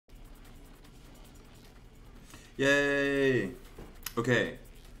Yay! Okay.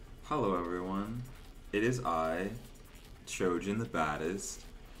 Hello everyone. It is I, Trojan the baddest.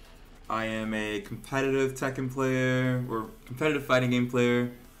 I am a competitive Tekken player, or competitive fighting game player.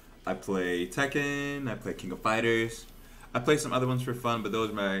 I play Tekken, I play King of Fighters. I play some other ones for fun, but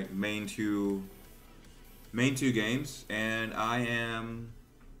those are my main two games, and I am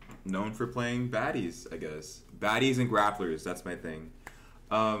known for playing baddies, I guess. Baddies and grapplers, that's my thing.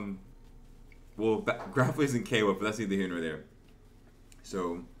 Well, grapplers and KO, but that's neither here nor there.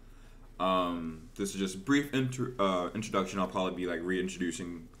 So, this is just a brief introduction. I'll probably be like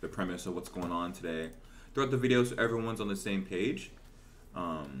reintroducing the premise of what's going on today throughout the video so everyone's on the same page.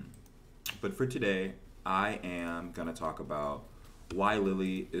 But for today, I am going to talk about why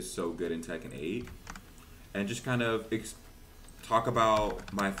Lili is so good in Tekken 8 and just kind of talk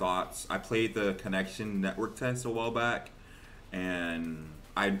about my thoughts. I played the connection network test a while back, and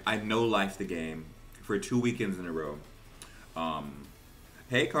I no-lifed the game for 2 weekends in a row.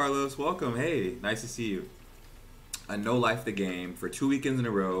 Hey Carlos, welcome. Hey, nice to see you. I no-lifed the game for 2 weekends in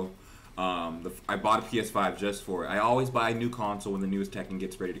a row. I bought a PS5 just for it. I always buy a new console when the newest Tekken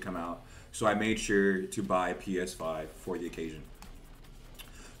gets ready to come out, so I made sure to buy a PS5 for the occasion.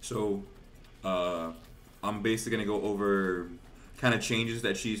 So, I'm basically going to go over kind of changes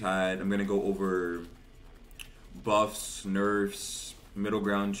that she's had. I'm going to go over buffs, nerfs, middle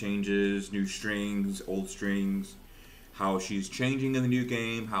ground changes, new strings, old strings, how she's changing in the new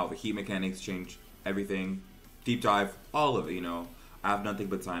game, how the heat mechanics change everything, deep dive, all of it, you know. I have nothing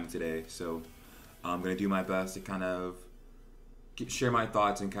but time today, so I'm going to do my best to kind of share my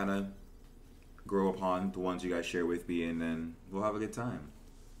thoughts and kind of grow upon the ones you guys share with me, and then we'll have a good time.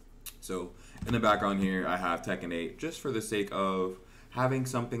 So, in the background here, I have Tekken 8, just for the sake of having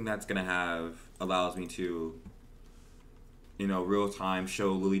something that's going to allows me to, you know, real time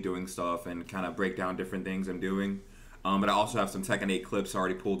show Lili doing stuff and kind of break down different things I'm doing. But I also have some Tekken 8 clips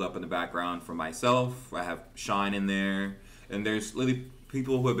already pulled up in the background for myself. I have Shine in there, and there's Lili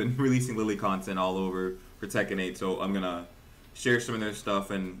people who have been releasing Lili content all over for Tekken 8, so I'm going to share some of their stuff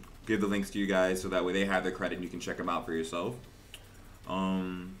and give the links to you guys so that way they have their credit and you can check them out for yourself.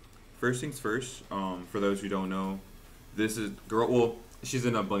 First things first, for those who don't know, this is girl. Well, she's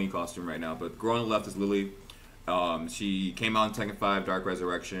in a bunny costume right now, but girl on the left is Lili. She came out in Tekken 5 Dark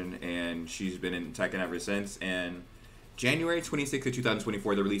Resurrection, and she's been in Tekken ever since. And January 26th of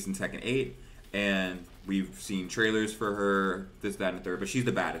 2024, they're releasing Tekken 8, and we've seen trailers for her, this, that, and the third. But she's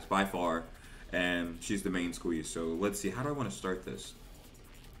the baddest by far, and she's the main squeeze. So let's see, how do I want to start this?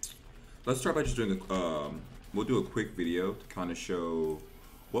 Let's start by just doing a. We'll do a quick video to kind of show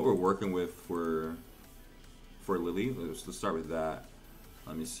what we're working with for Lili. Let's start with that.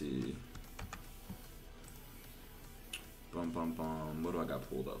 Let me see. Bum bum bum. What do I got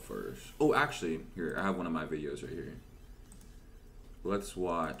pulled up first? Oh, actually, here I have one of my videos right here. Let's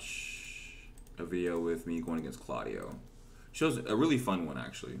watch a video with me going against Claudio. Shows a really fun one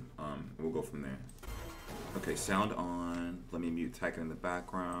actually. We'll go from there. Okay, sound on. Let me mute Tekken in the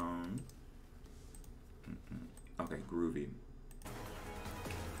background. Okay, groovy.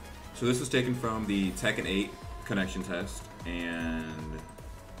 So this is taken from the Tekken 8 connection test, and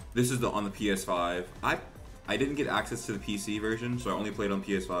this is on the PS5. I didn't get access to the PC version, so I only played on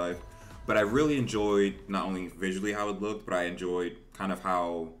PS5. But I really enjoyed not only visually how it looked, but I enjoyed kind of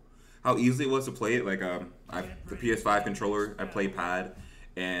how easy it was to play it. Like the PS5 controller, I play pad,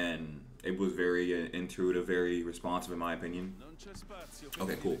 and it was very intuitive, very responsive in my opinion.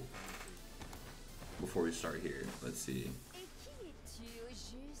 Okay, cool. Before we start here, let's see.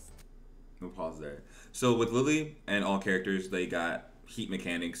 We'll pause there. So with Lili and all characters, they got heat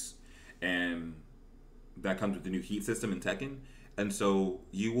mechanics, and that comes with the new heat system in Tekken. And so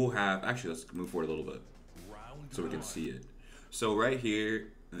you will have, actually let's move forward a little bit so we can see it. So right here,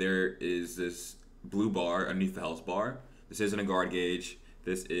 there is this blue bar underneath the health bar. This isn't a guard gauge.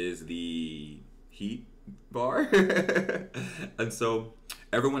 This is the heat bar. And so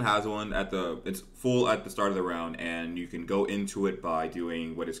everyone has one it's full at the start of the round, and you can go into it by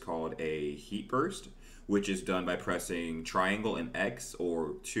doing what is called a heat burst, which is done by pressing triangle and X,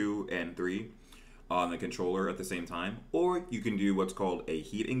 or 2 and 3 on the controller at the same time. Or you can do what's called a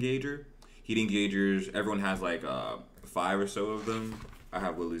heat engager. Heat engagers, everyone has like 5 or so of them. I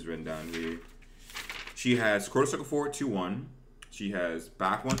have Lili's written down here. She has quarter circle forward 2-1. She has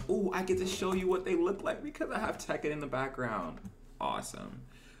back 1. Oh, I get to show you what they look like because I have Tekken in the background. Awesome.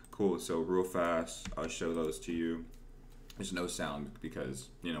 Cool. So real fast, I'll show those to you. There's no sound because,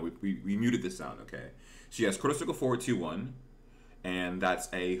 you know, we muted the sound, okay? She has quarter circle forward 2-1, and that's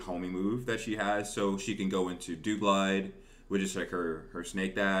a homing move that she has. So she can go into do glide, which is like her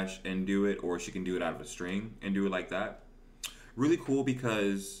snake dash and do it, or she can do it out of a string and do it like that. Really cool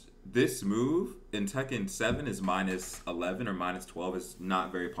because this move in Tekken 7 is minus 11 or minus 12, is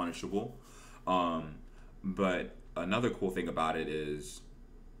not very punishable. But another cool thing about it is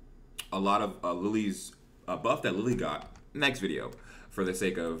a lot of Lili's buff that Lili got. Next video, for the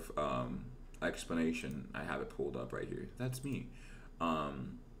sake of explanation, I have it pulled up right here. That's me.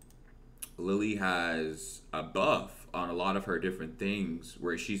 Lili has a buff on a lot of her different things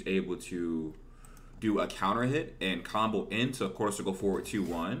where she's able to do a counter hit and combo into quarter circle forward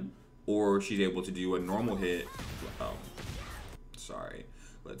 2-1, or she's able to do a normal hit. Oh, sorry.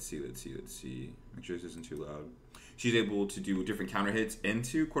 Let's see. Make sure this isn't too loud. She's able to do different counter hits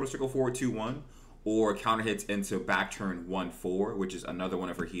into quarter circle forward 2-1, or counter hits into back turn 1-4, which is another one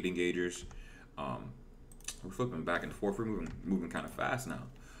of her heat engagers. We're flipping back and forth. We're moving kind of fast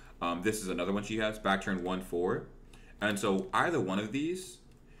now. This is another one she has, back turn 1-4. And so either one of these,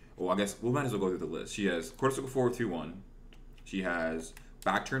 well, I guess we might as well go through the list. She has quarter circle forward 2-1. She has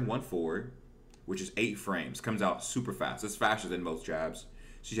back turn 1-4, which is 8 frames. Comes out super fast. It's faster than most jabs.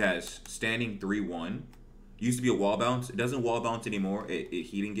 She has standing 3-1. Used to be a wall bounce. It doesn't wall bounce anymore. It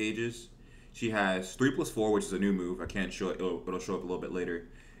heat engages. She has 3+4, which is a new move. I can't show it. It'll show up a little bit later.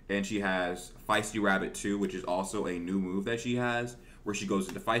 And she has Feisty Rabbit 2, which is also a new move that she has, where she goes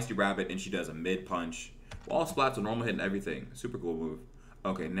into Feisty Rabbit and she does a mid punch. Wall splats, a normal hit and everything. Super cool move.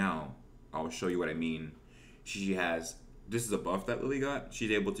 Okay, now I'll show you what I mean. She has, this is a buff that Lili got. She's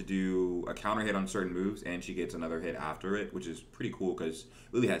able to do a counter hit on certain moves, and she gets another hit after it, which is pretty cool because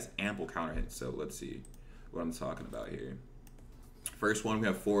Lili has ample counter hits. So let's see what I'm talking about here. First one, we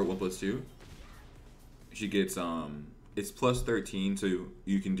have 4, 1+2. She gets it's plus 13, so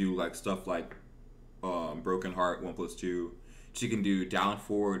you can do like stuff like Broken Heart 1+2. She can do down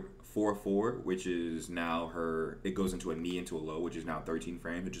forward 4-4, which is now it goes into a knee into a low, which is now 13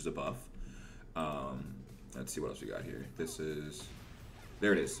 frames, which is a buff. Let's see what else we got here.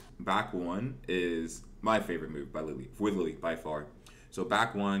 There it is. Back 1 is my favorite move by Lili by far. So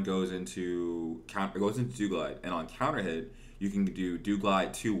back 1 goes into do glide, and on counter hit you can do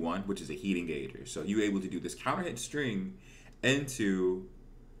glide 2-1, which is a heat engager. So you're able to do this counter hit string into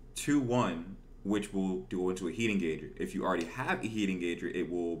 2-1, which will go into a heat engager. If you already have a heat engager, it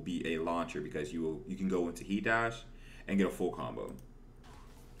will be a launcher because you can go into heat dash and get a full combo.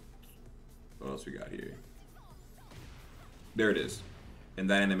 What else we got here? There it is. And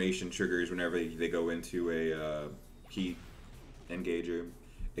that animation triggers whenever they go into a heat engager.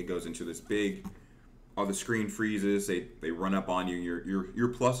 It goes into this big, all the screen freezes, they run up on you. You're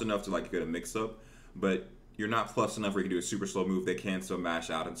plus enough to like get a mix up, but you're not plus enough where you can do a super slow move. They can still mash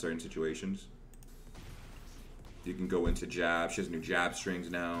out in certain situations. You can go into jab. She has new jab strings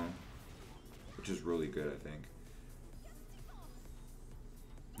now, which is really good, I think.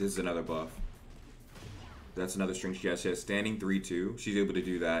 This is another buff. That's another string she has. She has standing 3-2. She's able to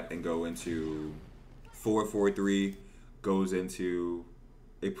do that and go into 4-4-3. Goes into,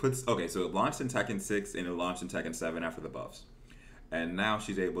 okay, so it launched in Tekken 6 and it launched in Tekken 7 after the buffs. And now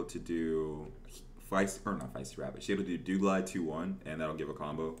she's able to do not Feisty Rabbit. She's able to do glide 2-1, and that'll give a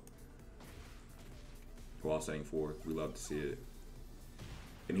combo. While standing 4. We love to see it.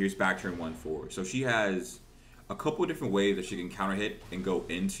 And here's back turn 1-4. So she has a couple of different ways that she can counter hit and go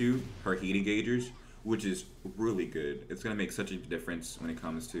into her heat engagers, which is really good. It's gonna make such a difference when it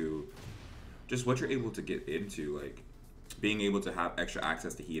comes to just what you're able to get into. Like, being able to have extra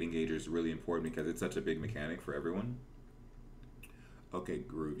access to heat engagers is really important because it's such a big mechanic for everyone. Okay,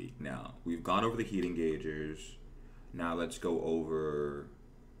 groovy. Now, we've gone over the heat engagers. Now let's go over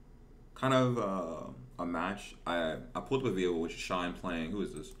kind of a match. I pulled up a video with Shine playing. Who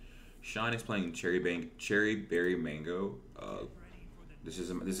is this? Shine is playing CherryBerryMango. This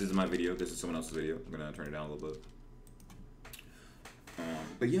is my video. This is someone else's video. I'm gonna turn it down a little bit.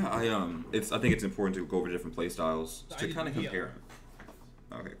 But yeah, I think it's important to go over different play styles to kind of compare them.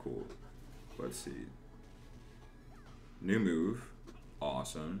 Okay, cool. Let's see. New move,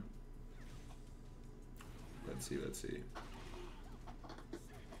 awesome. Let's see.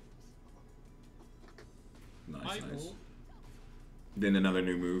 Nice. Then another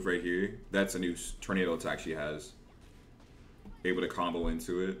new move right here. That's a new tornado attack she has. Able to combo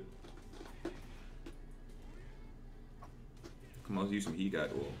into it. Come on, let's use some heat, guy.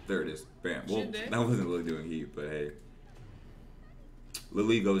 Well, there it is. Bam. Well, that wasn't really doing heat, but hey.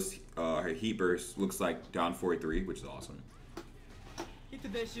 Lili goes, her heat burst looks like down 4-3, which is awesome.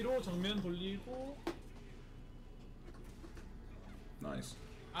 Nice.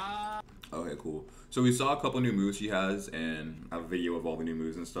 Okay, cool. So we saw a couple new moves she has, and I have a video of all the new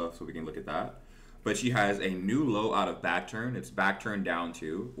moves and stuff, so we can look at that. But she has a new low out of back turn. It's back turn down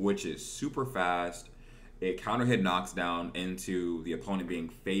 2, which is super fast. It counter hit knocks down into the opponent being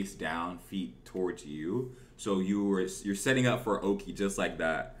face down, feet towards you. So you're setting up for Oki just like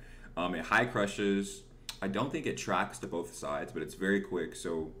that. It high crushes. I don't think it tracks to both sides, but it's very quick.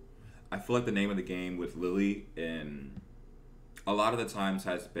 So I feel like the name of the game with Lili in a lot of the times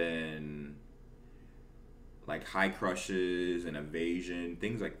has been like high crushes and evasion,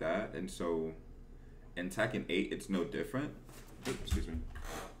 things like that. And so in Tekken 8, it's no different. Oops, excuse me.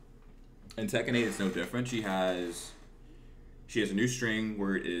 In Tekken 8, it's no different. She has a new string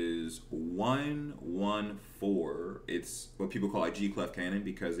where it is 1-1-4. It's what people call a G clef cannon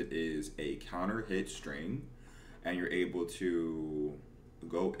because it is a counter hit string, and you're able to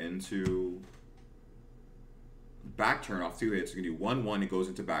go into back turn off 2 hits. You can do 1-1, it goes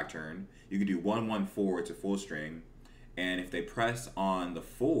into back turn. You can do 1-1-4, it's a full string, and if they press on the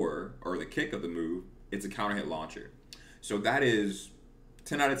 4 or the kick of the move, it's a counter hit launcher. So that is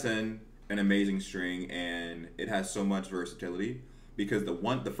 10 out of 10. An amazing string, and it has so much versatility because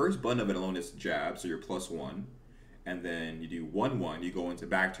the first button of it alone is jab, so you're +1, and then you do 1-1, you go into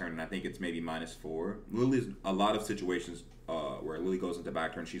back turn, and I think it's maybe -4. Lili's a lot of situations where Lili goes into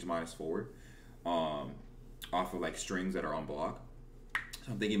back turn, she's -4 off of like strings that are on block.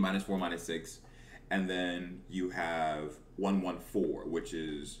 So I'm thinking -4, -6, and then you have 1-1-4, which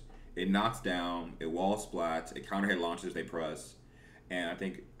is it knocks down, it wall splats, it counter hit launches, they press. And I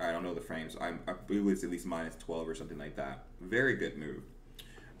think, I don't know the frames, I believe it's at least -12 or something like that. Very good move.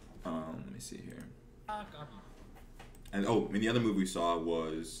 Let me see here. And the other move we saw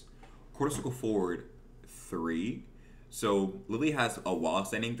was quarter circle forward 3. So Lili has a wall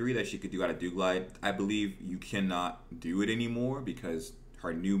standing 3 that she could do out of Dew Glide. I believe you cannot do it anymore because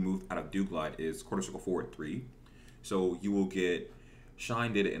her new move out of Dew Glide is quarter circle forward 3. So you will get,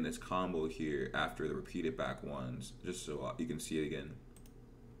 Shine did it in this combo here after the repeated back ones, just so you can see it again.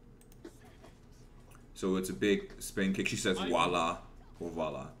 So it's a big spin kick. She says voila, or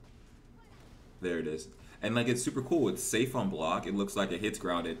voila. There it is. And like it's super cool. It's safe on block. It looks like it hits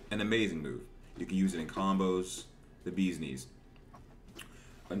grounded. An amazing move. You can use it in combos, the bee's knees.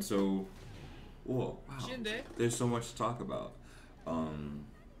 And so, whoa, wow. There's so much to talk about.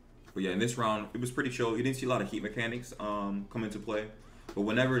 But yeah, in this round, it was pretty chill. You didn't see a lot of heat mechanics come into play. But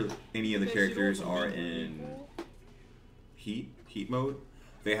whenever any of the characters are in heat mode,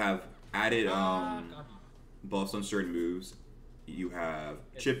 they have added buffs on certain moves. You have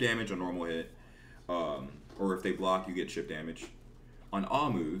chip damage on normal hit, or if they block, you get chip damage. On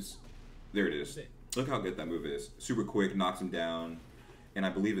all moves, there it is. Look how good that move is. Super quick, knocks him down, and I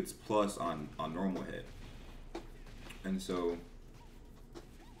believe it's plus on normal hit. And so,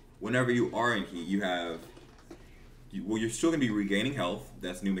 whenever you are in heat, you have. Well, you're still gonna be regaining health.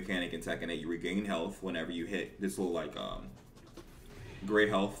 That's new mechanic in Tekken 8. You regain health whenever you hit this little like gray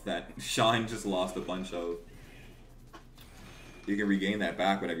health that Shine just lost a bunch of. You can regain that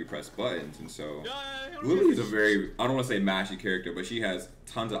back whenever you press buttons, and so Lili is a very, I don't want to say mashy character, but she has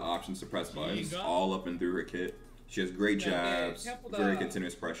tons of options to press buttons all up and through her kit. She has great jabs, very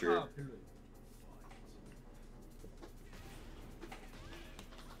continuous pressure.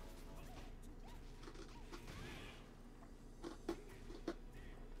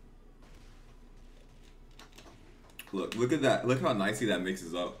 Look at that. Look how nicely that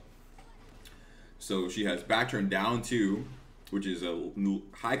mixes up. So she has back turn down 2, which is a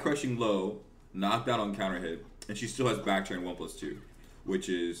high crushing low, knockdown on counter hit, and she still has back turn 1+2, which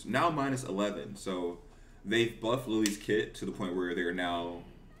is now -11. So they've buffed Lili's kit to the point where they're now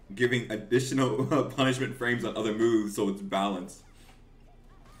giving additional punishment frames on other moves, so it's balanced.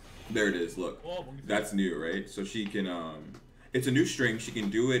 There it is. Look, that's new, right? So she can it's a new string. She can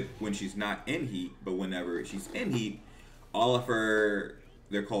do it when she's not in heat, but whenever she's in heat, all of her,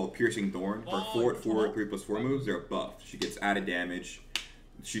 they're called Piercing Thorn, her forward 3+4 moves, they're buffed. She gets added damage.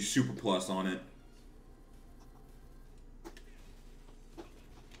 She's super plus on it.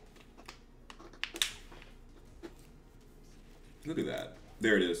 Look at that.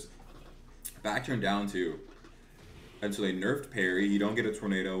 There it is. Back turn down 2. And so they nerfed parry. You don't get a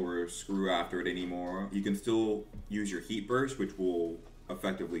tornado or screw after it anymore. You can still use your heat burst, which will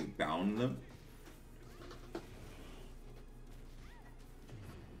effectively bound them.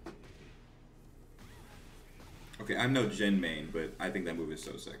 Okay, I'm no Jin main, but I think that move is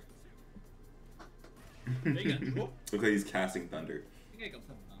so sick. Look like he's casting thunder.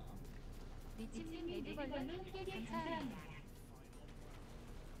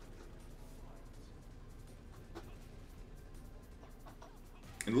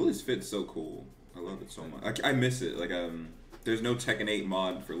 And Lili's fit's so cool. I love it so much. I miss it. Like There's no Tekken 8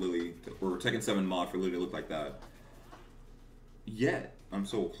 mod for Lili, or Tekken 7 mod for Lili to look like that. Yet, I'm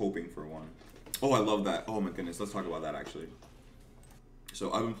so hoping for one. Oh, I love that. Oh my goodness, let's talk about that actually.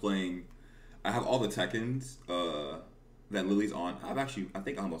 So I've been playing, I have all the Tekkens that Lili's on. I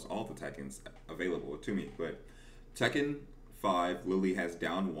think almost all the Tekkens available to me, but Tekken 5, Lili has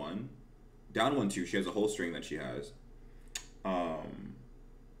down 1. Down 1, 2, she has a whole string that she has.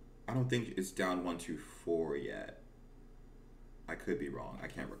 I don't think it's down 1, 2, 4 yet. I could be wrong. I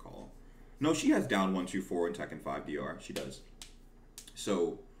can't recall. No, she has down 1, 2, 4 in Tekken 5 DR. She does.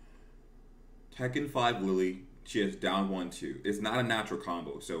 So, Tekken 5 Lili, she has down 1, 2. It's not a natural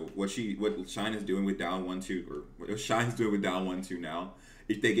combo. So what Shine is doing with down 1, 2, or what Shine's doing with down 1, 2 now,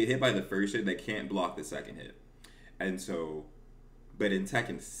 if they get hit by the first hit, they can't block the second hit. And so, but in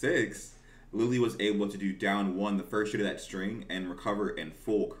Tekken 6, Lili was able to do down 1 the first hit of that string and recover in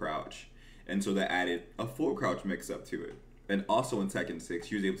full crouch. And so that added a full crouch mix up to it. And also in Tekken 6,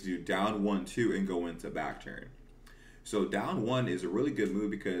 she was able to do down 1, 2 and go into back turn. So down 1 is a really good move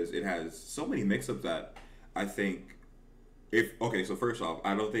because it has so many mix-ups that I think okay, so first off,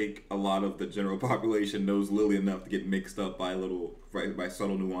 I don't think a lot of the general population knows Lili enough to get mixed up by by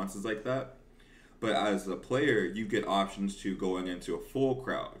subtle nuances like that. But as a player, you get options to going into a full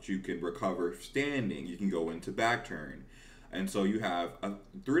crouch. You can recover standing. You can go into back turn. And so you have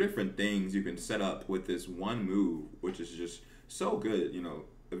 3 different things you can set up with this one move, which is just so good. You know,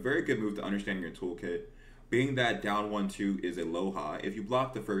 a very good move to understand your toolkit. Being that down 1, 2 is a low high. If you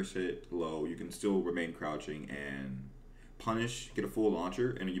block the first hit low, you can still remain crouching and punish, get a full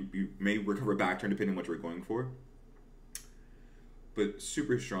launcher, and you may recover back turn depending on what you're going for. But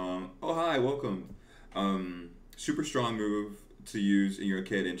super strong. Oh, hi, welcome. Super strong move to use in your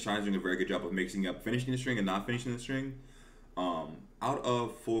kit, and Shine's doing a very good job of mixing up finishing the string and not finishing the string. Out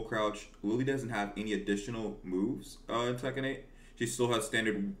of full crouch, Lili doesn't have any additional moves in Tekken 8. She still has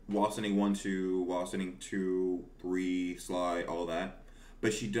standard wall sending 1, 2, wall sending 2, 3, slide, all that.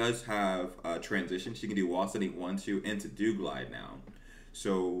 But she does have transition. She can do wall sending 1, 2, and to do glide now.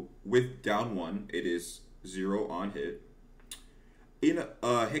 So with down 1, it is 0 on hit. In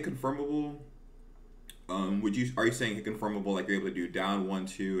hit confirmable, are you saying hit confirmable like you're able to do down 1,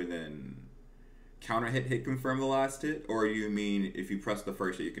 2 and then counter hit confirm the last hit, or you mean if you press the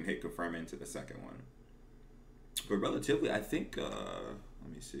first hit you can hit confirm into the second one? But relatively, I think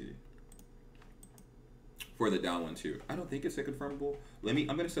let me see. For the down 1, 2, I don't think it's hit confirmable. I'm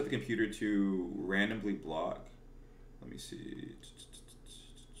gonna set the computer to randomly block. Let me see.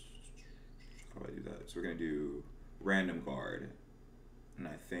 How do I do that? So we're gonna do random guard. And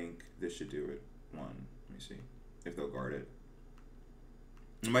I think this should do it. 1. Let me see if they'll guard it.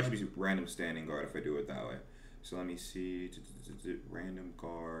 It might just be random standing guard if I do it that way. So let me see. Random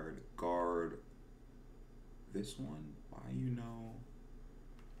guard. This one. Why you know?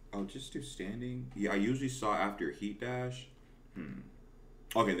 Oh, just do standing. Yeah, I usually saw after heat dash.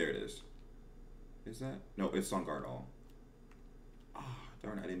 Okay, there it is. Is that? No, it's on guard all. Ah, oh,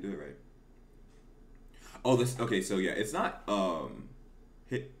 darn! I didn't do it right. Oh, this. Okay, so yeah, it's not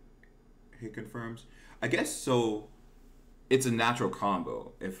hit confirms. I guess so. It's a natural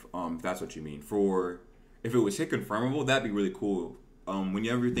combo if that's what you mean. If it was hit confirmable, that'd be really cool.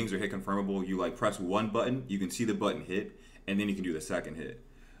 Whenever things are hit confirmable, you like press one button, you can see the button hit, and then you can do the second hit.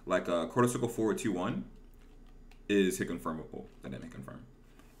 Like quarter circle forward 2-1 is hit confirmable. That didn't hit confirm.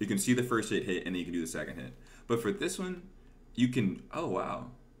 You can see the first hit, and then you can do the second hit. But for this one, you can. Oh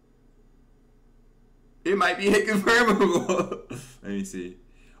wow. It might be hit confirmable. Let me see.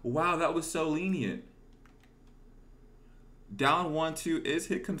 Wow, that was so lenient. Down 1, 2 is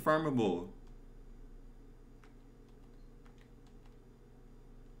hit confirmable.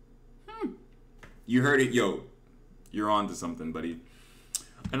 You heard it, yo. You're on to something, buddy.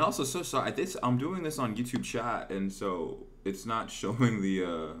 And also, so sorry. I'm doing this on YouTube chat, and so it's not showing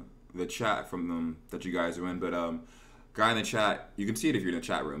the chat from them that you guys are in. But guy in the chat, you can see it if you're in the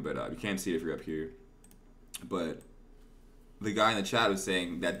chat room, but you can't see it if you're up here. But the guy in the chat was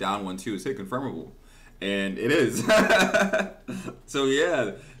saying that down 1, 2 is hit confirmable. And it is. So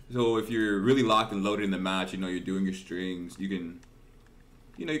yeah. So if you're really locked and loaded in the match, you're doing your strings, you can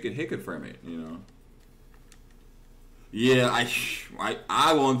hit confirm it, Yeah,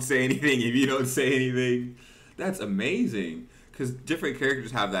 I won't say anything if you don't say anything. That's amazing. Because different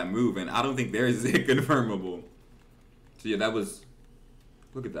characters have that move, and I don't think theirs is hit confirmable. So yeah, that was,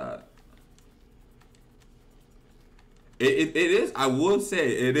 look at that. It is, I will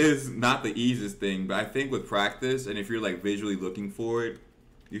say, it is not the easiest thing, but I think with practice, and if you're like visually looking for it,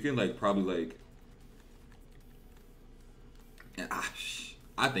 you can like probably like, and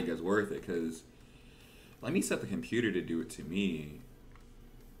I think it's worth it, because Let me set the computer to do it to me.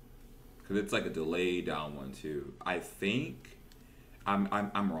 Because it's like a delay down 1-2. I think I'm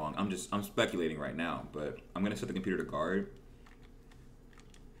wrong. I'm speculating right now, but I'm gonna set the computer to guard.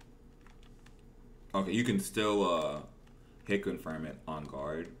 Okay, you can still hit confirm it on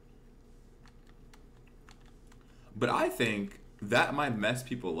guard. But I think that might mess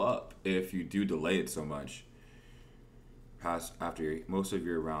people up if you do delay it so much. Pass after most of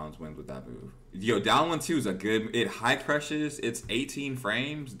your rounds wins with that move. Yo, down 1-2 is a good. It high crushes. It's 18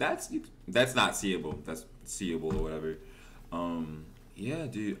 frames. That's not seeable. That's seeable or whatever. Yeah,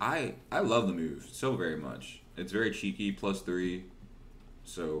 dude. I love the move so very much. It's very cheeky. +3.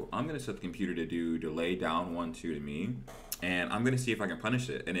 So I'm gonna set the computer to do delay down 1-2 to me, and I'm gonna see if I can punish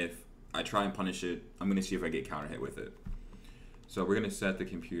it. And if I try and punish it, I'm gonna see if I get counter hit with it. So we're gonna set the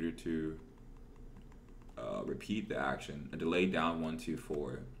computer to repeat the action, a delay down 1-2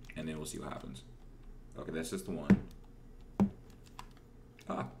 4, and then we'll see what happens. Okay, that's just the one.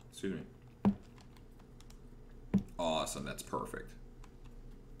 Ah, excuse me. Awesome, that's perfect.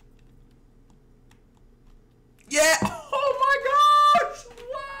 Yeah! Oh my gosh!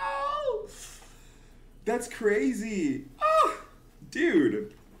 Wow! That's crazy. Ah,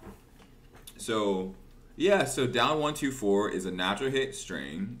 dude. So, yeah, so down 1-2 4 is a natural hit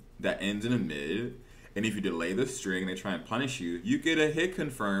string that ends in a mid. And if you delay the string, they try and punish you. You get a hit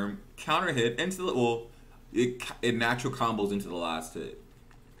confirm, counter hit into the it natural combos into the last hit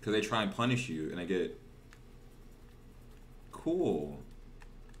because they try and punish you, and I get cool.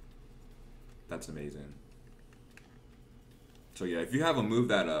 That's amazing. So yeah, if you have a move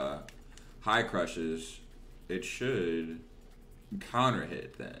that high crushes, it should counter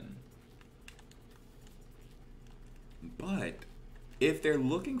hit then. But if they're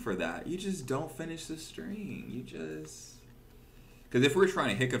looking for that, you just don't finish the string. You just... Because if we're trying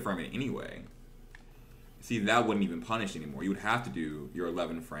to hit confirm it anyway, see, that wouldn't even punish anymore. You would have to do your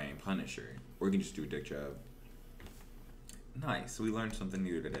 11 frame punisher. Or you can just do a dick jab. Nice. We learned something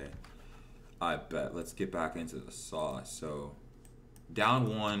new today. I bet. Let's get back into the sauce. So,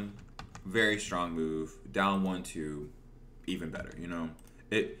 down 1, very strong move. Down 1-2, even better, you know?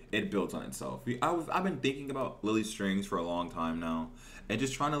 It builds on itself. I've been thinking about Lili's strings for a long time now, and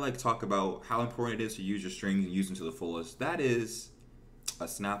just trying to like talk about how important it is to use your strings and use them to the fullest. That is a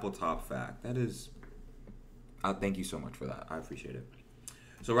Snapple top fact. That is, thank you so much for that. I appreciate it.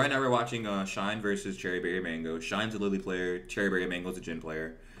 So right now we're watching Shine versus CherryBerryMango. Shine's a Lili player. CherryBerryMango's a Jin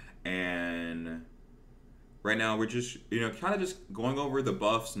player, and right now we're just kind of just going over the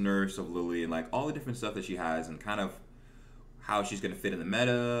buffs, nerfs of Lili, and like all the different stuff that she has, and kind of how she's going to fit in the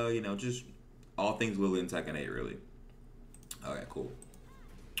meta, just all things Lili and Tekken 8, really. Okay, cool.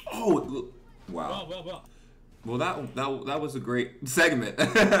 Oh, wow. Well, that was a great segment.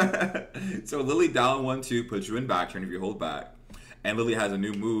 So Lili down 1-2 puts you in back turn if you hold back. And Lili has a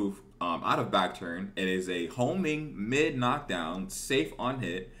new move out of back turn. It is a homing mid knockdown, safe on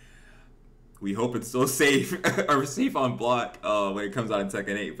hit. We hope it's still safe or safe on block when it comes out in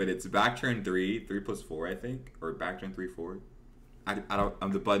Tekken 8. But it's back turn 3 + 4, I think, or back turn 3 4. I don't.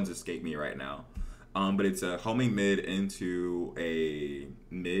 The buttons escape me right now. But it's a homing mid into a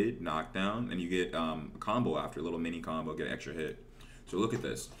mid knockdown, and you get a combo after, a little mini combo, get an extra hit. So look at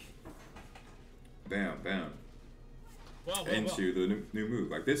this. Bam, bam. Into the new move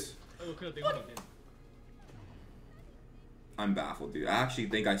like this. I'm baffled, dude. I actually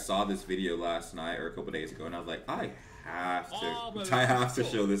think I saw this video last night or a couple days ago, and I was like, I have to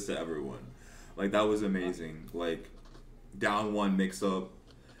show this to everyone. Like, that was amazing. Like, down 1 mix up,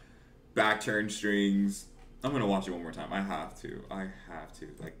 back turn strings. I'm gonna watch it one more time. I have to.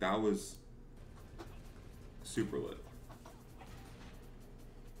 Like, that was super lit.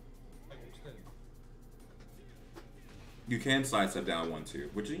 You can sidestep down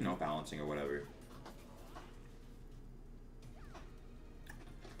 1-2, which is, balancing or whatever.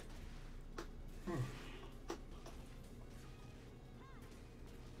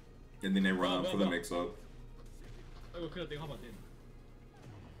 And then they run up for the mix-up.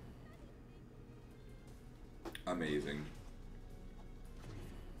 Amazing.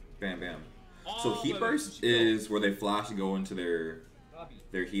 Bam, bam. So heat burst is where they flash and go into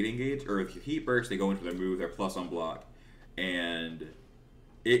their heat engage, or if you heat burst, they go into their move, their plus on block, and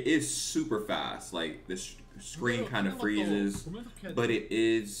it is super fast. Like, the screen kind of freezes, but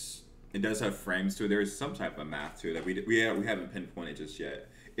it does have frames to it. There is some type of math to it that we haven't pinpointed just yet.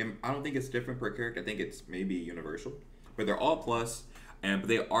 I don't think it's different per character. I think it's maybe universal, but they're all plus, but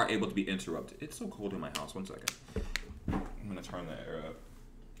they are able to be interrupted. It's so cold in my house. 1 second. I'm gonna turn the air up.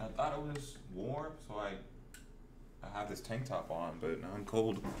 I thought it was warm, so I have this tank top on, but now I'm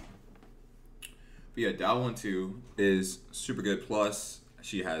cold. But yeah, that one too is super good. Plus,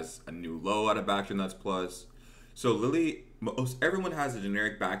 she has a new low out of back turn that's plus. So Lily, most everyone has a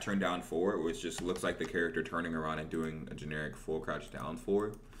generic back turn down four, which just looks like the character turning around and doing a generic full crouch down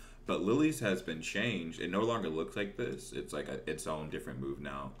four. But Lily's has been changed. It no longer looks like this. It's like its own different move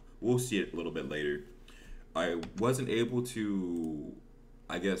now. We'll see it a little bit later. I wasn't able to,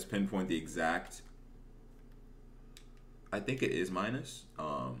 I guess, pinpoint the exact. I think it is minus.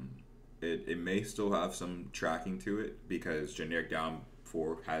 It may still have some tracking to it because generic down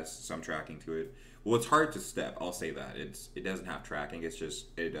four has some tracking to it. Well, it's hard to step. I'll say that it doesn't have tracking. It's just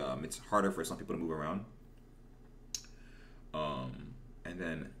it's harder for some people to move around. And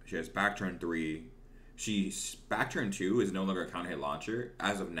then she has back turn 3. She's back turn 2 is no longer a counter hit launcher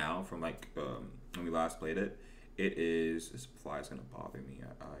as of now. From like when we last played it, it is. This fly is gonna bother me.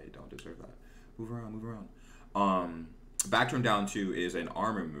 I don't deserve that. Move around, move around. Back turn down 2 is an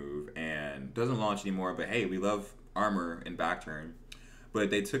armor move and doesn't launch anymore. But hey, we love armor in back turn. But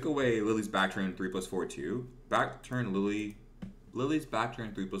they took away Lily's back turn 3+4/2. Back turn Lily's back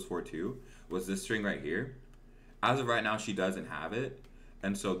turn 3+4/2 was this string right here. As of right now, she doesn't have it,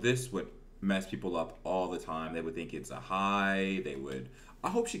 and so this would mess people up all the time. They would think it's a high. They would. I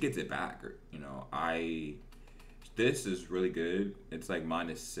hope she gets it back. Or, you know, This is really good. It's like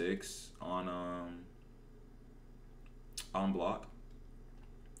 -6 on block.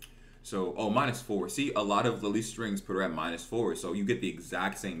 So, oh, -4. See, a lot of Lily's strings put her at -4, so you get the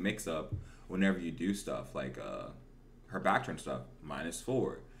exact same mix-up whenever you do stuff like her back turn stuff.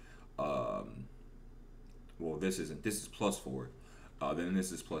 -4. Well, this isn't. This is +4. Then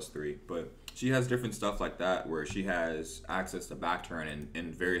this is +3. But she has different stuff like that where she has access to back turn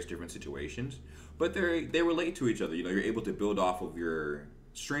in various different situations. But they relate to each other. You know, you're able to build off of your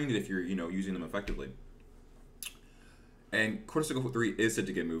strings if you're using them effectively. And quarter circle 3 is such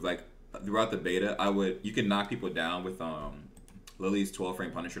a good move. Like throughout the beta, you can knock people down with Lily's 12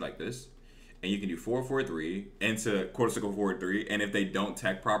 frame Punisher like this, and you can do 4-4-3 into quarter circle forward 3. And if they don't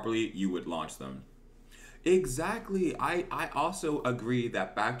tech properly, you would launch them. Exactly. I also agree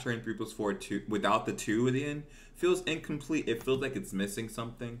that back turn 3+4-2 without the 2 at the end feels incomplete. It feels like it's missing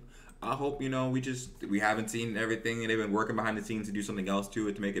something. I hope we haven't seen everything and they've been working behind the scenes to do something else to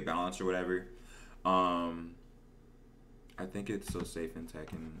it to make it balanced or whatever. I think it's so safe in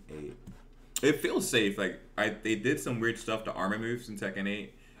Tekken 8. It feels safe. Like they did some weird stuff to armor moves in Tekken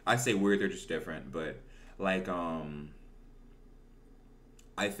 8. I say weird, they're just different. But like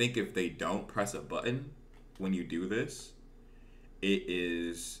I think if they don't press a button when you do this, it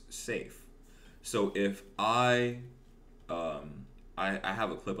is safe. So if I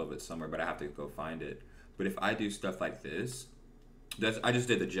have a clip of it somewhere, but I have to go find it. But if I do stuff like this, I just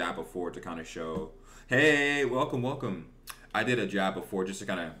did the jab before to kind of show, hey, welcome. I did a jab before just to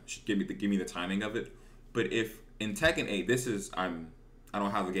kind of give me the timing of it. But if in Tekken 8, I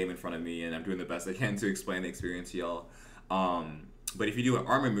don't have the game in front of me and I'm doing the best I can to explain the experience to y'all. But if you do an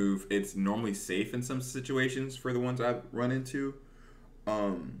armor move, it's normally safe in some situations for the ones I've run into,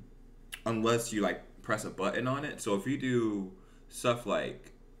 unless you like press a button on it. So if you do stuff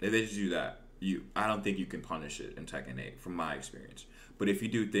like if they just do that, I don't think you can punish it in Tekken 8 from my experience. But if you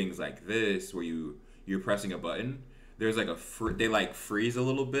do things like this where you're pressing a button, there's like they like freeze a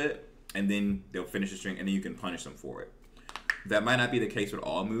little bit and then they'll finish the string and then you can punish them for it. That might not be the case with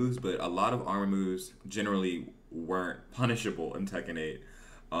all moves, but a lot of armor moves generally weren't punishable in Tekken 8.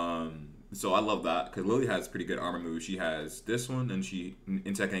 So I love that because Lily has pretty good armor moves. She has this one, and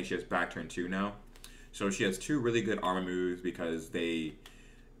in Tekken 8 she has back turn 2 now. So she has 2 really good armor moves because they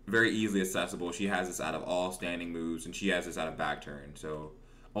very easily accessible. She has this out of all standing moves, and she has this out of back turn. So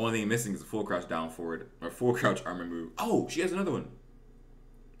only thing missing is a full crouch down forward or full crouch armor move. Oh, she has another one.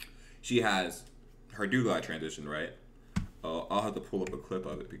 She has her do glide transition, right? I'll have to pull up a clip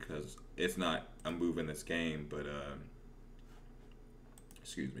of it because it's not a move in this game, but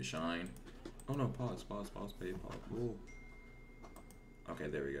excuse me, shine. Oh no, pause, babe, pause. Ooh. Okay,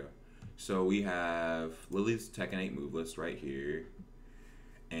 there we go. So we have Lily's Tekken 8 move list right here,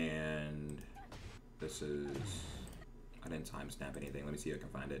 and this is, I didn't timestamp anything. Let me see if I can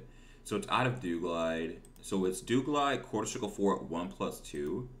find it. So it's out of do glide. So it's do glide quarter circle 4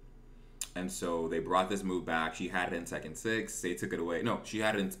 1+2. And so they brought this move back. She had it in Tekken 6. They took it away. No, she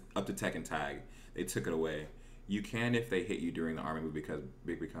had it up to Tekken Tag. They took it away. You can if they hit you during the armor move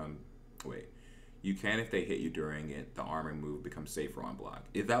You can if they hit you during it. The armor move becomes safer on block.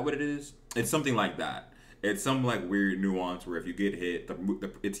 Is that what it is? It's something like that. It's some like weird nuance where if you get hit,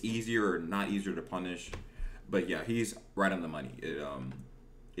 it's easier or not easier to punish. But yeah, he's right on the money.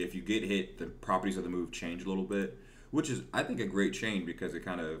 If you get hit, the properties of the move change a little bit, which is I think a great change because it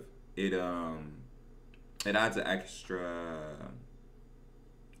kind of It adds an extra,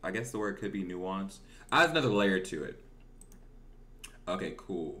 I guess the word could be nuance. Adds another layer to it. Okay,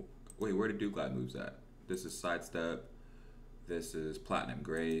 cool. Wait, where did Duke Glide moves at? This is sidestep. This is Platinum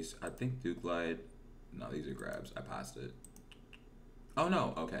Grace. I think Duke Glide. No, these are grabs. I passed it. Oh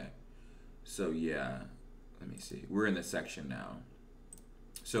no. Okay. So yeah, let me see. We're in this section now.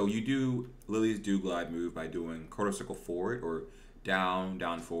 So you do Lili's Duke Glide move by doing quarter circle forward or down,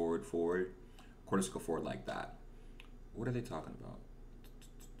 down, forward, forward, quarter circle forward like that. What are they talking about?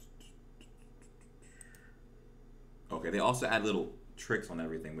 Okay, they also add little tricks on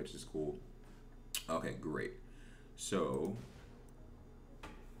everything, which is cool. Okay, great. So,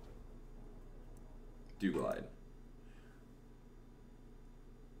 Duke Glide.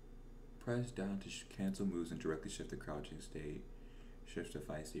 Press down to cancel moves and directly shift the crouching state. Shift to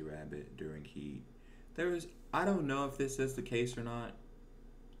Feisty Rabbit during heat. I don't know if this is the case or not,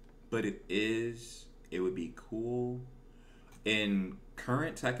 but it is. It would be cool. In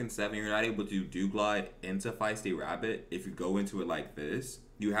current Tekken 7, you're not able to do Duke Glide into Feisty Rabbit. If you go into it like this,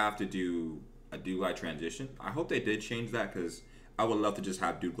 you have to do a Duke Glide transition. I hope they did change that, because I would love to just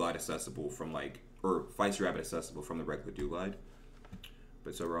have Duke Glide accessible from or Feisty Rabbit accessible from the regular Duke Glide.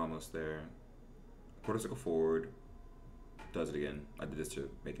 But so we're almost there. Quarter circle forward. Does it again. I did this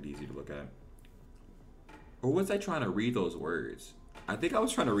to make it easy to look at. Or was I trying to read those words? I think I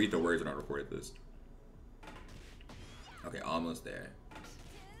was trying to read the words when I recorded this. Okay, almost there.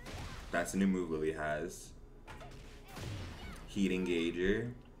 That's the new move Lili has. Heat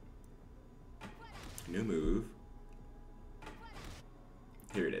Engager. New move.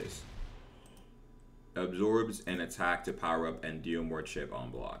 Here it is. Absorbs an attack to power up and deal more chip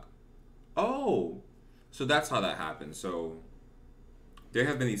on block. Oh! So that's how that happens. So there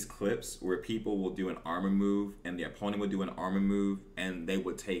have been these clips where people will do an armor move and the opponent would do an armor move and they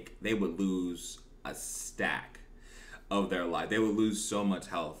would lose a stack of their life. They would lose so much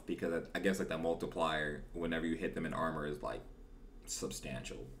health because I guess like that multiplier whenever you hit them in armor is like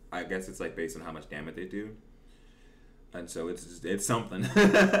substantial. I guess it's like based on how much damage they do. And so it's something.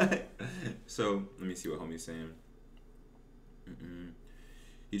 So let me see what homie's saying.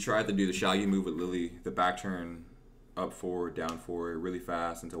 He tried to do the Xiaoyu move with Lili, the back turn up forward, down forward, really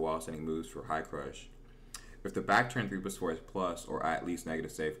fast into while sending moves for high crush. If the back turn 3+4 is plus or at least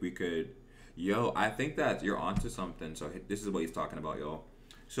negative safe, we could. Yo, I think that you're onto something. So this is what he's talking about, yo.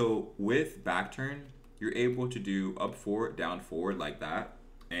 So with back turn, you're able to do up forward, down forward like that,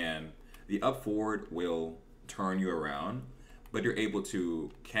 and the up forward will turn you around, but you're able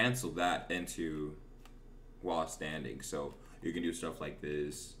to cancel that into while standing. So you can do stuff like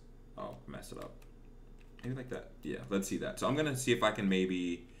this. Oh, mess it up. Maybe like that. Yeah, let's see that. So I'm gonna see if I can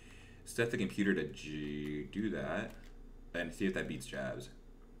maybe set the computer to do that and see if that beats jabs.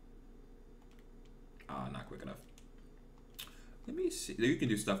 Not quick enough. Let me see. You can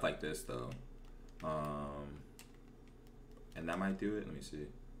do stuff like this though. And that might do it. Let me see.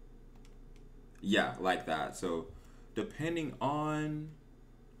 Yeah, like that. So depending on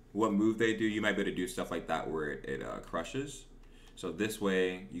what move they do, you might be able to do stuff like that where it crushes. So this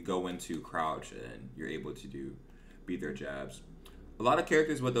way you go into crouch and you're able to beat their jabs. A lot of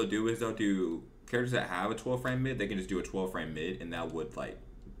characters, what they'll do is they'll do characters that have a 12 frame mid, they can just do a 12 frame mid and that would like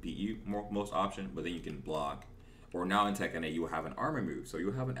beat you most option, but then you can block. Or now in Tekken 8 you will have an armor move, so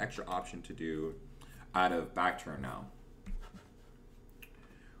you'll have an extra option to do out of back turn now.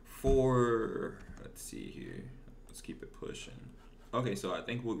 Let's see here, let's keep it pushing. Okay, so I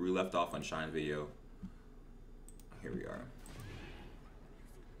think we left off on Shine's video. Here we are.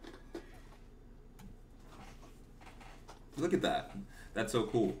 Look at that. That's so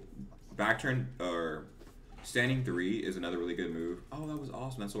cool. Back turn or standing 3 is another really good move. Oh, that was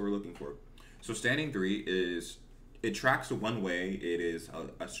awesome. That's what we're looking for. So standing 3 is, it tracks to one way. It is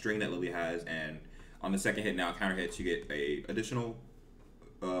a string that Lili has, and on the second hit now, counter hits, you get a additional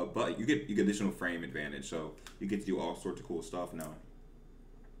but you get additional frame advantage. So you get to do all sorts of cool stuff now.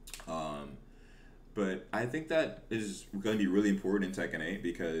 But I think that is going to be really important in Tekken 8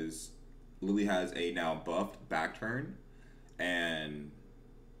 because Lili has a now buffed back turn, and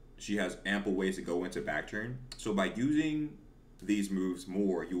she has ample ways to go into back turn. So by using these moves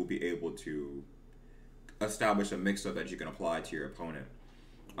more, you will be able to establish a mix-up that you can apply to your opponent.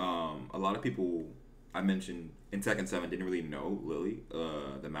 A lot of people I mentioned in Tekken 7 didn't really know Lili,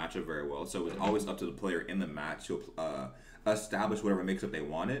 the matchup very well. So it was always up to the player in the match to establish whatever mix-up they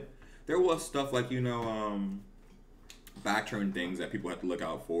wanted. There was stuff like, back turn things that people have to look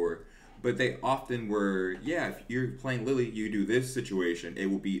out for. But they often were, yeah, if you're playing Lili, you do this situation, it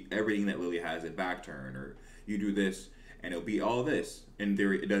will be everything that Lili has in back turn, or you do this. and it'll beat all this. In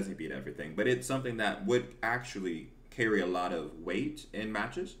theory, it doesn't beat everything, but it's something that would actually carry a lot of weight in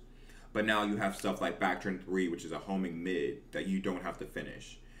matches. But now you have stuff like back turn 3, which is a homing mid that you don't have to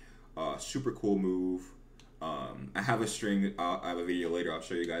finish. Super cool move. I have a string. I have a video later. I'll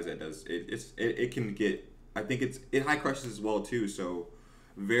show you guys that does it. It can get. I think it high crushes as well too. So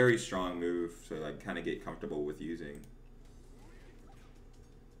very strong move to like kind of get comfortable with using.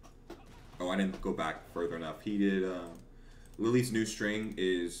 Oh, I didn't go back further enough. He did. Lili's new string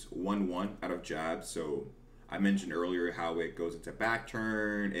is 1-1 out of jab. So I mentioned earlier how it goes into back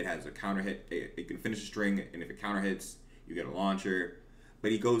turn. It has a counter hit. It can finish a string, and if it counter hits, you get a launcher.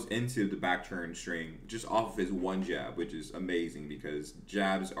 But he goes into the back turn string just off of his one jab, which is amazing because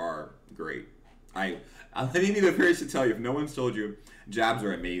jabs are great. I may be the first to tell you, if no one's told you, jabs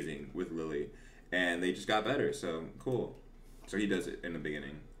are amazing with Lili, and they just got better. So cool. So he does it in the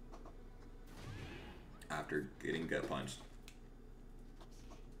beginning after getting gut punched.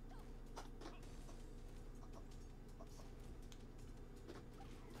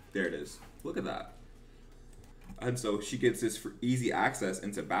 There it is. Look at that. And so she gets this for easy access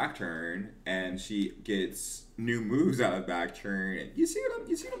into back turn, and she gets new moves out of back turn. And you see what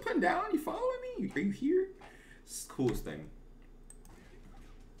I'm putting down? You following me? Are you here? It's the coolest thing.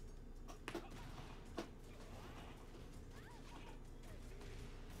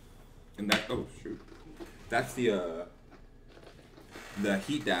 And that, oh shoot, that's the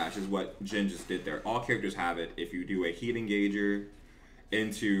heat dash is what Jin just did there. All characters have it. If you do a heat engager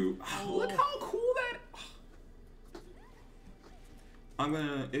into, oh, look how cool that.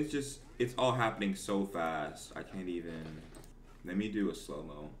 It's all happening so fast. I can't even, let me do a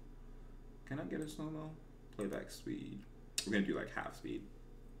slow-mo. Can I get a slow-mo? Playback speed. We're gonna do like half speed.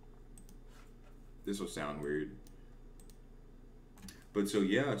 This will sound weird. But so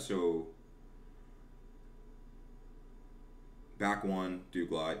yeah, so back one, do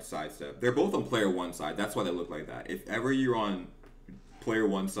glide, sidestep. They're both on player one side. That's why they look like that. If ever you're on player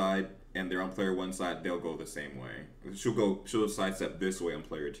one side and they're on player one side, they'll go the same way. She'll sidestep this way on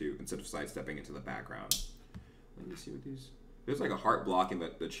player two instead of sidestepping into the background. Let me see what these. There's like a heart blocking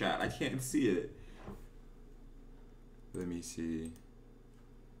the chat. I can't see it. Let me see.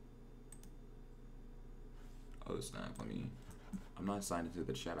 Oh snap! I'm not signed into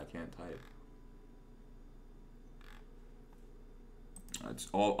the chat. I can't type.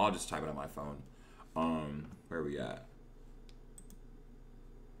 I'll just type it on my phone. Where are we at?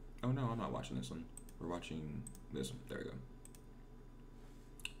 Oh no, I'm not watching this one. We're watching this one. There we go.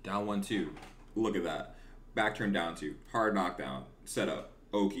 Down 1-2. Look at that. Back turn down 2. Hard knockdown. Setup.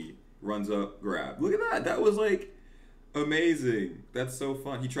 Oki. Runs up. Grab. Look at that. That was like amazing. That's so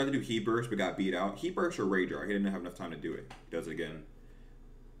fun. He tried to do heat burst but got beat out. Heat burst or rage jar. He didn't have enough time to do it. He does it again.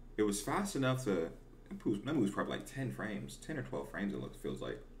 It was fast enough to. That move's probably like 10 frames. 10 or 12 frames it feels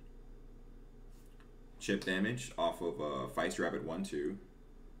like. Chip damage off of Feist Rabbit 1-2.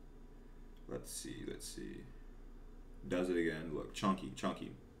 Let's see. Does it again. Look, chunky.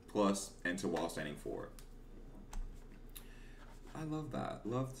 Plus, enter while standing 4. I love that.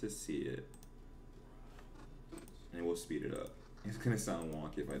 Love to see it. And we'll speed it up. It's gonna sound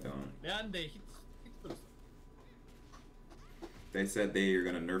wonky if I don't. They said they are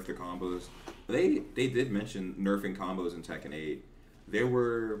gonna nerf the combos. They did mention nerfing combos in Tekken 8. There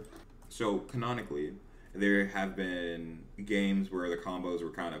were, so canonically, there have been games where the combos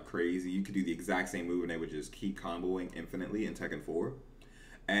were kind of crazy. You could do the exact same move and they would just keep comboing infinitely in Tekken 4.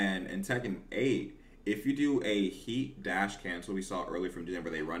 And in Tekken 8, if you do a heat dash cancel we saw earlier from Jin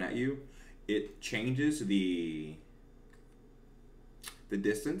where they run at you, it changes the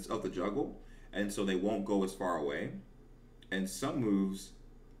distance of the juggle, and so they won't go as far away. And some moves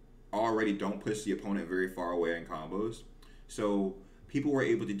already don't push the opponent very far away in combos. So people were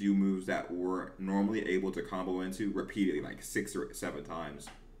able to do moves that weren't normally able to combo into repeatedly, like 6 or 7 times.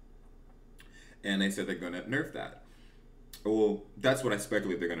 And they said they're going to nerf that. Well, that's what I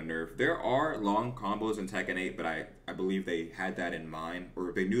speculate they're going to nerf. There are long combos in Tekken 8, but I believe they had that in mind,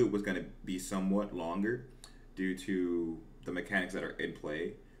 or they knew it was going to be somewhat longer due to the mechanics that are in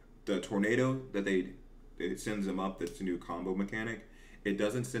play. The tornado that it sends them up, that's a new combo mechanic. It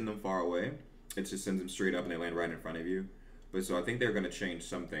doesn't send them far away. It just sends them straight up and they land right in front of you. But so I think they're going to change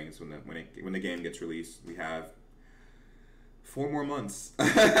some things when the game gets released. We have 4 more months,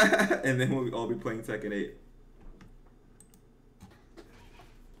 and then we'll all be playing Tekken 8.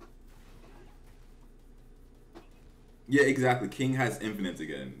 Yeah, exactly. King has infinites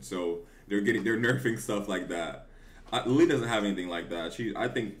again, so they're nerfing stuff like that. Lili doesn't have anything like that. I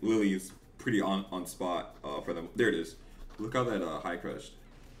think Lili is pretty on spot for them. There it is. Look how that high crushed.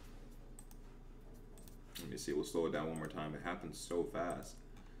 Let me see. We'll slow it down one more time. It happens so fast.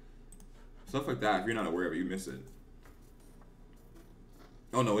 Stuff like that, if you're not aware of it, you miss it.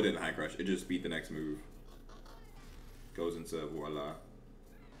 Oh no, it didn't high crush. It just beat the next move. Goes into voila.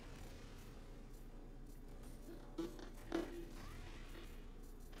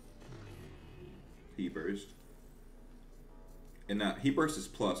 Heat burst. And that heat burst is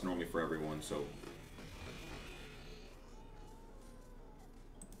plus normally for everyone, so.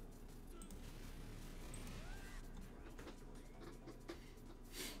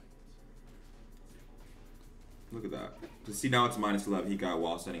 Look at that. To see now it's minus 11, he got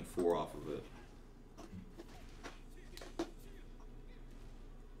while sending 4 off of it.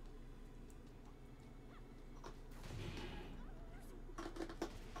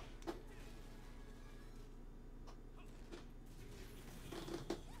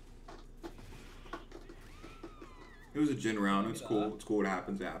 It was a Jin round. It's cool. It's cool what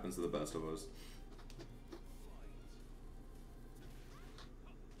happens. It happens to the best of us.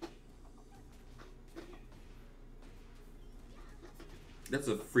 That's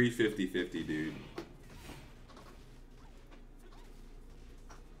a free 50-50, dude.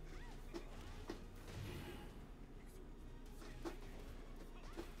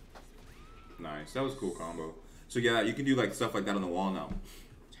 Nice. That was a cool combo. So yeah, you can do like stuff like that on the wall now.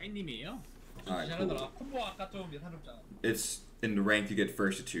 Alright, cool. It's in the rank you get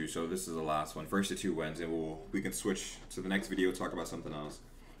first to 2, so this is the last one. First to 2 wins, and we can switch to the next video, talk about something else.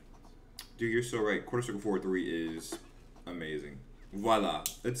 Dude, you're so right. Quarter circle forward 3 is amazing. Voila.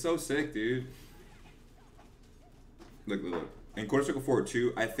 It's so sick, dude. Look, look, look. And quarter circle forward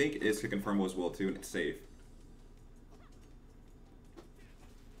 2, I think it's confirmable as well too, and it's safe.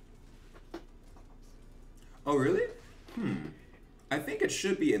 Oh really? I think it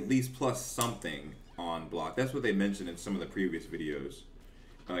should be at least plus something on block. That's what they mentioned in some of the previous videos.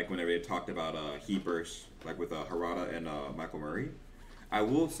 Like whenever they talked about heat burst, like with Harada and Michael Murray. I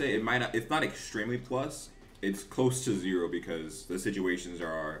will say it might not, it's not extremely plus. It's close to 0 because the situations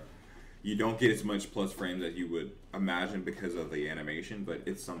are, you don't get as much plus frames as you would imagine because of the animation, but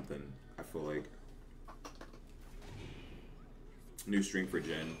it's something, I feel like. New string for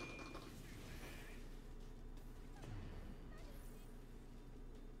Jin.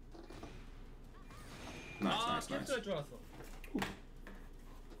 Nice, nice, nice.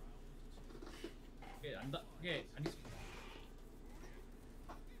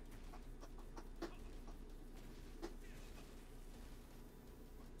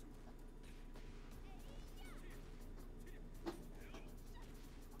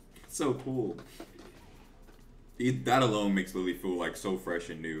 So cool. That alone makes Lili feel like so fresh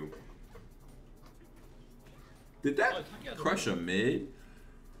and new. Did that crush a mid?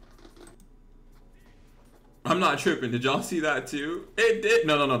 I'm not tripping. Did y'all see that too? It did.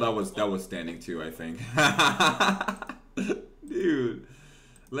 No, no, no. That was standing too, I think. Dude,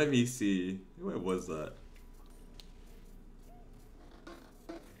 let me see. Where was that?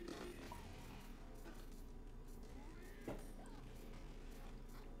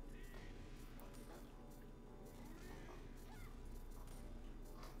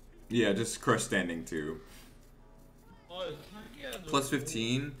 Yeah, just crush standing too. Plus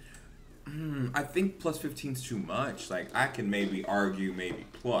 15. I think plus 15 is too much. Like I can maybe argue maybe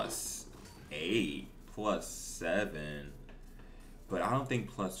plus 8, plus 7, but I don't think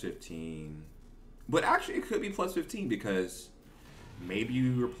plus 15. But actually, it could be plus 15 because maybe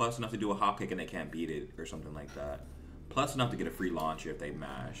you were plus enough to do a hop kick and they can't beat it or something like that. Plus enough to get a free launcher if they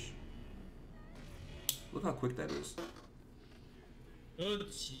mash. Look how quick that is.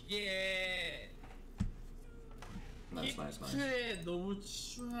 Nice, nice, nice.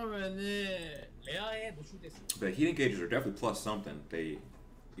 The heat engages are definitely plus something. You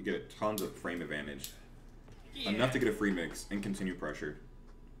get tons of frame advantage. Enough to get a free mix and continue pressure.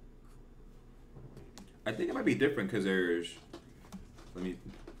 I think it might be different because there's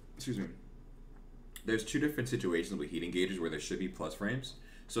there's 2 different situations with heat engagers where there should be plus frames.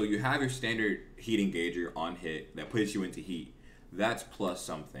 So you have your standard heat engager on hit that puts you into heat. That's plus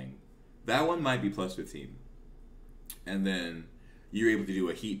something. That one might be plus 15. And then you're able to do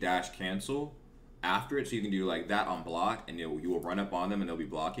a heat dash cancel after it, so you can do like that on block, and you will run up on them and they'll be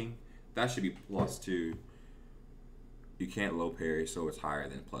blocking. That should be plus 2. You can't low parry, so it's higher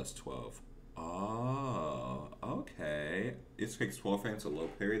than plus 12. Oh, okay. It takes 12 frames to low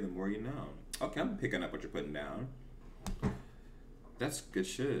parry, the more you know. Okay, I'm picking up what you're putting down. That's good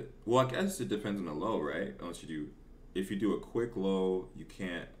shit. Well, I guess it depends on the low, right? Unless you do, if you do a quick low, you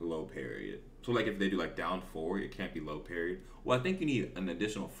can't low parry it. So like if they do like down 4, it can't be low parried. Well, I think you need an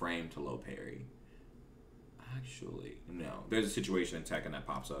additional frame to low parry. Actually, no. There's a situation in Tekken that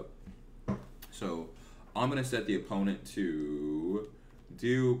pops up. So I'm gonna set the opponent to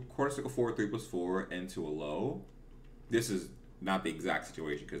do quarter circle forward 3+4 into a low. This is not the exact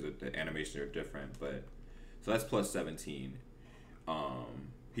situation because the animations are different, but so that's plus 17.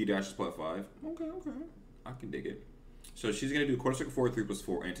 He dashes plus 5. Okay, I can dig it. So she's gonna do quarter circle forward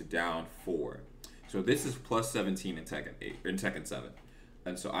 3+4 into down 4. So this is plus 17 in Tekken 8 in Tekken 7,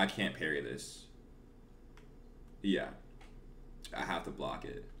 and so I can't parry this. Yeah, I have to block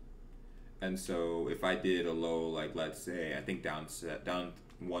it. And so if I did a low, like let's say, I think down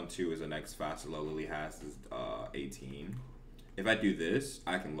 1-2 is the next fastest low Lili has is 18. If I do this,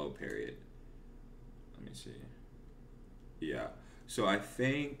 I can low parry it. Let me see. Yeah. So I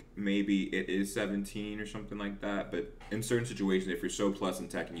think maybe it is 17 or something like that. But in certain situations, if you're so plus in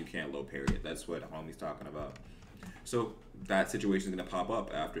Tekken, you can't low parry it. That's what homie's talking about. So that situation is going to pop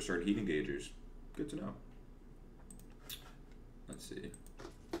up after certain heat engagers. Good to know. Let's see.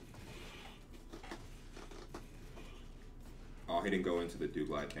 Oh, he didn't go into the do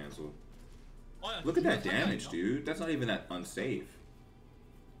glide cancel. Look at that damage, dude. That's not even that unsafe.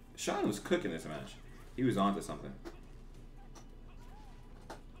 Sean was cooking this match. He was onto something.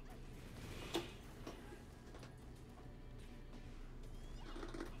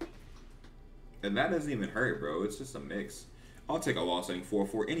 And that doesn't even hurt, bro. It's just a mix. I'll take a wall setting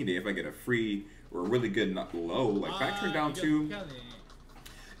 4-4 any day if I get a free or a really good low. Like back turn down 2.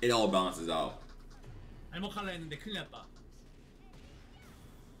 It all balances out.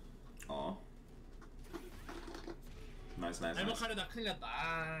 Aw. Nice.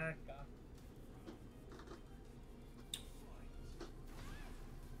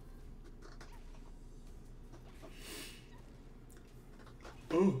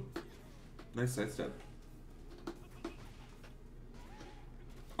 Oh. Nice side step.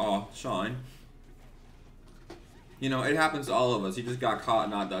 Oh, Sean. You know, it happens to all of us. He just got caught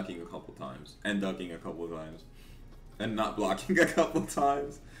not ducking a couple times. And ducking a couple times. And not blocking a couple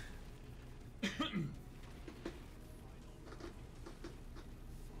times.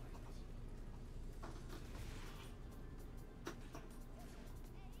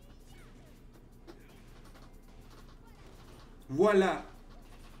 Voila.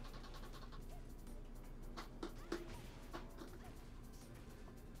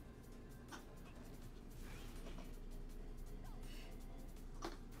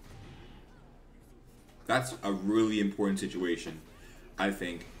 That's a really important situation, I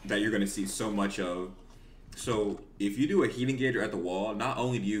think, that you're going to see so much of. So if you do a heat engager at the wall, not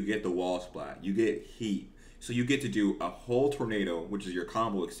only do you get the wall splat, you get heat. So you get to do a whole tornado, which is your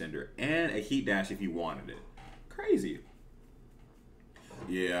combo extender, and a heat dash if you wanted it. Crazy.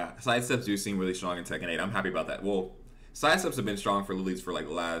 Yeah, side steps do seem really strong in Tekken 8. I'm happy about that. Well, side steps have been strong for Lili's for like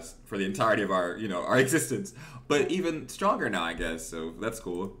for the entirety of our, our existence, but even stronger now, I guess. So that's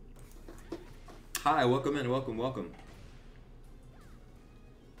cool. Hi, welcome in, welcome.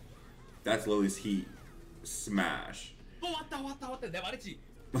 That's Lili's heat smash.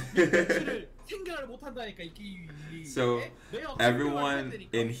 So everyone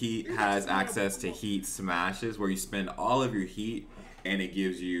in Heat has access to Heat smashes where you spend all of your heat and it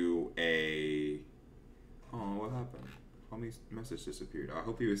gives you a... Oh, what happened? Homie's message disappeared. I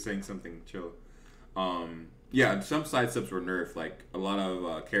hope he was saying something chill. Yeah, some side steps were nerfed. Like a lot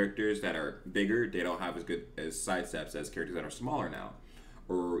of characters that are bigger, they don't have as good as side steps as characters that are smaller now.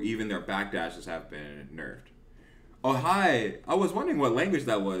 Or even their backdashes have been nerfed. Oh, hi. I was wondering what language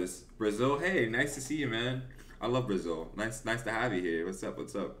that was. Brazil. Hey, nice to see you, man. I love Brazil. Nice to have you here. What's up?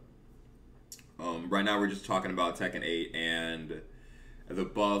 Right now we're just talking about Tekken 8 and the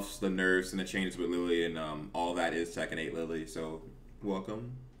buffs, the nerfs, and the changes with Lili, and all that is Tekken 8 Lili. So,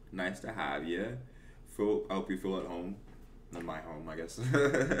 welcome. Nice to have you. I hope you feel at home. Not my home, I guess.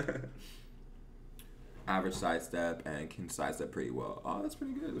 Average sidestep and can sidestep pretty well. Oh, that's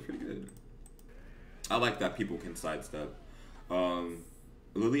pretty good. I like that people can sidestep.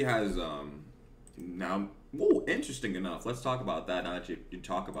 Lili has now. Whoa, interesting enough. Let's talk about that now that you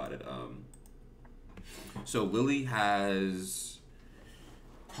talk about it. So Lili has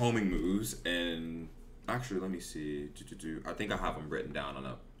homing moves, and actually, let me see. I think I have them written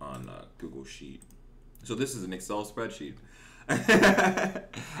down on a Google Sheet. So this is an Excel spreadsheet.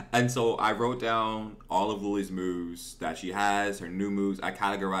 And so I wrote down all of Lili's moves that she has, her new moves. I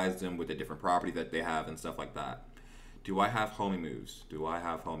categorized them with the different properties that they have and stuff like that. Do I have homing moves?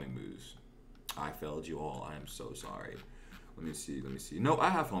 I failed you all. I am so sorry. Let me see. No,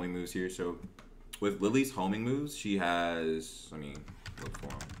 I have homing moves here. So with Lili's homing moves, she has, let me look for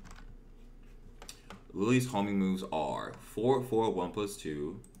them. Lili's homing moves are 4-4,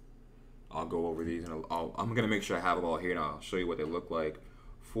 1+2. I'll go over these and I'm gonna make sure I have them all here and I'll show you what they look like.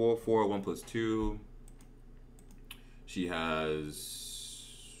 4-4, 1+2. She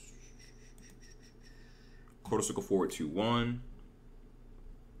has quarter circle forward 2-1.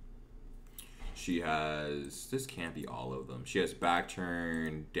 She has, this can't be all of them. She has back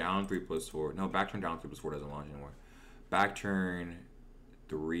turn down 3+4. No, back turn down 3+4 doesn't launch anymore. Back turn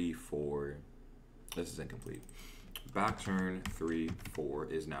 3-4. This is incomplete. Back turn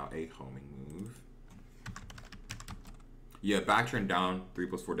 3-4 is now a homing move. Yeah, back turn down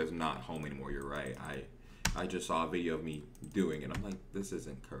 3+4 does not home anymore. You're right. I just saw a video of me doing it. I'm like, this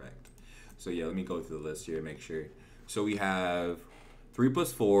isn't correct. So yeah, let me go through the list here and make sure. So we have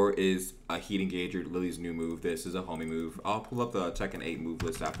 3+4 is a heat engager, Lili's new move. This is a homing move. I'll pull up the Tekken 8 move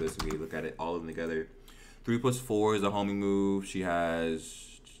list after this and we look at it all of them together. 3+4 is a homing move. She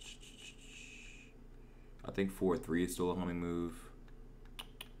has, I think 4-3 is still a homing move.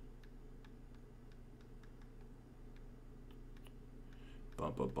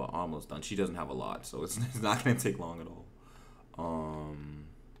 But almost done. She doesn't have a lot, so it's not going to take long at all.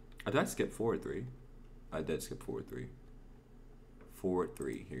 Did I skip forward 3? I did skip forward 3. Forward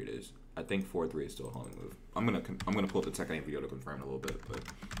 3, here it is. I think forward 3 is still a homing move. I'm gonna pull up the Tekken 8 video to confirm in a little bit, but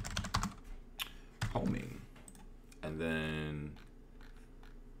homing. And then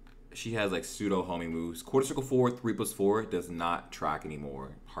she has like pseudo homing moves. Quarter circle forward 3+4 does not track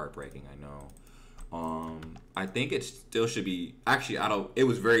anymore. Heartbreaking, I know. I think it still should be. Actually, it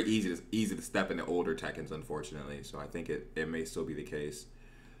was very easy to step into older Tekkens, unfortunately. So I think it may still be the case.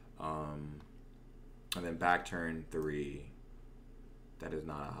 And then back turn 3. That is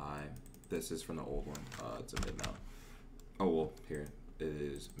not a high. This is from the old one. It's a mid now. Oh well, here it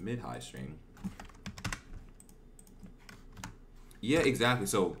is mid-high string. Yeah, exactly.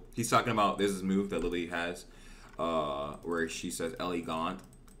 So he's talking about this move that Lili has, where she says elegant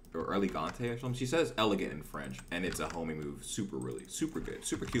or elegante or something. She says elegant in French, and it's a homing move. Super good, super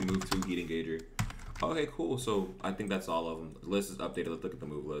cute move too. Heat engager. Okay, cool. So I think that's all of them. The list is updated. Let's look at the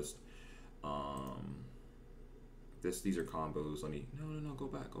move list. These are combos. Let me. No. Go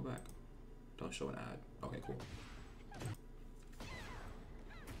back. Don't show an ad. Okay, cool.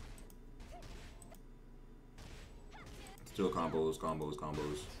 Still combos.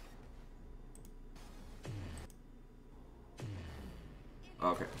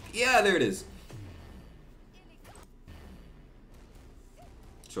 Okay. Yeah, there it is.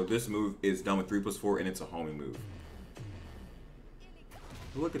 So this move is done with 3+4 and it's a homing move.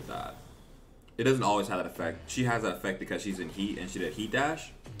 Look at that. It doesn't always have that effect. She has that effect because she's in heat and she did heat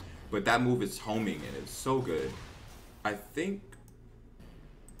dash. But that move is homing and it's so good. I think...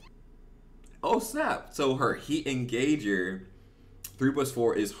 Oh snap! So her heat engager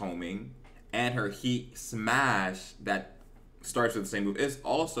 3+4 is homing, and her heat smash that starts with the same move is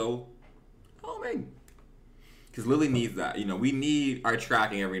also homing. Because Lili needs that. You know, we need our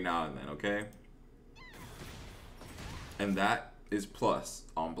tracking every now and then, okay? And that is plus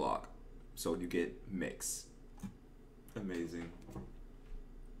on block. So you get mix. Amazing.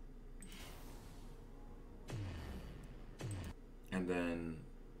 And then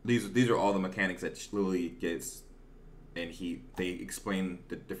these are all the mechanics that Lili gets in heat. They explain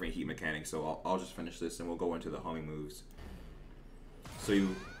the different heat mechanics. So I'll just finish this and we'll go into the homing moves. So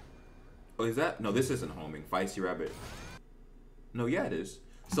you... Oh, is that... No, this isn't homing. Feisty Rabbit. No, yeah, it is.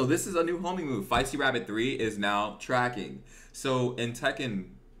 So this is a new homing move. Feisty Rabbit 3 is now tracking. So in Tekken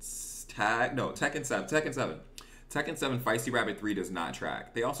 7, Feisty Rabbit 3 does not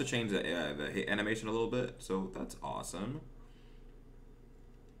track. They also changed the hit animation a little bit, so that's awesome.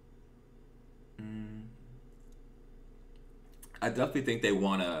 I definitely think they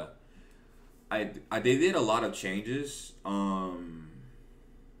wanna. They did a lot of changes to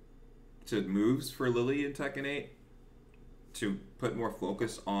moves for Lili in Tekken 8 to put more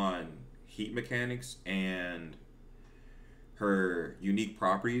focus on heat mechanics and her unique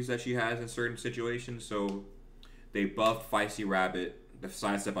properties that she has in certain situations. So they buffed Feisty Rabbit, the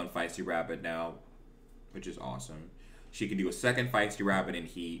side step on Feisty Rabbit now, which is awesome. She can do a second Feisty Rabbit in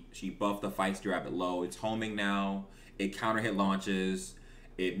heat. She buffed the Feisty Rabbit low. It's homing now. It counter hit launches.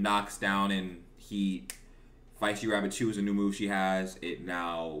 It knocks down in heat. Feisty Rabbit 2 is a new move she has. It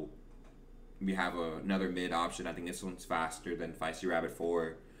now, we have another mid option. I think this one's faster than Feisty Rabbit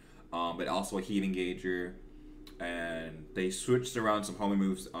 4. But also a heat engager. And they switched around some homing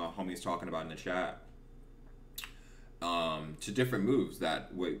moves homie's talking about in the chat. To different moves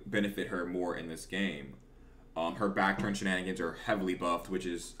that would benefit her more in this game. Her back turn shenanigans are heavily buffed, which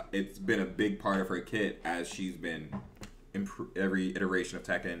is, it's been a big part of her kit as she's been every iteration of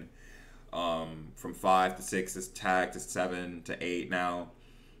Tekken. From 5 to 6 to tag to 7 to 8 now.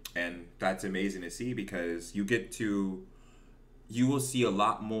 And that's amazing to see because you will see a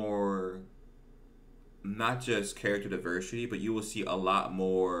lot more not just character diversity, but you will see a lot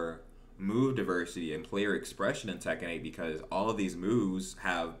more move diversity and player expression in Tekken 8 because all of these moves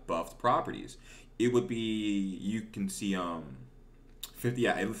have buffed properties. It would be, you can see 50,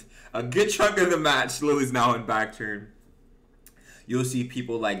 yeah, a good chunk of the match. Lili's now in back turn. You'll see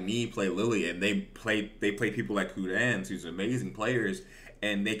people like me play Lili, and they play people like Kudans, who's amazing players,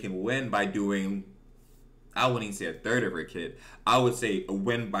 and they can win by doing, I wouldn't even say a third of her kit. I would say a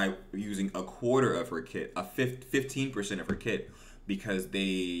win by using a quarter of her kit, 15% of her kit, because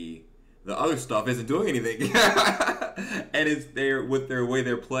the other stuff isn't doing anything. And it's there with their way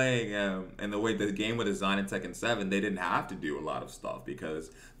they're playing and the way the game was designed in Tekken 7, they didn't have to do a lot of stuff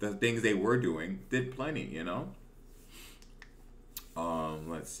because the things they were doing did plenty, you know?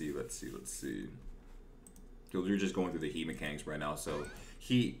 Let's see. So you're just going through the heat mechanics right now. So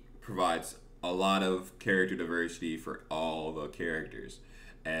heat provides a lot of character diversity for all the characters,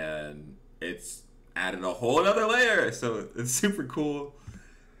 and it's added a whole other layer. So it's super cool.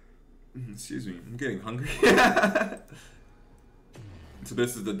 Excuse me, I'm getting hungry. So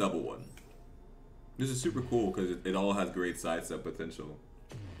this is the double one. This is super cool because it all has great sidestep potential.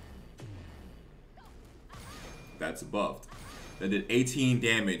 That's buffed. That did 18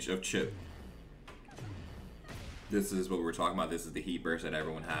 damage of chip. This is what we were talking about. This is the heat burst that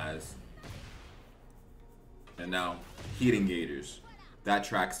everyone has. And now, heat engagers. That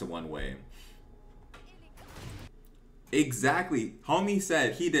tracks to one way. Exactly. Homie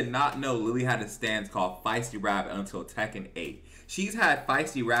said he did not know Lili had a stance called Feisty Rabbit until Tekken 8. She's had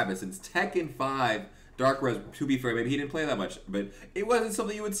Feisty Rabbit since Tekken 5. Dark Res, to be fair, maybe he didn't play that much, but it wasn't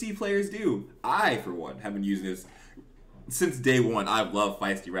something you would see players do. I, for one, have been using this since day one. I love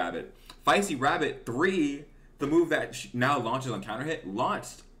Feisty Rabbit. Feisty Rabbit 3, the move that now launches on counter hit,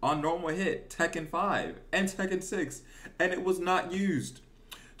 launched on normal hit Tekken 5 and Tekken 6, and it was not used.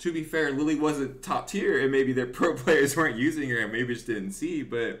 To be fair, Lili wasn't top tier, and maybe their pro players weren't using her, and maybe just didn't see,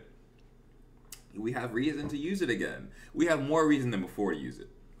 but we have reason to use it again. We have more reason than before to use it.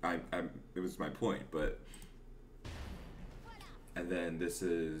 It was my point, but... And then this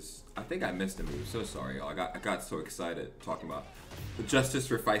is... I think I missed a move, so sorry, y'all. I got so excited talking about the Justice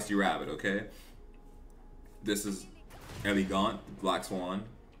for Feisty Rabbit, okay? This is Elegant, Black Swan,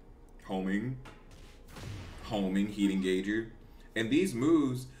 homing, heat engager. And these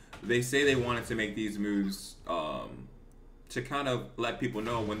moves, they say they wanted to make these moves to kind of let people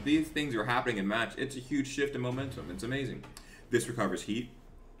know when these things are happening in match, it's a huge shift in momentum. It's amazing. This recovers heat,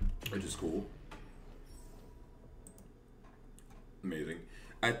 which is cool. Amazing.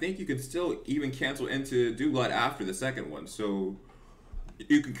 I think you can still even cancel into Do Blood after the second one. So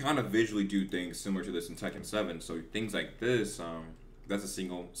you can kind of visually do things similar to this in Tekken 7. So things like this, that's a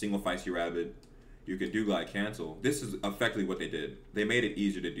single Feisty Rabbit. You can do glide cancel. This is effectively what they did. They made it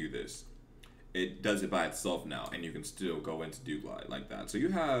easier to do this. It does it by itself now, and you can still go into do glide like that. So you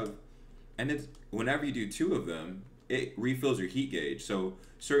have, and it's whenever you do two of them, it refills your heat gauge. So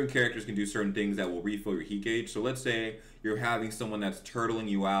certain characters can do certain things that will refill your heat gauge. So let's say you're having someone that's turtling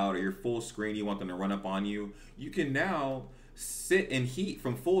you out, or you're full screen, you want them to run up on you. You can now sit in heat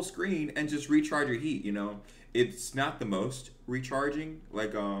from full screen and just recharge your heat. You know, it's not the most recharging.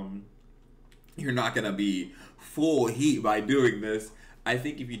 Like you're not gonna be full heat by doing this. I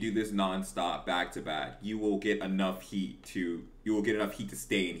think if you do this non-stop, back to back, you will get enough heat to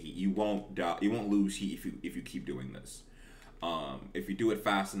stay in heat. You won't lose heat if you keep doing this. If you do it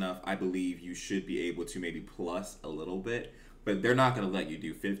fast enough, I believe you should be able to maybe plus a little bit, but they're not gonna let you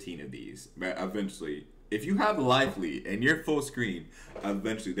do 15 of these. But eventually, if you have lively and you're full screen,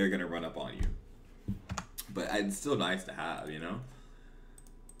 eventually they're gonna run up on you. But it's still nice to have, you know.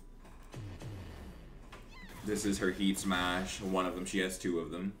 This is her heat smash, one of them. She has two of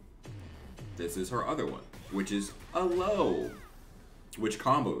them. This is her other one, which is a low, which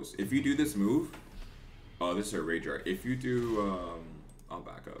combos. If you do this move, oh, this is her rage art. If you do, I'll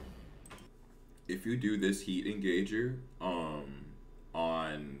back up. If you do this heat engager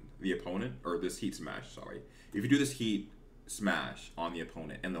on the opponent, or this heat smash, sorry. If you do this heat smash on the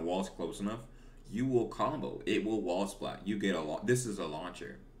opponent and the wall's close enough, you will combo. It will wall splat. You get this is a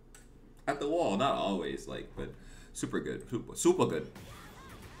launcher. At the wall, not always, like, but super good, super good.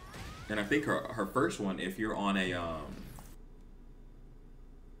 And I think her first one, if you're on a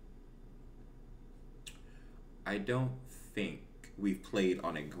I don't think we've played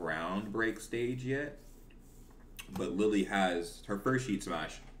on a ground break stage yet, but Lili has her first heat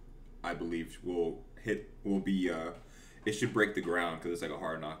smash. I believe will be it should break the ground because it's like a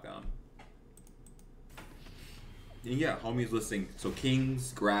hard knockdown. And yeah, homie's listening. So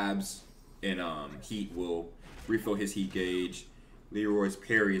King's grabs and heat will refill his heat gauge. Leroy's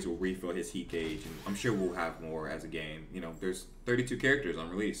parries will refill his heat gauge, and I'm sure we'll have more as a game. You know, there's 32 characters on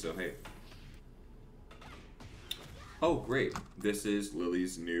release, so hey. Oh, great. This is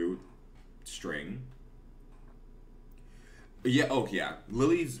Lili's new string. Yeah, oh yeah.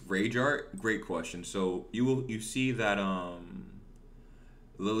 Lili's rage art, great question. So you see that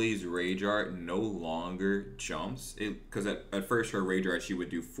Lili's rage art no longer jumps. Because at first her rage art she would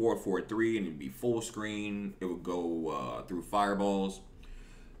do 4-4-3 and it'd be full screen. It would go through fireballs.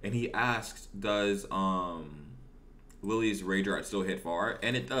 And he asked, does Lili's rage art still hit far?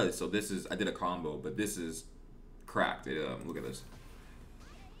 And it does. So this is, I did a combo, but this is cracked. Look at this.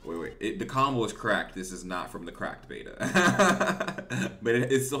 Wait. The combo is cracked. This is not from the cracked beta. But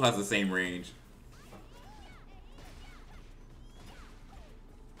it still has the same range.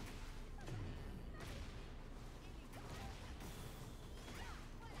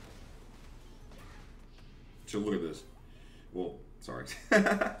 So look at this. Well, sorry.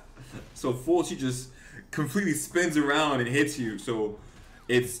 So full, she just completely spins around and hits you. So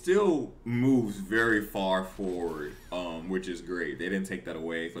it still moves very far forward, which is great. They didn't take that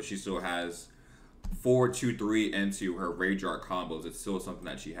away. So she still has 4-2-3 into her rage art combos. It's still something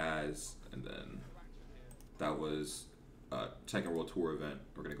that she has. And then that was Tekken World Tour event.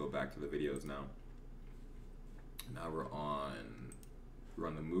 We're gonna go back to the videos now. Now we're on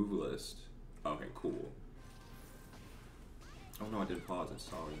the move list. Okay, cool. Oh no, I didn't pause it.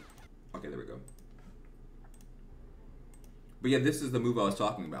 Sorry. Okay, there we go. But yeah, this is the move I was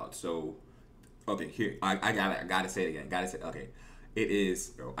talking about. So, okay, here I gotta say it again. Okay, it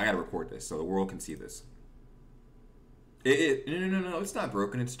is. Oh, I gotta record this so the world can see this. No, it's not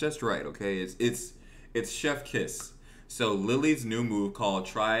broken. It's just right. Okay, it's Chef Kiss. So Lili's new move called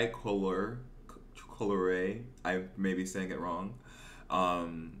Tricolore. I may be saying it wrong.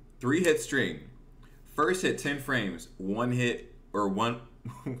 3-hit string. First hit 10 frames. One hit or one.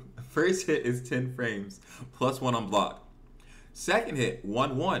 First hit is 10 frames plus 1 on block. Second hit,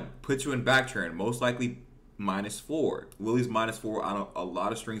 1-1, puts you in back turn, most likely -4. Lili's -4 on a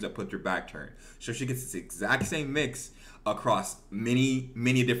lot of strings that put your back turn. So she gets this exact same mix across many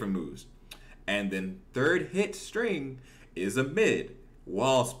different moves. And then third hit string is a mid,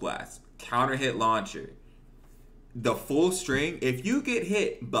 wall splash, counter hit launcher. The full string, if you get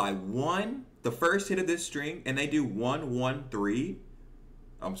hit by the first hit of this string, and they do 1-1-3,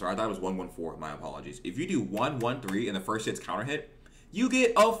 I'm sorry, I thought it was 1-1-4. My apologies. If you do 1-1-3 and the first hit's counter hit, you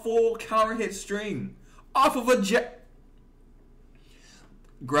get a full counter hit string off of a jet.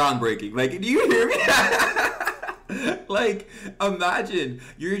 Groundbreaking. Like, do you hear me? Like, imagine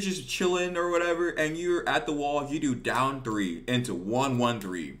you're just chilling or whatever, and you're at the wall. You do down 3 into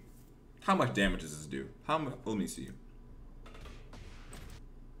 1-1-3. How much damage does this do? How much? Let me see.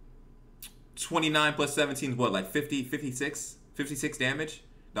 29 plus 17 is what, like 50, 56? 56 damage?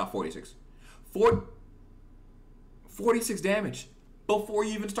 Not 46. 46 damage before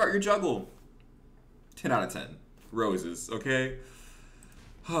you even start your juggle. 10 out of 10. Roses, okay?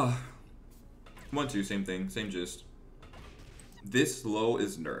 1-2, same thing, same gist. This low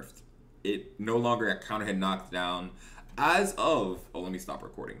is nerfed. It no longer at counter hit knockdown as of... Oh, let me stop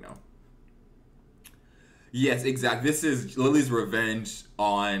recording now. Yes, exactly. This is Lili's revenge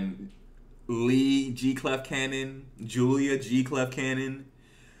on Lee G Clef Cannon, Julia G Clef Cannon.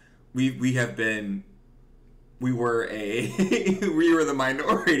 We were the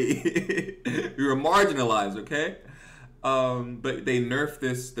minority. We were marginalized, okay? But they nerfed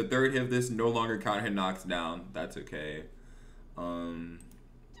this. The third hit of this no longer counter hit knocks down. That's okay.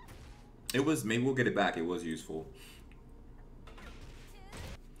 It was, maybe we'll get it back. It was useful.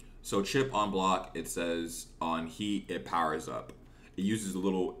 So chip on block, it says on heat, it powers up. It uses a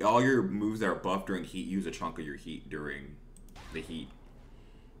little, all your moves that are buffed during heat use a chunk of your heat during the heat.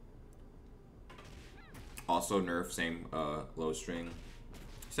 Also nerf, same low string.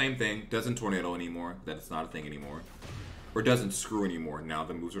 Same thing, doesn't tornado anymore. That's not a thing anymore. Or doesn't screw anymore. Now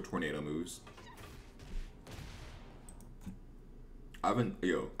the moves are tornado moves. I've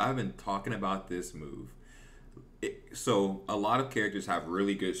been talking about this move. So a lot of characters have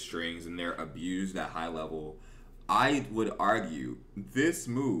really good strings and they're abused at high level. I would argue this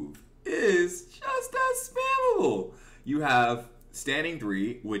move is just as spammable. You have standing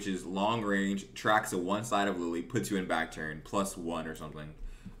 3, which is long range, tracks to one side of Lili, puts you in back turn, +1 or something.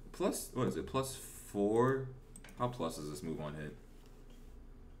 Plus, what is it, +4? How plus is this move on hit?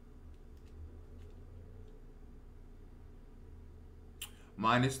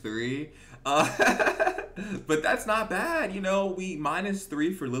 -3. But that's not bad, you know.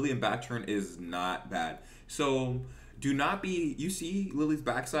 -3 for Lili and back turn is not bad. So do not be, you see Lili's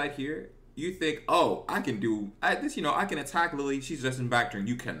backside here? you think, oh, I can do this. You know, I can attack Lili. She's just in back turn.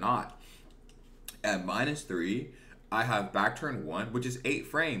 You cannot. At -3, I have back turn 1, which is 8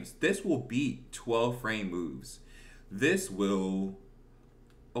 frames. This will beat 12 frame moves. This will.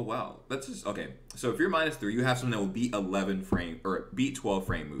 Oh wow, that's just okay. So if you're -3, you have something that will beat 11 frame or beat 12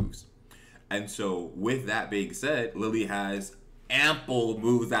 frame moves. And so with that being said, Lili has ample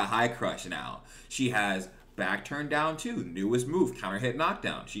moves at high crush now. She has back turn down 2, newest move, counter hit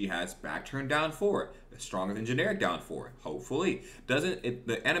knockdown. She has back turn down 4, stronger than generic down 4. Hopefully,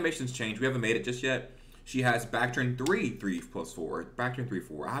 the animations change? We haven't made it just yet. She has back turn 3, 3+4, back turn 3,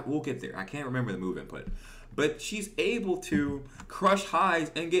 4. We'll get there. I can't remember the move input. But she's able to crush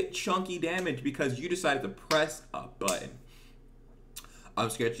highs and get chunky damage because you decided to press a button. I'm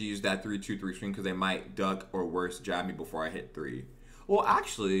scared to use that 3-2-3 string because they might duck or worse jab me before I hit 3. Well,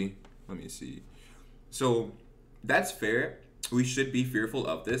 actually, let me see. So that's fair. We should be fearful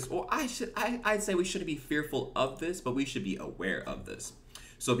of this. Well, I'd say we shouldn't be fearful of this, but we should be aware of this.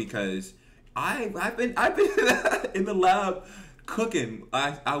 So because I've been in the lab cooking,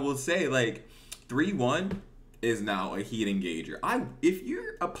 I will say like 3-1 is now a heat engager. If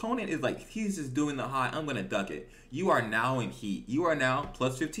your opponent is like, he's just doing the high, I'm gonna duck it. You are now in heat. You are now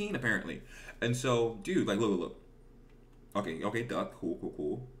 +15 apparently. And so, dude, like look. Okay, duck.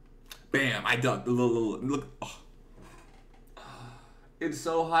 Cool. Bam, I ducked. Look. Oh. It's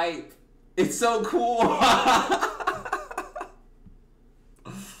so hype. It's so cool.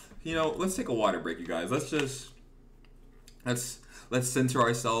 You know, let's take a water break, you guys. Let's center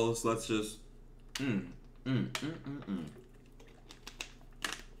ourselves. Let's just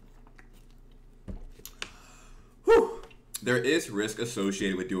Whew. There is risk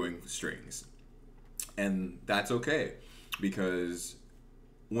associated with doing strings, and that's okay, because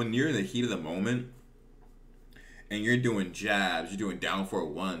when you're in the heat of the moment and you're doing jabs, you're doing down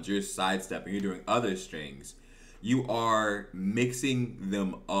 4-1s, you're sidestepping, you're doing other strings, you are mixing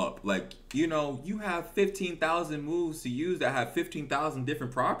them up. Like, you know, you have 15,000 moves to use that have 15,000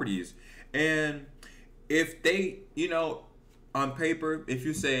 different properties. And if they, you know, on paper, if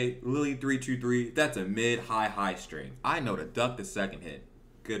you say Lili 3-2-3, that's a mid, high string. I know to duck the second hit.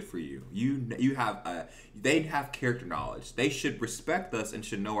 Good for you. You have they have character knowledge. They should respect us and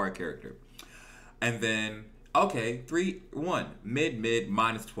should know our character. And then, okay, 3-1, mid,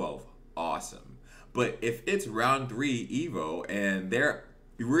 -12. Awesome. But if it's round 3 Evo and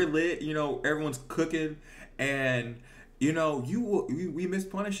we're lit, you know, everyone's cooking, and you know, we miss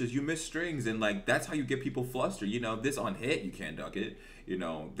punishes, you miss strings, and like that's how you get people flustered. You know, this on hit, you can't duck it. You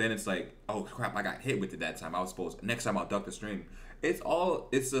know, then it's like, oh crap, I got hit with it that time. I was supposed, next time I'll duck the string. It's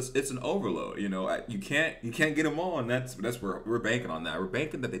an overload. You know, you can't get them all, and that's where we're banking on that. We're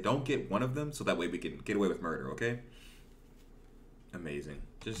banking that they don't get one of them, so that way we can get away with murder. Okay. Amazing.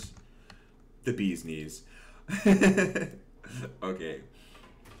 Just the bee's knees. Okay.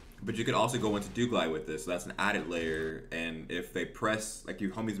 But you could also go into do glide with this. So that's an added layer. And if they press, like your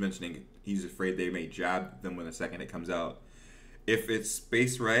homie's mentioning, he's afraid they may jab them when the second hit comes out. If it's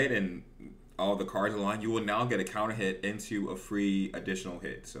spaced right and all the cards align, you will now get a counter hit into a free additional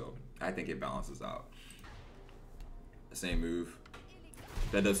hit. So I think it balances out. Same move.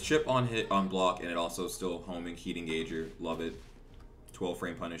 That does chip on hit on block, and it also still homing heat engager. Love it. 12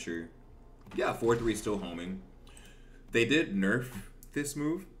 frame punisher. Yeah, 4-3 still homing. They did nerf this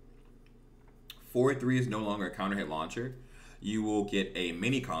move. 4-3 is no longer a counter hit launcher. You will get a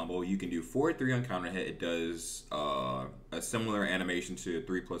mini combo. You can do 4-3 on counter hit. It does a similar animation to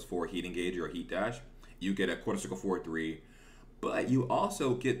 3+4 heat engager or heat dash. You get a quarter circle 4-3, but you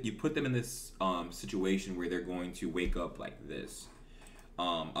also you put them in this situation where they're going to wake up like this.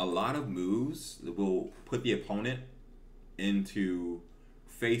 A lot of moves will put the opponent into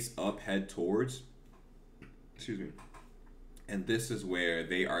face up, head towards. Excuse me. And this is where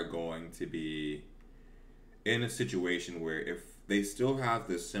they are going to be in a situation where if they still have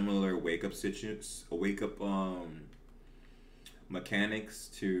the similar wake up mechanics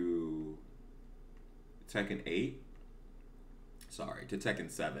to Tekken 8, to Tekken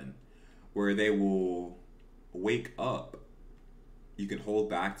 7, where they will wake up. You can hold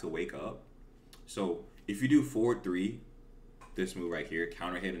back to wake up. So if you do 4-3, this move right here,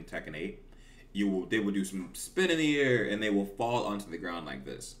 counter hit in Tekken 8, they will do some spin in the air and they will fall onto the ground like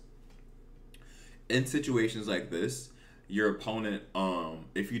this. In situations like this, your opponent,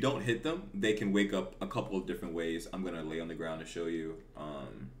 if you don't hit them, they can wake up a couple of different ways. I'm gonna lay on the ground to show you.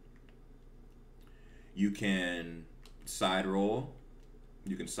 You can side roll.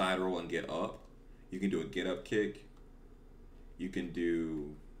 You can side roll and get up. You can do a get up kick. You can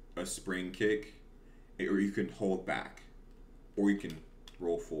do a spring kick, or you can hold back, or you can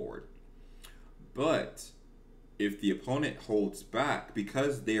roll forward. But if the opponent holds back,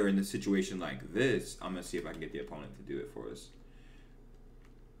 because they're in a situation like this, I'm going to see if I can get the opponent to do it for us.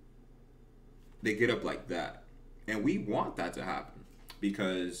 They get up like that. And we want that to happen.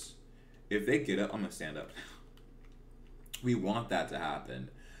 Because if they get up, I'm going to stand up. We want that to happen.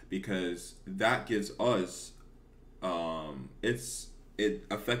 Because that gives us, it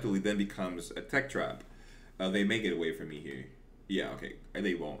effectively then becomes a tech trap. They may get away from me here. Yeah, okay.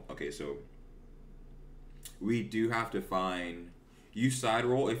 They won't. Okay, so we do have to find, you side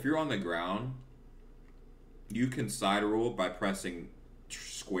roll. If you're on the ground, you can side roll by pressing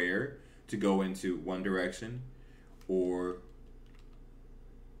square to go into one direction, or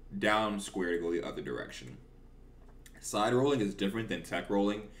down square to go the other direction. Side rolling is different than tech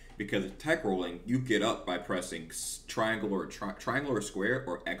rolling, because tech rolling, you get up by pressing triangle or square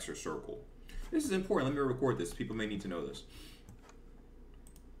or X or circle. This is important. Let me record this. People may need to know this.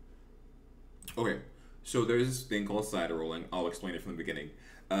 Okay, so there's this thing called side rolling. I'll explain it from the beginning.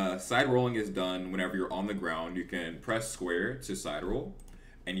 Side rolling is done whenever you're on the ground. You can press square to side roll,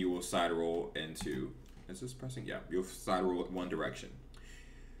 and you will side roll into, is this pressing? Yeah, you'll side roll one direction.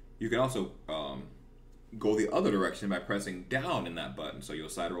 You can also go the other direction by pressing down in that button, so you'll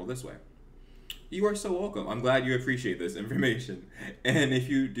side roll this way. You are so welcome. I'm glad you appreciate this information. And if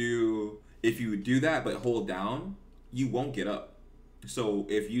you do that but hold down, you won't get up. So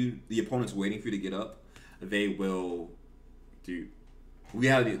if the opponent's waiting for you to get up, they will do.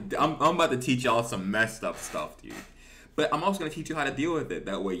 I'm about to teach y'all some messed up stuff, dude. But I'm also gonna teach you how to deal with it.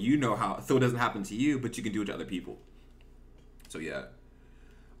 That way you know how, so it doesn't happen to you, but you can do it to other people. So yeah,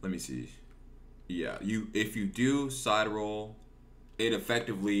 let me see. Yeah, if you do side roll, it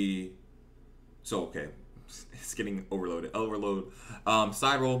effectively. So okay, it's getting overloaded. Overload.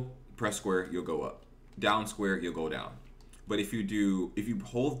 Side roll, press square, you'll go up. Down square, you'll go down. But if you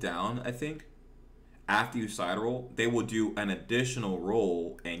hold down, I think, after you side roll, they will do an additional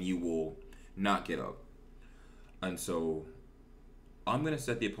roll and you will not get up. And so I'm going to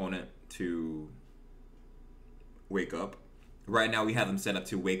set the opponent to wake up. Right now we have them set up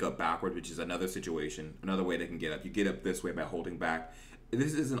to wake up backward, which is another situation, another way they can get up. You get up this way by holding back.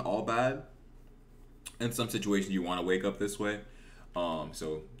 This isn't all bad. In some situations you want to wake up this way.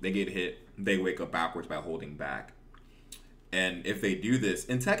 So they get hit, they wake up backwards by holding back. And if they do this,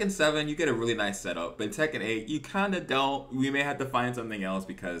 in Tekken 7, you get a really nice setup. But in Tekken 8, you kind of don't. We may have to find something else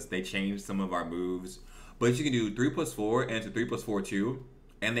because they changed some of our moves. But you can do 3+4 and to 3+4-2,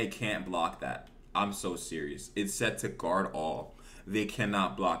 and they can't block that. I'm so serious. It's set to guard all. They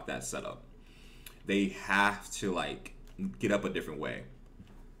cannot block that setup. They have to, like, get up a different way.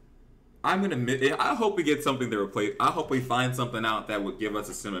 I hope we get something to replace. I hope we find something out that would give us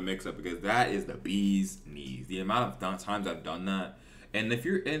a similar mix-up, because that is the bee's knees. The amount of times I've done that. And if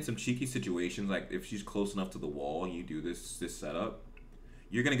you're in some cheeky situations, like if she's close enough to the wall and you do this setup,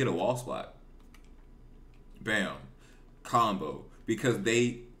 you're going to get a wall splat. Bam. Combo. Because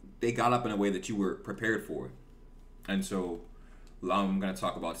they got up in a way that you were prepared for. And so I'm going to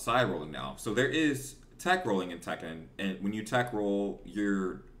talk about side rolling now. So there is tech rolling in Tekken. And when you tech roll,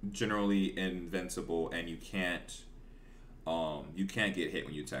 you're generally invincible and you can't get hit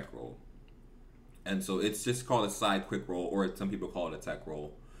when you tech roll. And so it's just called a side quick roll, or some people call it a tech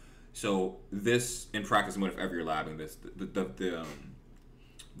roll. So this, in practice mode, if ever you're labbing this,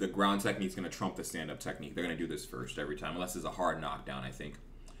 the ground technique is going to trump the stand-up technique. They're going to do this first every time, unless it's a hard knockdown, I think.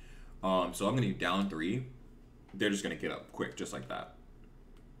 So I'm going to do down 3. They're just going to get up quick, just like that.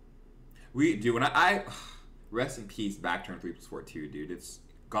 We do, and I rest in peace, back turn 3+4-2, dude. It's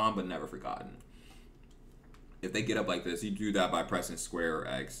gone but never forgotten. If they get up like this, you do that by pressing square or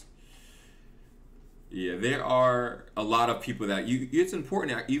X. Yeah, there are a lot of people that it's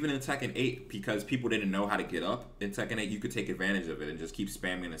important, even in Tekken 8, because people didn't know how to get up. In Tekken 8, you could take advantage of it and just keep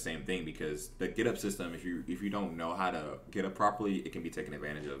spamming the same thing, because the get up system, if you don't know how to get up properly, it can be taken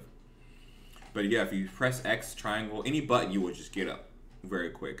advantage of. But yeah, if you press X, triangle, any button, you will just get up very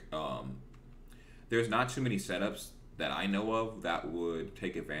quick. There's not too many setups that I know of that would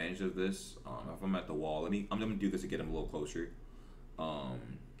take advantage of this. If I'm at the wall, I'm gonna do this to get him a little closer.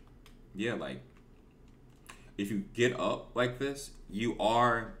 Yeah, like if you get up like this, you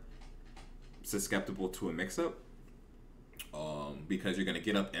are susceptible to a mix-up. Because you're gonna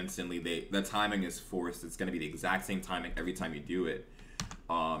get up instantly. The timing is forced. It's gonna be the exact same timing every time you do it.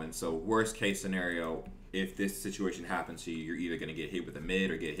 And so worst case scenario, if this situation happens to you, you're either gonna get hit with a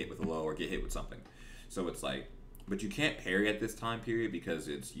mid or get hit with a low or get hit with something. So it's like, but you can't parry at this time period because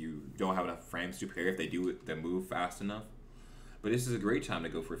you don't have enough frames to parry if they do the move fast enough. But this is a great time to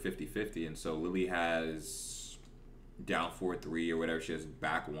go for 50-50, and so Lili has down 4-3 or whatever. She has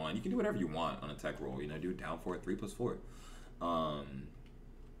back 1. You can do whatever you want on a tech roll. You know, do down 4-3 plus 4.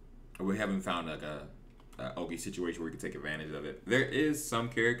 We haven't found like a Ogi situation where we can take advantage of it. There is some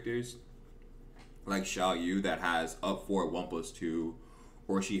characters like Xiao Yu that has up 4 1+2,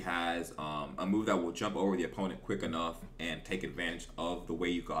 or she has a move that will jump over the opponent quick enough and take advantage of the way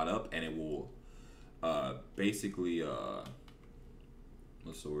you got up, and it will basically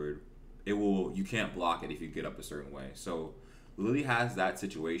what's the word? It will, you can't block it if you get up a certain way. So Lili has that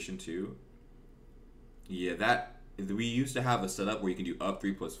situation too. Yeah, that we used to have a setup where you can do up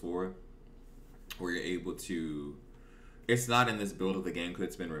 3+4, where you're able to. It's not in this build of the game because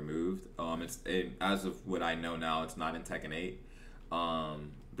it's been removed. As of what I know now, it's not in Tekken 8.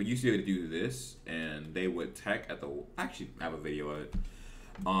 But you used to be able to do this, and they would tech at the. Actually, I have a video of it.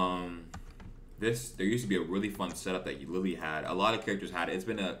 There used to be a really fun setup that Lili had. A lot of characters had it. It's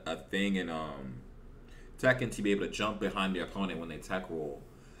been a thing in Tekken to be able to jump behind the opponent when they tech roll,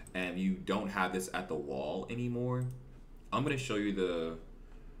 and you don't have this at the wall anymore. I'm gonna show you the.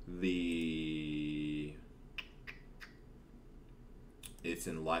 It's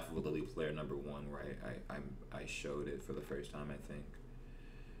in Life of a Lili Player #1 where I showed it for the first time, I think.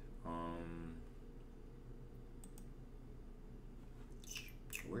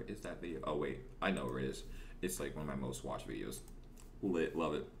 Where is that video? Oh wait, I know where it is. It's like one of my most watched videos. Lit,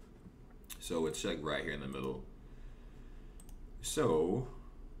 love it. So it's like right here in the middle. So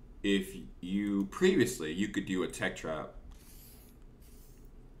if you previously you could do a tech trap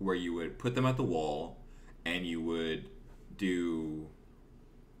where you would put them at the wall and you would do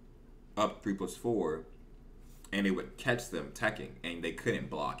up 3+4 and it would catch them teching and they couldn't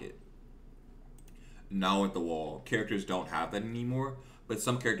block it. Now at the wall, characters don't have that anymore, but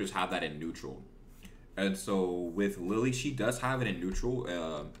some characters have that in neutral. And so with Lili, she does have it in neutral.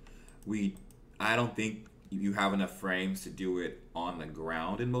 I don't think you have enough frames to do it on the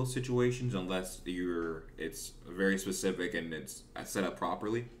ground in most situations unless it's very specific and it's set up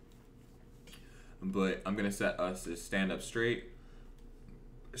properly. But I'm gonna set us to stand up straight.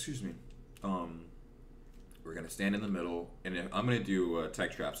 Excuse me. We're gonna stand in the middle, and I'm gonna do a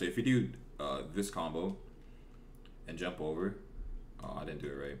tech trap. So if you do this combo and jump over, I didn't do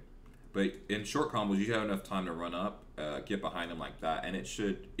it right. But in short combos, you have enough time to run up, get behind them like that, and it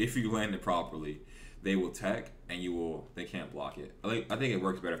should, if you land it properly, they will tech and they can't block it. I think it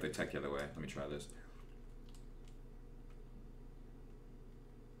works better if they tech the other way. Let me try this.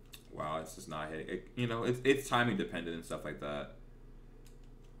 Wow, it's just not hitting. It's timing dependent and stuff like that.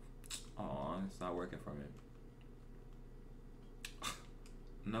 Aw, it's not working for me.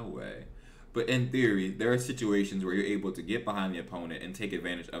 No way. But in theory, there are situations where you're able to get behind the opponent and take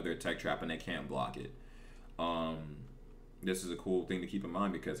advantage of their tech trap and they can't block it. This is a cool thing to keep in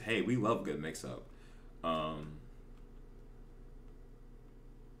mind because, hey, we love good mix-up.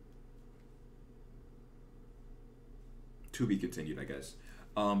 To be continued, I guess.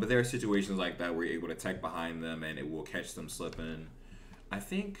 But there are situations like that where you're able to tech behind them and it will catch them slipping. I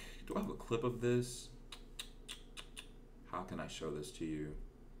think, do I have a clip of this? How can I show this to you?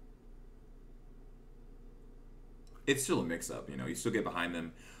 It's still a mix-up, you still get behind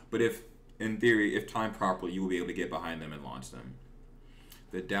them. But in theory, if timed properly, you will be able to get behind them and launch them.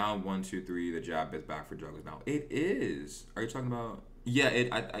 The down 1, 2, 3, the jab is back for juggles now. It is. Are you talking about? Yeah,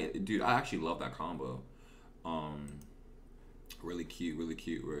 dude, I actually love that combo. Really cute, really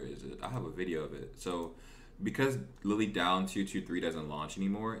cute. Where is it? I have a video of it. So because Lili down 2, 2, 3 doesn't launch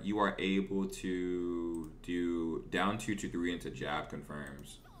anymore, you are able to do down 2, 2, 3 into jab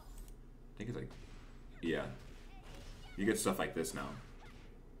confirms. I think it's like, yeah. You get stuff like this now.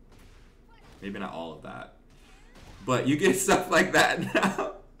 Maybe not all of that, but you get stuff like that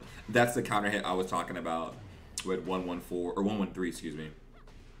now. That's the counter hit I was talking about with 114 or 113, excuse me.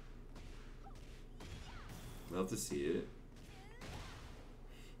 Love to see it.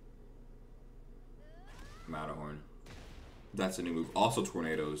 Matterhorn. That's a new move. Also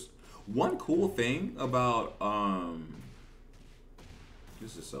tornadoes. One cool thing about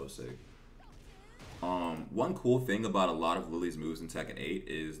this is so sick. One cool thing about a lot of Lili's moves in Tekken 8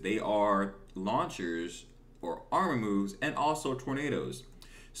 is they are launchers or armor moves and also tornadoes.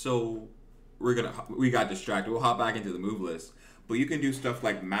 So we got distracted. We'll hop back into the move list. But you can do stuff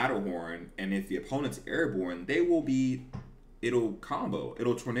like Matterhorn, and if the opponent's airborne, it'll combo,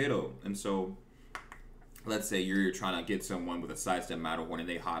 it'll tornado. And so let's say you're trying to get someone with a sidestep Matterhorn and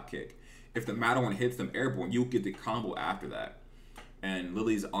they hop kick. If the Matterhorn hits them airborne, you'll get the combo after that. And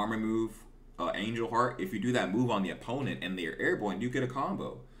Lili's armor move, Angel Heart, if you do that move on the opponent and they're airborne, you get a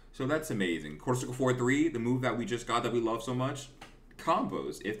combo. So that's amazing. Quarter Circle 4-3, the move that we just got that we love so much,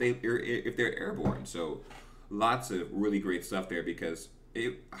 combos if they're airborne. So Lots of really great stuff there because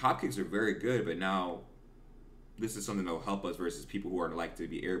hop kicks are very good, but now this is something that will help us versus people who are like to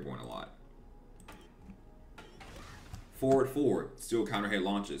be airborne a lot. Forward 4, still counter hit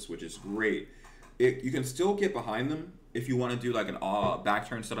launches, which is great. You can still get behind them if you want to do like an back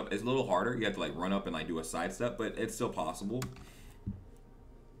turn setup. It's a little harder. You have to like run up and like do a side step, but it's still possible.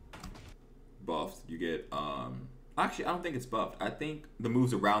 Buffed. You get actually, I don't think it's buffed. I think the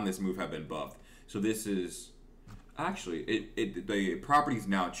moves around this move have been buffed. So this is actually the properties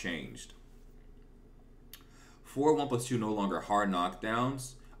now changed. 4 1+2 no longer hard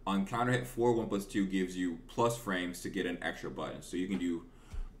knockdowns. On counter hit, 4 1+2 gives you plus frames to get an extra button. So you can do,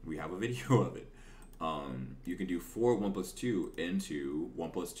 we have a video of it. You can do 4 1+2 into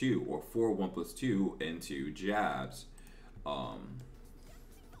 1+2 or 4 1+2 into jabs,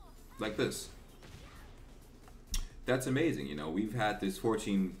 like this. That's amazing. You know, we've had this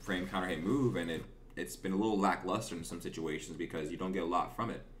 14 frame counter hit move, and it's been a little lackluster in some situations because you don't get a lot from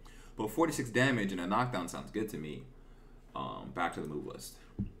it. But 46 damage and a knockdown sounds good to me. Back to the move list.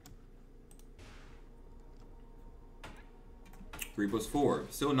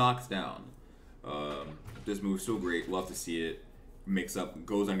 3+4 still knocks down. This move's still great. Love to see it. Mix up,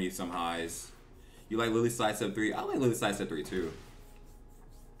 goes underneath some highs. You like Lili sidestep 3? I like Lili sidestep 3 too.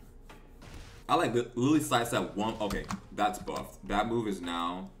 I like Lili sidestep 1. Okay, that's buffed. That move is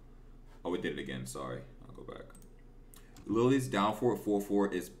now. Oh, it did it again. Sorry. I'll go back. Lili's down forward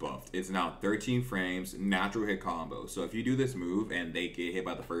 4/4 is buffed. It's now 13 frames, natural hit combo. So if you do this move and they get hit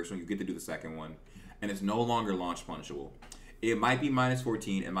by the first one, you get to do the second one, and it's no longer launch punishable. It might be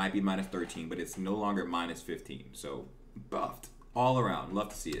 -14, it might be -13, but it's no longer -15. So buffed all around. Love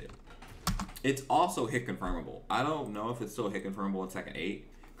to see it. It's also hit confirmable. I don't know if it's still hit confirmable in Tekken 8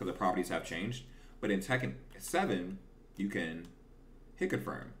 because the properties have changed, but in Tekken 7 you can hit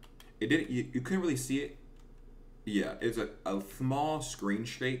confirm. It didn't. You couldn't really see it. Yeah, it's a small screen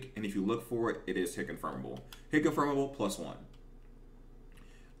shake, and if you look for it, it is hit confirmable. Hit confirmable +1.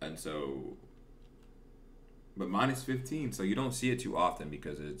 And so, but -15, so you don't see it too often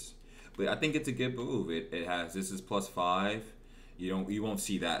because it's. But I think it's a good move. It has, this is +5. You won't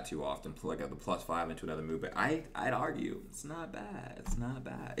see that too often. Like the +5 into another move. But I'd argue it's not bad. It's not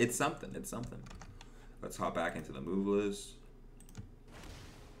bad. It's something. It's something. Let's hop back into the move list.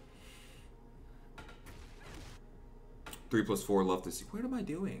 3+4, love to see. What am I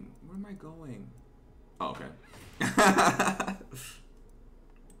doing? Where am I going? Oh, okay.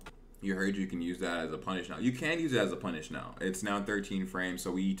 You heard you can use that as a punish now. You can use it as a punish now. It's now 13 frames,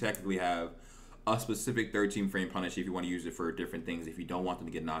 so we technically have a specific 13 frame punish if you want to use it for different things. If you don't want them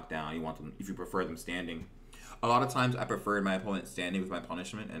to get knocked down, you want them, if you prefer them standing. A lot of times I preferred my opponent standing with my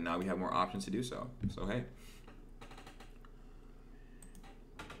punishment, and now we have more options to do so. So hey.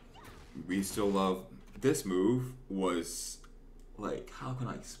 We still love. This move was, like, how can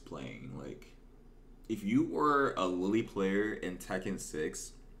I explain? Like, if you were a Lili player in Tekken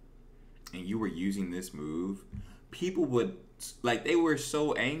 6 and you were using this move, people would, like, they were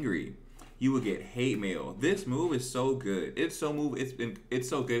so angry. You would get hate mail. This move is so good. It's so good.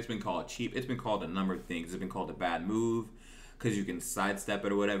 It's been called cheap. It's been called a number of things. It's been called a bad move because you can sidestep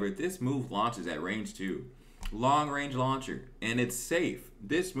it or whatever. This move launches at range 2. Long range launcher, and it's safe.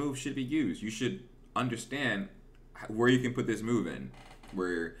 This move should be used. You should understand where you can put this move in,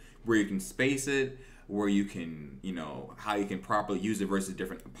 where you can space it, where you can, you know, how you can properly use it versus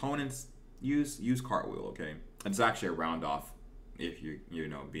different opponents. Use cartwheel, okay? It's actually a round off if you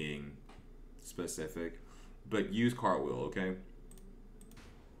know, being specific, but use cartwheel, okay?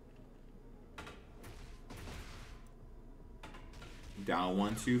 Down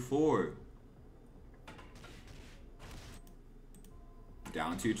 1 2 4.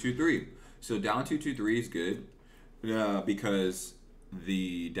 Down 2 2 3. So down 2 2 3 is good because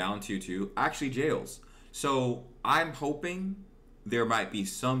the down 2 2 actually jails. So I'm hoping there might be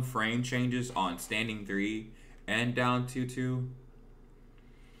some frame changes on standing 3 and down 2 2.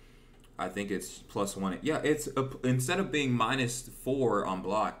 I think it's +1. Yeah, it's instead of being -4 on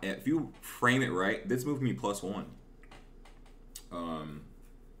block, if you frame it right, this move can be +1.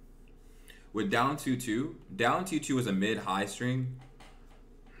 With down 2 2, down 2 2 is a mid high string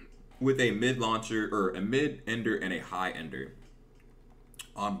with a mid launcher or a mid ender and a high ender.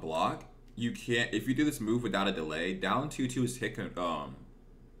 On block, you can't, if you do this move without a delay, down 2 2 is hit,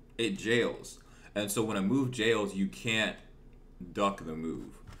 it jails, and so when a move jails, you can't duck the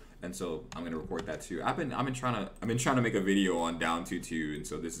move. And so I'm gonna report that too. I've been trying to make a video on down 2 2, and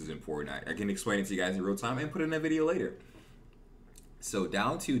so this is important. I can explain it to you guys in real time and put it in a video later. So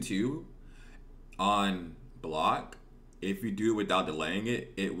down 2 2 on block if you do it without delaying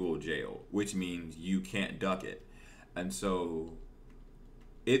it, it will jail, which means you can't duck it. And so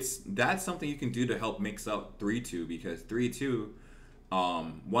that's something you can do to help mix up 3-2, because 3-2,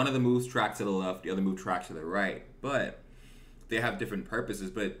 one of the moves tracks to the left, the other move tracks to the right, but they have different purposes,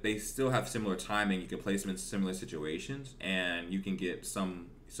 but they still have similar timing. You can place them in similar situations, and you can get some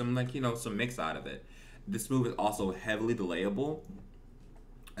like, you know, some mix out of it. This move is also heavily delayable,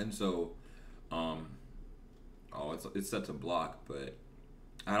 and so it's set to block, but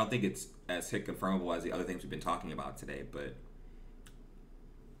I don't think it's as hit confirmable as the other things we've been talking about today, but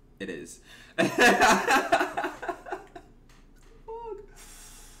it is.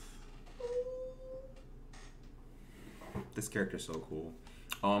 This character's so cool.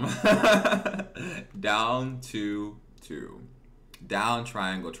 Down 2-2. Down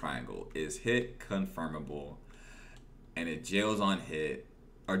triangle is hit confirmable, and it jails on hit,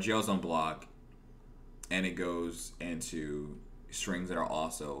 or jails on block, and it goes into strings that are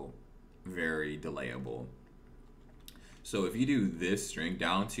also very delayable. So if you do this string,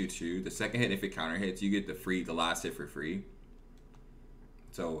 down 2-2, the second hit, if it counter hits, you get the last hit for free.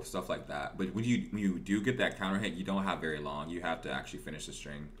 So stuff like that. But when you do get that counter hit, you don't have very long. You have to actually finish the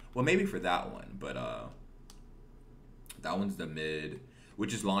string. Well, maybe for that one, but that one's the mid,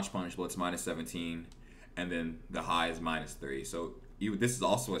 which is launch punishable. It's -17, and then the high is -3. So this is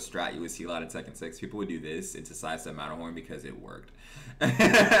also a strat you would see a lot of Tekken 6. People would do this into sidestep Matterhorn because it worked.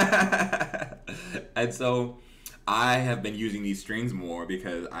 And so I have been using these strings more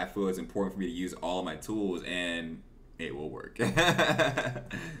because I feel it's important for me to use all of my tools, and it will work.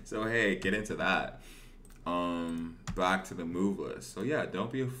 So hey, get into that. Back to the move list. So yeah,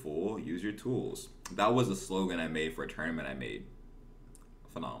 don't be a fool, use your tools. That was a slogan I made for a tournament I made.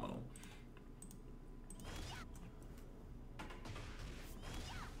 Phenomenal.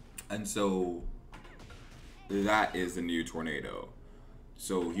 And so that is the new tornado.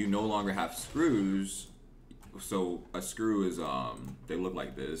 So you no longer have screws. So a screw is they look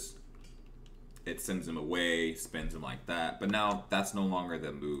like this. It sends them away, spins them like that. But now that's no longer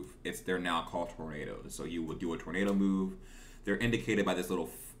the move. They're now called tornadoes. So you would do a tornado move. They're indicated by this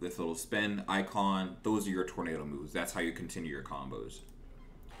little spin icon. Those are your tornado moves. That's how you continue your combos.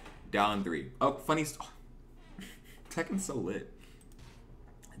 Down 3. Oh, funny. Tekken's so lit.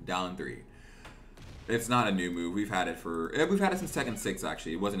 Down 3. It's not a new move. We've had it since Tekken 6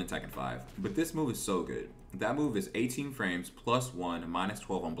 actually. It wasn't in Tekken 5. But this move is so good. That move is 18 frames plus 1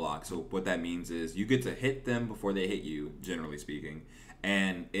 -12 on block. So what that means is you get to hit them before they hit you, generally speaking,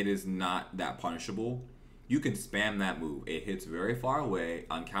 and it is not that punishable. You can spam that move. It hits very far away.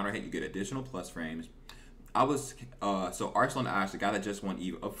 On counter hit, you get additional plus frames. So Arsalan Ash, the guy that just won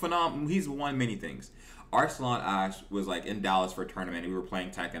EVO, he's won many things. Arsalan Ash was like in Dallas for a tournament. We were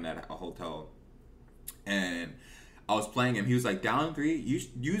playing Tekken at a hotel, and I was playing him. He was like, down 3, you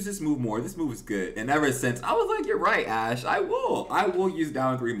use this move more. This move is good. And ever since, I was like, you're right, Ash. I will use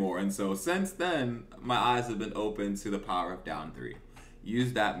down 3 more. And so since then, my eyes have been open to the power of down 3.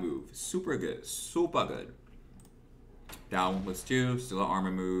 Use that move. Super good. Super good. Down 1 + 2, still an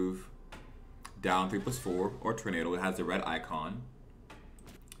armor move. Down 3 + 4, or tornado. It has the red icon.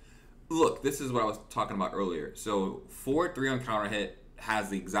 Look, this is what I was talking about earlier. So 4-3 on counter hit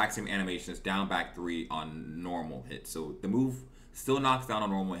has the exact same animation as down back 3 on normal hit. So the move still knocks down on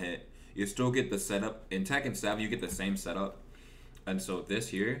normal hit. You still get the setup. In Tekken 7, you get the same setup. And so this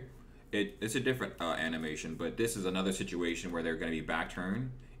here, it's a different animation, but this is another situation where they're going to be back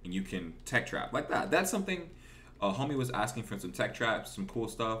turn, and you can tech trap like that. That's something homie was asking for, some tech traps, some cool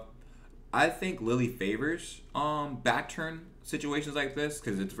stuff. I think Lili favors back turn situations like this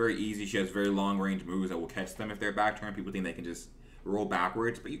because it's very easy. She has very long range moves that will catch them if they're back turn. People think they can just roll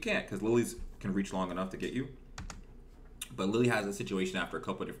backwards, but you can't because Lili's can reach long enough to get you. But Lili has a situation after a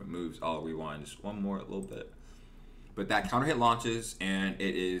couple of different moves. I'll rewind just one more a little bit. But that counter hit launches, and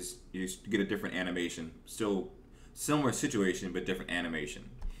it is, you get a different animation. Still similar situation, but different animation.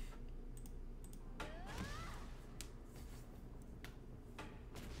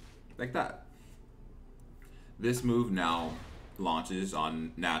 Like that. This move now launches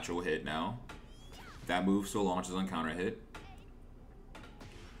on natural hit now. That move still launches on counter hit.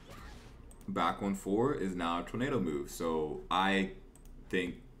 Back 1-4 is now a tornado move. So I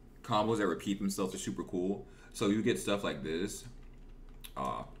think combos that repeat themselves are super cool. So you get stuff like this.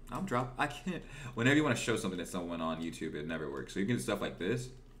 I can't. Whenever you want to show something to someone on YouTube, it never works. So you get stuff like this,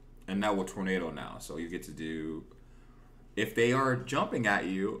 and that will tornado now. So you get to do, if they are jumping at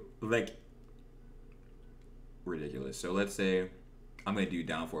you, like ridiculous. So let's say I'm gonna do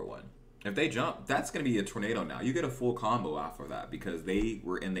down 4-1. If they jump, that's gonna be a tornado now. You get a full combo off of that because they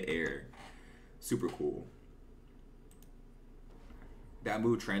were in the air. Super cool. that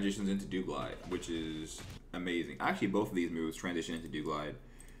move transitions into do glide, which is amazing. Actually, both of these moves transition into do glide.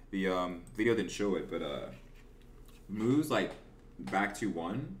 The video didn't show it, but moves like back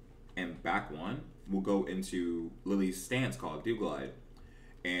 2-1 and back 1 will go into Lili's stance called do glide,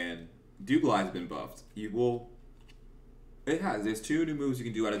 and do glide has been buffed. There's 2 new moves you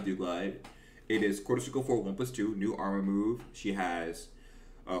can do out of do glide. It is quarter circle forward 1+2, new armor move. She has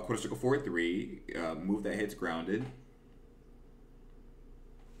quarter circle forward 3, move that hits grounded.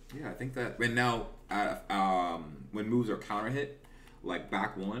 Yeah, I think that. And now, when moves are counter hit, like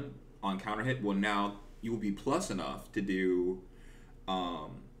back 1 on counter hit, well, now you will be plus enough to do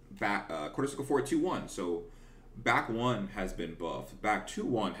quarter circle forward 2-1. So back 1 has been buffed. Back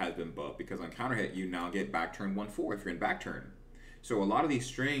 2-1 has been buffed because on counter hit you now get back turn 1-4 if you're in back turn. So a lot of these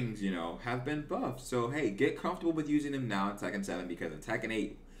strings, have been buffed. So hey, get comfortable with using them now in Tekken 7 because in Tekken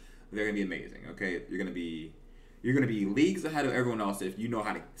 8 they're gonna be amazing. Okay, you're gonna be leagues ahead of everyone else if you know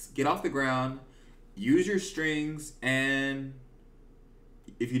how to get off the ground, use your strings, and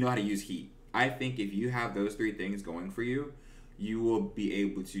if you know how to use heat. I think if you have those 3 things going for you, you will be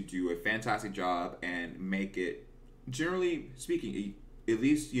able to do a fantastic job and make it, generally speaking, at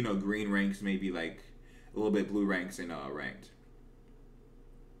least, green ranks, maybe like a little bit blue ranks and ranked.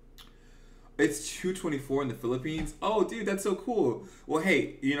 It's 2:24 in the Philippines. Oh, dude, that's so cool. Well,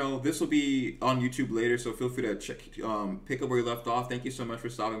 hey, this will be on YouTube later, so feel free to pick up where you left off. Thank you so much for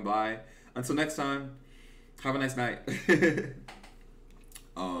stopping by. Until next time, have a nice night.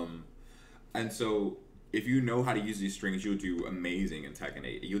 And so if you know how to use these strings, you'll do amazing in Tekken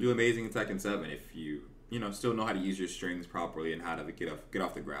 8. You'll do amazing in Tekken 7 if you still know how to use your strings properly and how to get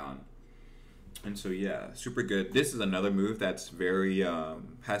off the ground. And so yeah, super good. This is another move that's very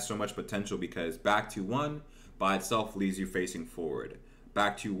has so much potential because back 2-1 by itself leaves you facing forward.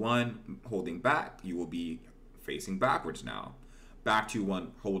 Back 2-1 holding back, you will be facing backwards now. Back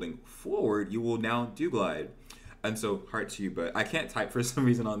 2-1 holding forward, you will now do glide. And so heart to you, but I can't type for some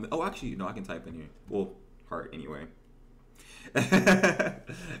reason on. Oh, actually, no, I can type in here. Well, heart anyway.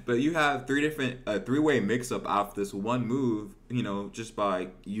 But you have 3 different 3-way mix-up of this one move, just by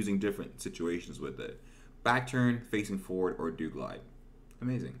using different situations with it. Back turn, facing forward, or do glide.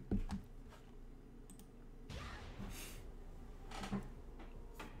 Amazing.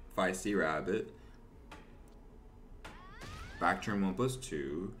 Feisty Rabbit. Back turn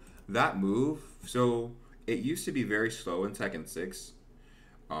 1+2. That move, so it used to be very slow in Tekken 6.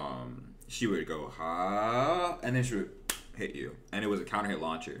 She would go ha, and then she would hit you, and it was a counter hit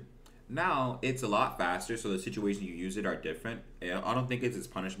launcher. Now it's a lot faster, so the situations you use it are different. I don't think it's as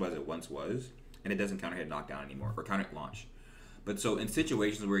punishable as it once was, and it doesn't counter hit knockdown anymore or counter hit launch. But so in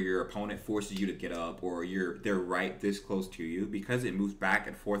situations where your opponent forces you to get up or they're right this close to you, because it moves back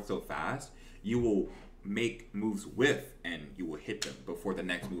and forth so fast, you will make moves with and you will hit them before the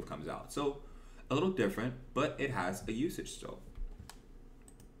next move comes out. So a little different, but it has a usage still.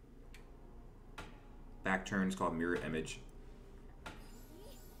 Back turn is called Mirror Image.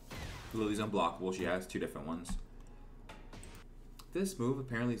 Lili's unblockable. She has 2 different ones. This move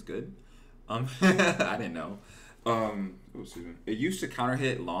apparently is good. I didn't know. Excuse me. It used to counter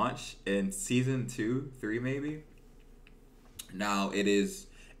hit launch in season 2, 3 maybe. Now it's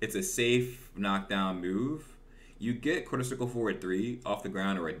a safe knockdown move. You get quarter circle forward 3 off the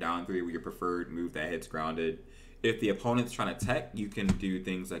ground or a down 3 with your preferred move that hits grounded. If the opponent's trying to tech, you can do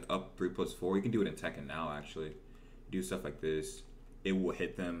things like up 3+4. You can do it in Tekken now, actually. Do stuff like this. It will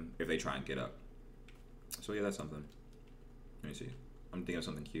hit them if they try and get up. So yeah, that's something. Let me see. I'm thinking of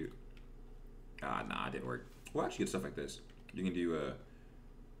something cute. Nah, it didn't work. Well, actually, get stuff like this. You can do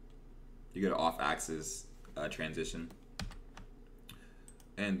you get an off-axis transition,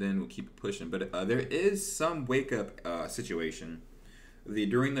 and then we'll keep pushing. But there is some wake-up situation.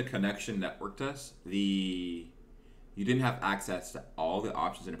 During the connection network test, you didn't have access to all the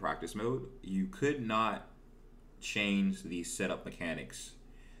options in practice mode. You could not change the setup mechanics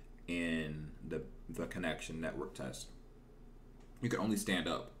in the connection network test. You could only stand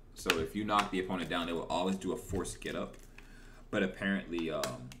up. So if you knock the opponent down, they will always do a forced get up. But apparently,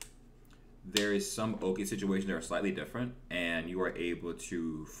 there is some OK situations that are slightly different, and you are able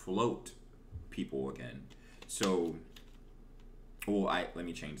to float people again. So, let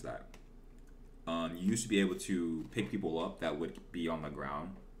me change that. You used to be able to pick people up that would be on the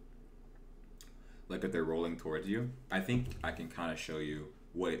ground, like if they're rolling towards you. I think I can kind of show you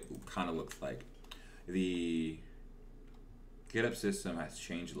what it kind of looks like. The get up system has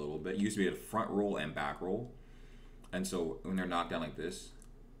changed a little bit. It used to be a front roll and back roll, and so when they're knocked down like this,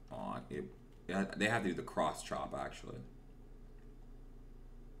 they have to do the cross chop actually.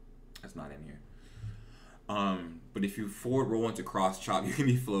 That's not in here. But if you forward roll into cross chop, you can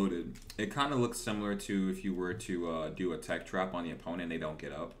be floated. It kind of looks similar to if you were to do a tech trap on the opponent and they don't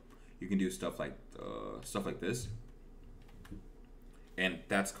get up. You can do stuff like this, and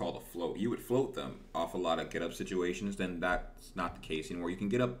that's called a float. You would float them off a lot of get up situations. Then that's not the case anymore. You can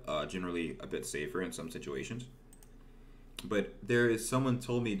get up generally a bit safer in some situations. But there is someone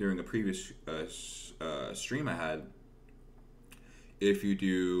told me during a previous stream I had, if you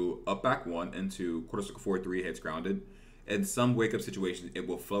do up back 1 into quarter circle 4-3 hits grounded, in some wake up situations it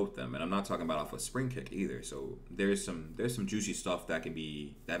will float them, and I'm not talking about off a spring kick either. So there's some juicy stuff that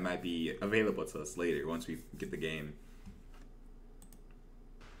might be available to us later once we get the game.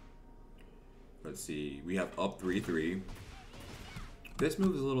 Let's see, we have up 3-3. This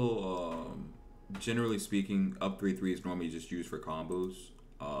move is a little generally speaking, up 3-3 is normally just used for combos.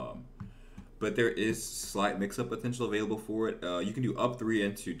 But there is slight mix-up potential available for it. You can do up 3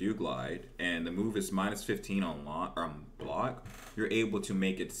 into do glide, and the move is minus 15 on block. You're able to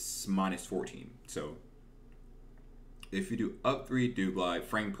make it minus 14. So if you do up 3, do glide,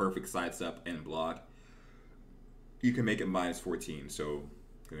 frame perfect, sidestep, and block, you can make it minus 14. So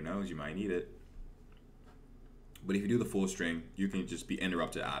who knows, you might need it. But if you do the full string, you can just be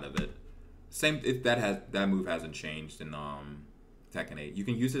interrupted out of it. Same if that move hasn't changed in Tekken 8. You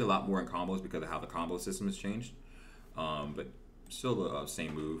can use it a lot more in combos because of how the combo system has changed. But still the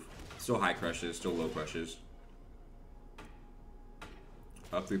same move. Still high crushes, still low crushes.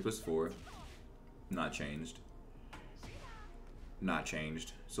 Up 3 plus 4. Not changed. Not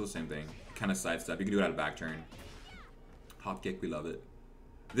changed. Still the same thing. Kind of sidestep. You can do it out of back turn. Hop kick, we love it.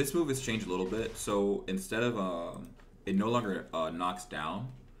 This move has changed a little bit. So instead of it no longer knocks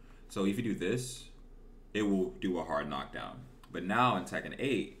down. So if you do this, it will do a hard knockdown. But now in Tekken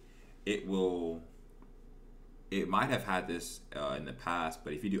 8, it might have had this in the past,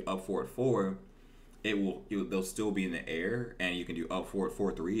 but if you do up forward 4, they'll still be in the air, and you can do up forward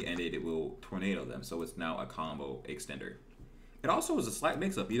 4-3, and it will tornado them. So it's now a combo extender. It also is a slight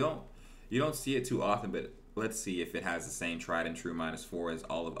mix-up. You don't see it too often, but let's see if it has the same tried and true -4 as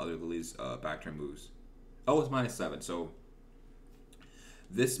all of other Lili's back turn moves. Oh, it's -7. So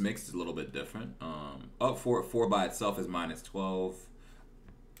this mix is a little bit different. Up 4 by itself is -12.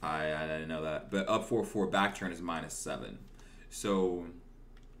 I didn't know that. But up 4 back turn is -7. So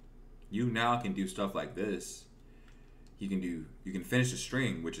you now can do stuff like this. You can finish the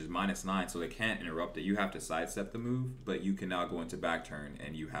string, which is -9, so they can't interrupt it. You have to sidestep the move, but you can now go into back turn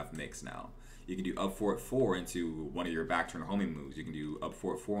and you have mix now. You can do up 4 into one of your back turn homing moves. You can do up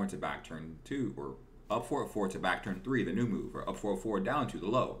 4 into back turn 2, or up 4 to back turn 3, the new move, or up 4 down to the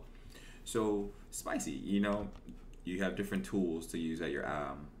low. So spicy, you have different tools to use at your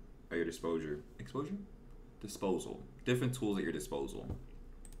disposal. Different tools at your disposal.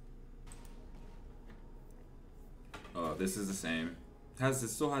 This is the same. It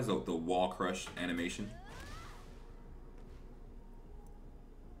still has the wall crush animation.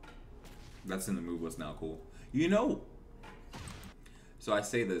 That's in the move list now. Cool. So I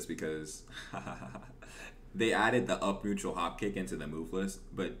say this because they added the up neutral hop kick into the move list,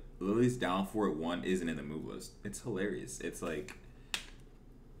 but Lili's down forward 1 isn't in the move list. It's hilarious. It's like,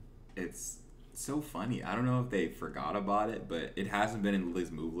 it's so funny. I don't know if they forgot about it, but it hasn't been in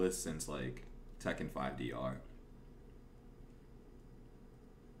Lili's move list since like Tekken 5 DR.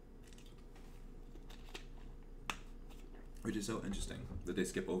 Which is so interesting that they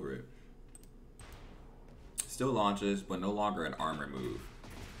skip over it. Still launches, but no longer an armor move.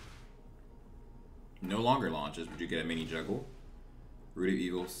 No longer launches, but you get a mini juggle. Root of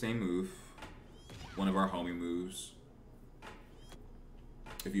Evil, same move. One of our homing moves.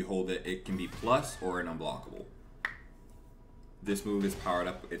 If you hold it, it can be plus or an unblockable. This move is powered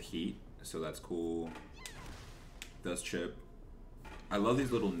up with heat, so that's cool. Does chip. I love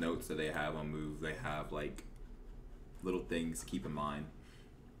these little notes that they have on moves. They have like little things to keep in mind.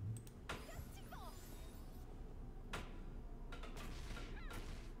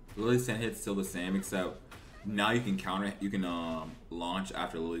 Lili's 10 hit's still the same, except now you can counter. You can launch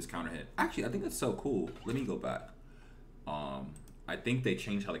after Lili's counter hit. Actually, I think that's so cool. Let me go back. I think they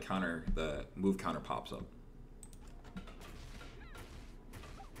changed how the move counter pops up.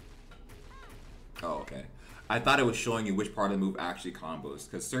 Oh, okay. I thought it was showing you which part of the move actually combos,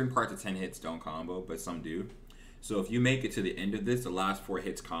 because certain parts of 10 hits don't combo, but some do. So if you make it to the end of this, the last 4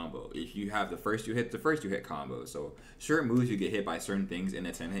 hits combo. If you have the first 2 hits, the first 2 hit combo. So certain moves you get hit by certain things in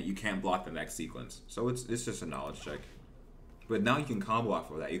a 10 hit, you can't block the next sequence. So it's just a knowledge check. But now you can combo off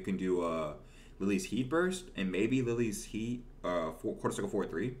of that. You can do Lili's Heat Burst and maybe Lili's Heat quarter circle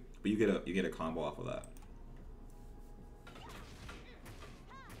 4-3, but you get a combo off of that.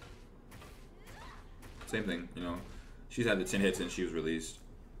 Same thing, you know. She's had the 10 hits since she was released.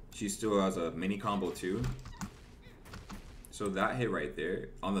 She still has a mini combo too. So that hit right there,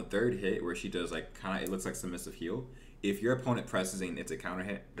 on the third hit where she does like kind of, it looks like submissive heal. If your opponent presses and it's a counter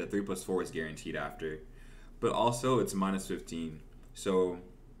hit, the 3+4 is guaranteed after. But also it's -15. So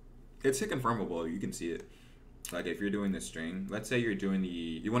it's hit confirmable, you can see it. Like if you're doing this string, let's say you're doing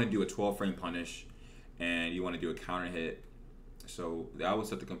you want to do a 12 frame punish and you want to do a counter hit. So I will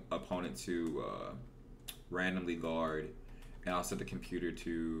set the opponent to randomly guard, and I'll set the computer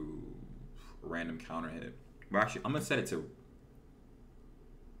to random counter hit. Well, actually, I'm gonna set it to.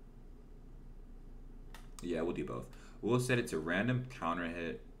 Yeah, we'll do both. We'll set it to random counter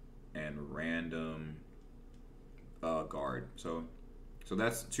hit and random guard. So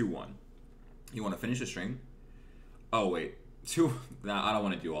that's 2-1. You want to finish the string. Oh wait, 2. Nah, I don't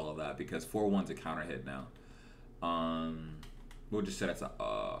want to do all of that because 4-1's a counter hit now. We'll just set it to what the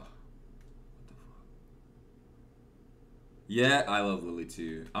fuck? Yeah, I love Lili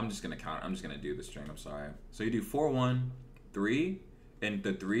too. I'm just gonna counter. I'm just gonna do the string. I'm sorry. So you do 4-1, 3, and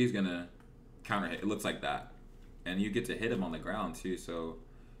the 3 is gonna counter hit. It looks like that, and you get to hit him on the ground too. So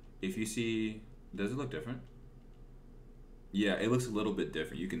if you see, does it look different? Yeah, it looks a little bit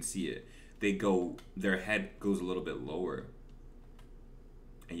different. You can see it. Their head goes a little bit lower,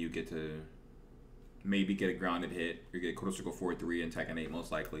 and you get to maybe get a grounded hit or get quarter circle 4-3 and Tekken 8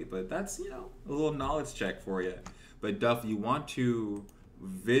 most likely. But that's, you know, a little knowledge check for you. But Duff, you want to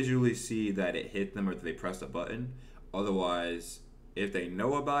visually see that it hit them or that they pressed a button. Otherwise, if they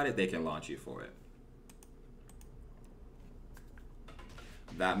know about it, they can launch you for it.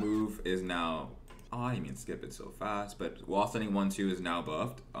 That move is now, oh, I didn't mean skip it so fast, but wall sending 1-2 is now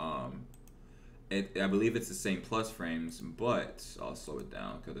buffed. I believe it's the same plus frames, but I'll slow it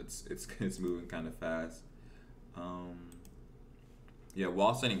down because it's moving kind of fast. Yeah,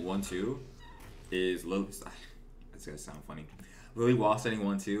 wall sending 1-2 is Lili. It's gonna sound funny. Lili wall sending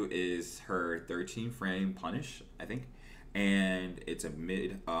 1-2 is her 13 frame punish, I think, and it's a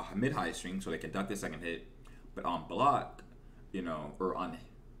mid high string, so they can duck the second hit. But on block, you know, or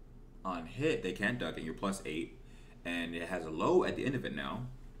on hit, they can't duck it. You're +8, and it has a low at the end of it now.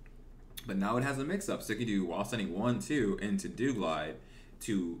 But now it has a mix-up, so you can do wall sending 1-2 into do glide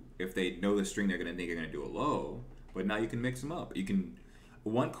to, if they know the string, they're gonna think you're gonna do a low. But now you can mix them up. You can.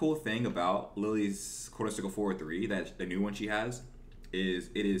 One cool thing about Lili's quarter circle 4-3, that the new one she has,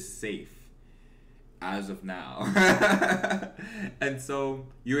 is it is safe as of now. And so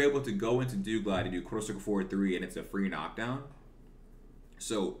you're able to go into do glide and do quarter circle 4-3, and it's a free knockdown.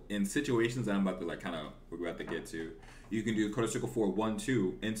 So in situations that I'm about to we're about to get to, you can do quarter circle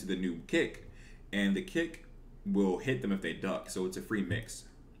 4-1-2 into the new kick, and the kick will hit them if they duck. So it's a free mix.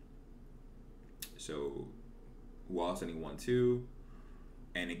 So wall sending 1-2,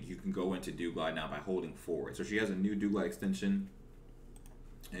 and you can go into do glide now by holding forward. So she has a new do glide extension,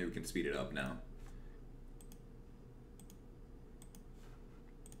 and we can speed it up now.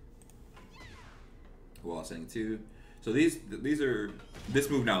 Wall sending 2. So this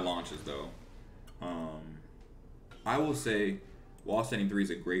move now launches though. I will say wall sending 3 is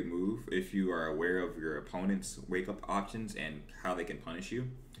a great move if you are aware of your opponent's wake up options and how they can punish you.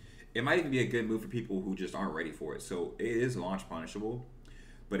 It might even be a good move for people who just aren't ready for it. So it is launch punishable,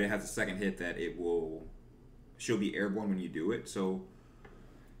 but it has a second hit that she'll be airborne when you do it. So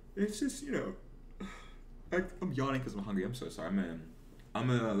it's just, you know, I'm yawning because I'm hungry. I'm so sorry. I'm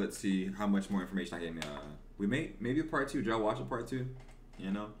gonna let's see how much more information I can. We maybe a part 2. Did y'all watch a part 2? You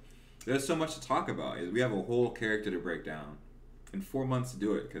know, there's so much to talk about. We have a whole character to break down in 4 months to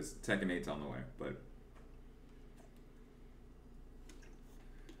do it because Tekken 8's on the way. But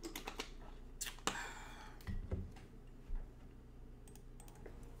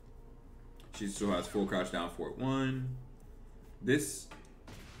she still has full crouch down forward 1. This,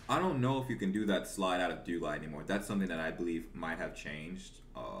 I don't know if you can do that slide out of do glide anymore. That's something that I believe might have changed,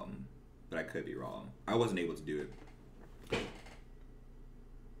 but I could be wrong. I wasn't able to do it.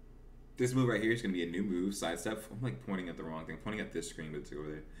 This move right here is going to be a new move, sidestep. I'm like pointing at the wrong thing. I'm pointing at this screen, but it's over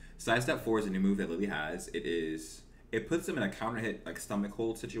there. Sidestep 4 is a new move that Lili has. It puts them in a counter hit, like stomach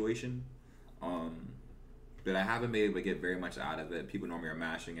hold situation. But I haven't been able to get very much out of it. People normally are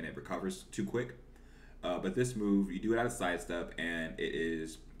mashing and it recovers too quick. But this move, you do it out of sidestep, and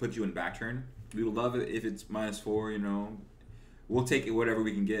it puts you in back turn. We would love it if it's -4, you know. We'll take it whatever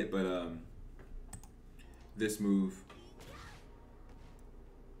we can get, but this move,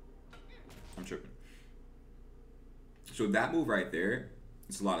 I'm tripping. So that move right there,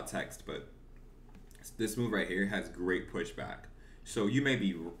 it's a lot of text, but this move right here has great pushback. So you may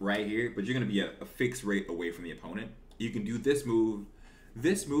be right here, but you're going to be a fixed rate away from the opponent. You can do this move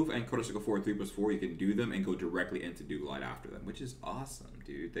This move and quarter circle forward 3+4, you can do them and go directly into do glide after them, which is awesome,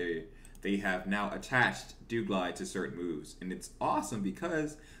 dude. They have now attached do glide to certain moves, and it's awesome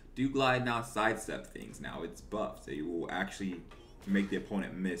because do glide now sidestep things. Now it's buffed, so you will actually make the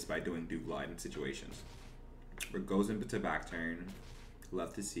opponent miss by doing do glide in situations. Where it goes into back turn,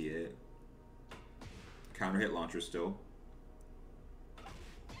 love to see it. Counter hit launcher still.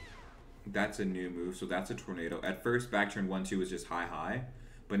 That's a new move, so that's a tornado. At first, back turn 1-2 was just high,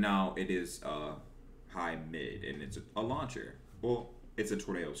 but now it is high mid, and it's a launcher. Well, it's a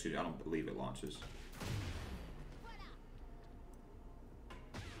tornado, excuse me, I don't believe it launches.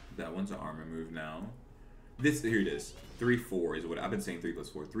 That one's an armor move now. Here it is. 3-4 is what I've been saying.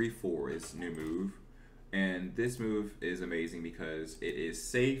 3+4. 3-4 is new move, and this move is amazing because it is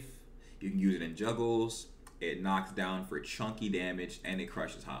safe. You can use it in juggles. It knocks down for chunky damage, and it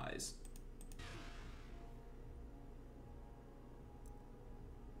crushes highs.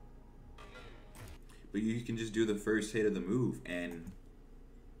 But you can just do the first hit of the move, and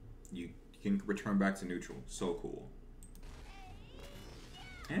you can return back to neutral. So cool.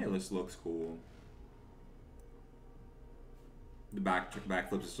 And it just looks cool. The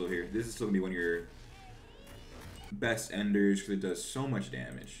backflips is still here. This is still gonna be one of your best enders because it does so much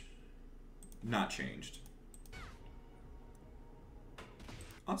damage. Not changed.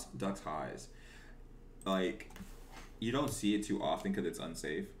 Also ducks highs. Like, you don't see it too often because it's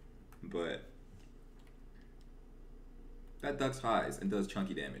unsafe, but that ducks highs and does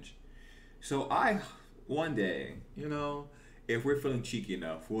chunky damage. So one day, you know, if we're feeling cheeky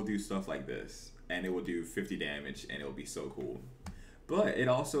enough, we'll do stuff like this, and it will do 50 damage, and it'll be so cool. But it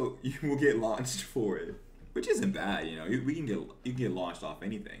also, you will get launched for it, which isn't bad, you know. You can get launched off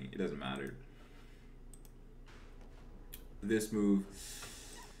anything. It doesn't matter. This move,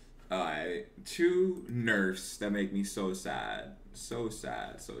 2 nerfs that make me so sad. So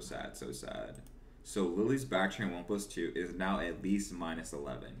sad, so sad, so sad. So Lili's back turn 1+2 is now at least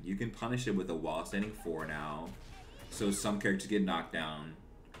 -11. You can punish it with a wall standing 4 now. So some characters get knocked down.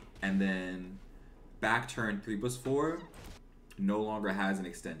 And then back turn 3+4 no longer has an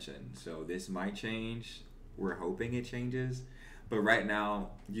extension. So this might change. We're hoping it changes. But right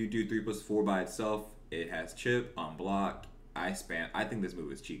now, you do 3+4 by itself. It has chip on block. I think this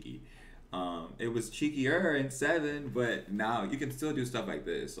move is cheeky. It was cheekier in 7, but now you can still do stuff like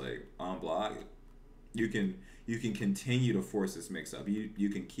this, like on block. You can continue to force this mix up. You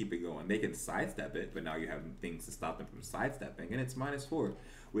can keep it going. They can sidestep it, but now you have things to stop them from sidestepping, and it's -4,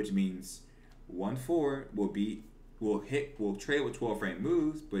 which means 1-4 will trade with 12 frame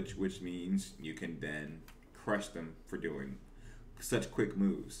moves, which means you can then crush them for doing such quick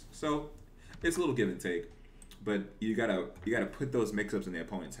moves. So it's a little give and take, but you gotta put those mix-ups in the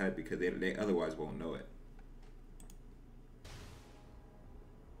opponent's head because they otherwise won't know it.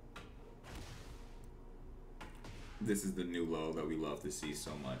 This is the new low that we love to see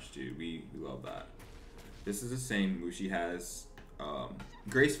so much, dude. We love that. This is the same move she has.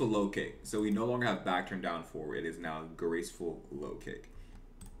 Graceful low kick. So we no longer have back turn down 4. It is now graceful low kick.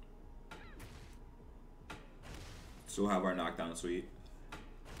 Still have our knockdown suite.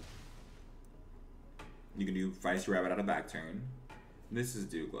 You can do Feisty Rabbit out of back turn. This is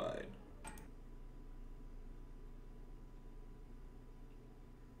do glide.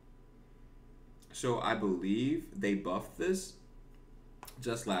 So I believe they buffed this.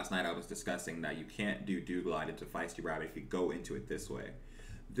 Just last night I was discussing that you can't do glide into Feisty Rabbit if you go into it this way.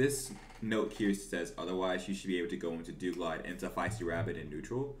 This note here says otherwise you should be able to go into do glide into Feisty Rabbit in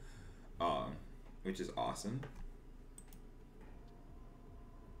neutral, which is awesome.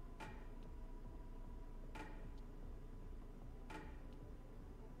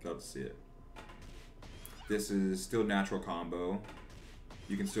 Love to see it. This is still natural combo.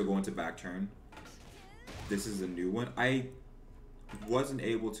 You can still go into back turn. This is a new one. I wasn't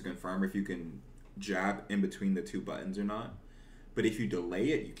able to confirm if you can jab in between the 2 buttons or not, but if you delay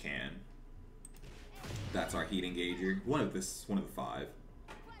it, you can. That's our heat engager. One of the 5.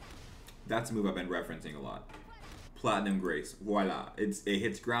 That's a move I've been referencing a lot. Platinum Grace. Voila. It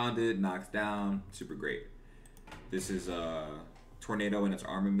hits grounded, knocks down. Super great. This is a tornado and its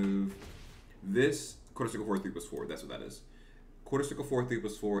armor move. This quarter circle 4 3+4. That's what that is. Quarter circle 4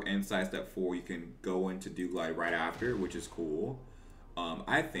 3+4 and sidestep 4. You can go into do glide right after, which is cool.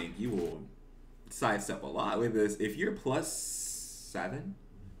 I think you will sidestep a lot with this. If you're +7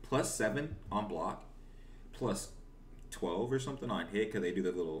 on block, +12 or something on hit because they do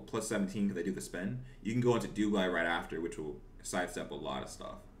the little +17 because they do the spin, you can go into do glide right after, which will sidestep a lot of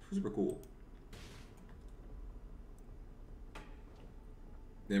stuff. Super cool.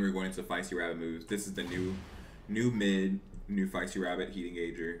 Then we're going into Feisty Rabbit moves. This is the new mid. New Feisty Rabbit, Heat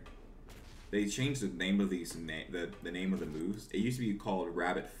Engager. They changed the name of these the name of the moves. It used to be called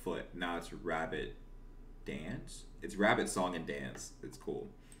Rabbit Foot. Now it's Rabbit Dance. It's Rabbit Song and Dance. It's cool.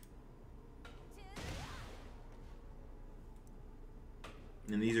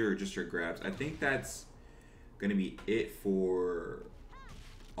 And these are just your grabs. I think that's gonna be it for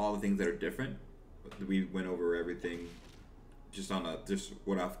all the things that are different. We went over everything just on just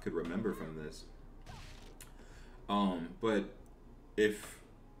what I could remember from this. But if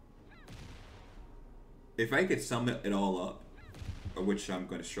I could sum it all up, which I'm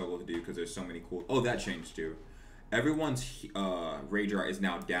going to struggle to do because there's so many cool. Oh, that changed too. Everyone's rage art is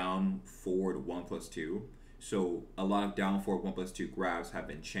now down forward 1+2. So a lot of down forward 1+2 grabs have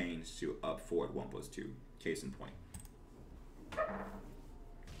been changed to up forward 1+2. Case in point.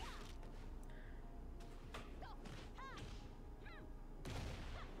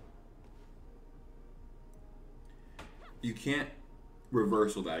 You can't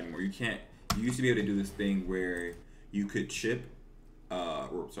reversal that anymore. You can't. You used to be able to do this thing where you could chip,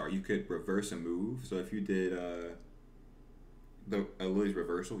 you could reverse a move. So if you did Lili's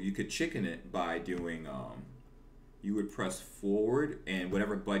reversal, you could chicken it by doing you would press forward, and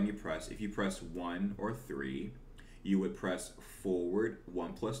whatever button you press, if you press 1 or 3, you would press forward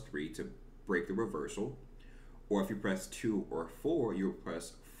 1+3 to break the reversal, or if you press 2 or 4, you would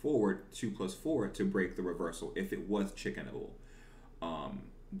press forward 2+4 to break the reversal if it was chickenable.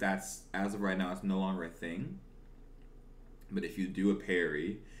 That's, as of right now, it's no longer a thing. But if you do a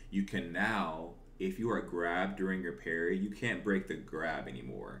parry, you can now, if you are grabbed during your parry, you can't break the grab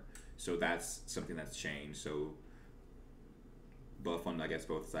anymore. So that's something that's changed. So both on, I guess,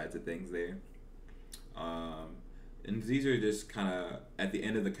 both sides of things there. And these are just kind of at the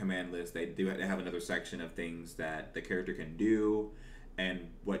end of the command list. They have another section of things that the character can do and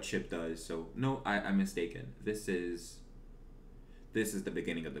what chip does. So no, I'm mistaken. This is the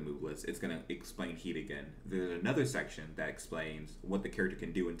beginning of the move list. It's going to explain Heat again. There's another section that explains what the character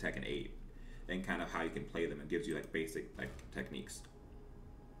can do in Tekken 8 and kind of how you can play them and gives you like basic like techniques.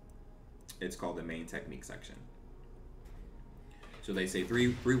 It's called the main technique section. So they say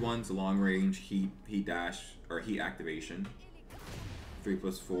 3-1's long range heat dash or heat activation.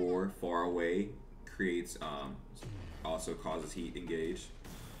 3+4 far away creates also causes heat engage.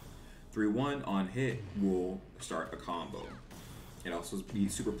 3-1 on hit will start a combo. It also be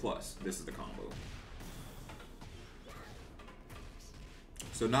super plus. This is the combo.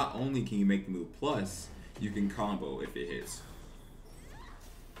 So not only can you make the move plus, you can combo if it hits.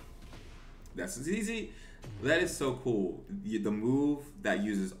 That's easy. That is so cool. The move that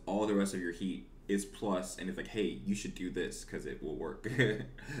uses all the rest of your heat is plus, and it's like, hey, you should do this because it will work.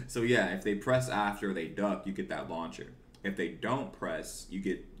 So yeah, if they press after they duck, you get that launcher. If they don't press, you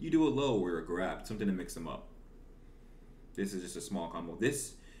do a low or a grab, something to mix them up. This is just a small combo.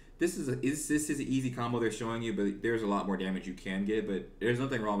 This is an easy combo they're showing you, but there's a lot more damage you can get. But there's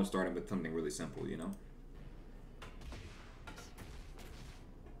nothing wrong with starting with something really simple, you know.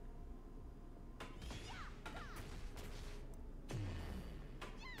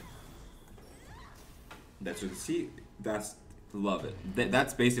 That's what see. That's love it.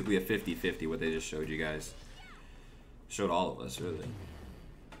 That's basically a 50-50 what they just showed you guys. Showed all of us really.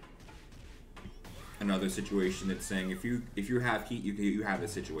 Another situation that's saying if you have heat, you have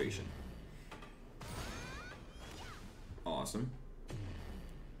this situation. Awesome.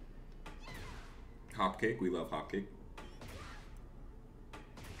 Hop kick, we love hop kick.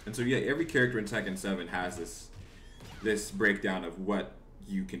 And so yeah, every character in Tekken 7 has this breakdown of what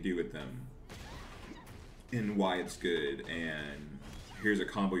you can do with them and why it's good, and here's a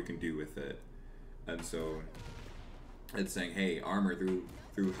combo you can do with it. And so it's saying, hey, armor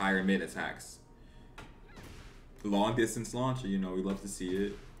through higher mid attacks. Long distance launcher, you know, we love to see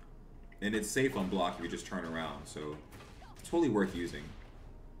it. And it's safe on block if you just turn around, so it's totally worth using.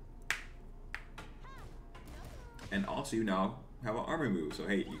 And also you now have an armor move, so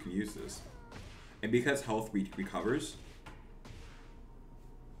hey, you can use this. And because health recovers,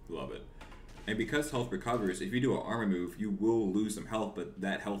 love it. And because health recovers, if you do an armor move, you will lose some health, but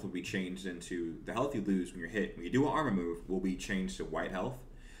that health will be changed into, the health you lose when you're hit, when you do an armor move, will be changed to white health.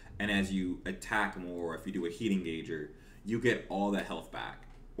 And as you attack more, if you do a heat engager, you get all that health back.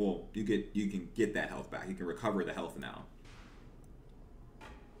 Well, you can get that health back. You can recover the health now.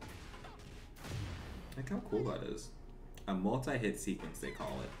 Like how cool that is. A multi-hit sequence, they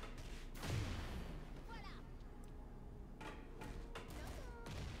call it.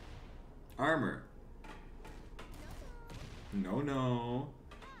 Armor. No.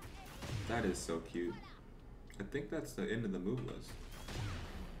 That is so cute. I think that's the end of the move list.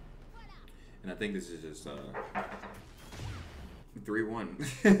 And I think this is just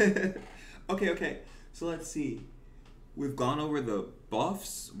 3-1. Okay. So let's see. We've gone over the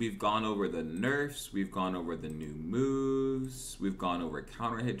buffs, we've gone over the nerfs, we've gone over the new moves, we've gone over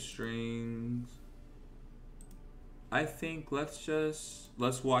counter hit strings. I think let's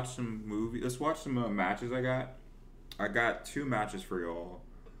watch some movies. Let's watch some matches I got 2 matches for y'all.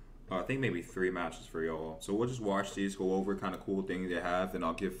 I think maybe 3 matches for y'all. So we'll just watch these, go over kind of cool things they have, and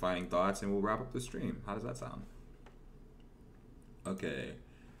I'll give fighting thoughts, and we'll wrap up the stream. How does that sound? Okay,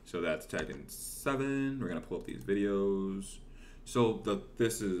 so that's Tekken 7. We're gonna pull up these videos. So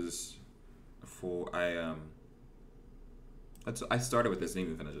this is for I started with this,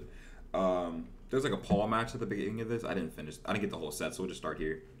 didn't even finish it. There's like a Paul match at the beginning of this. I didn't get the whole set, so we'll just start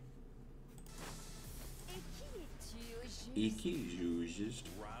here.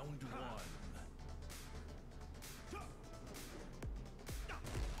 Round 1.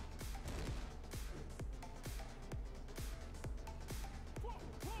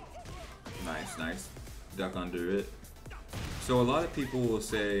 Nice. Duck under it. So a lot of people will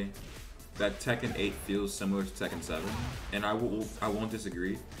say that Tekken 8 feels similar to Tekken 7, and I won't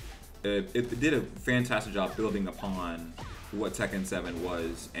disagree. It did a fantastic job building upon what Tekken 7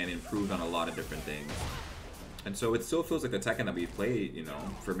 was and improved on a lot of different things. And so it still feels like a Tekken that we played, you know,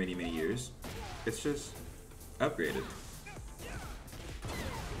 for many years. It's just upgraded.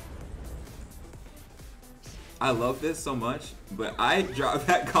 I love this so much, but I drop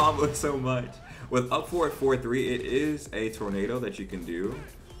that combo so much. With up forward 4-3, it is a tornado that you can do,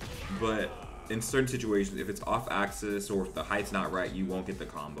 but in certain situations, if it's off axis or if the height's not right, you won't get the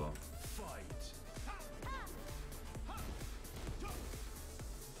combo.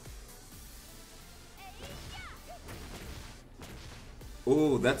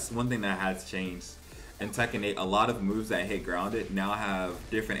 Oh, that's one thing that has changed. In Tekken 8, a lot of moves that hit grounded now have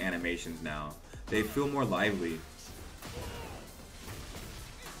different animations now. They feel more lively.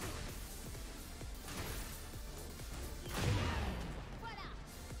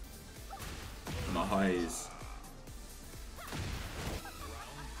 Nice.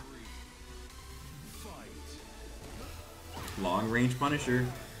 Long range Punisher.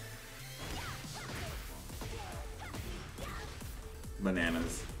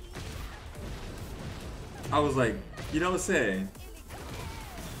 Bananas. I was like, you know what I'm saying?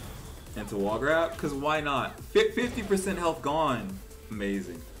 Into wall grab? Because why not? 50% health gone.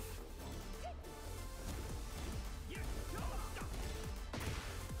 Amazing.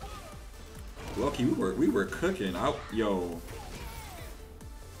 Loki, we were cooking. Yo.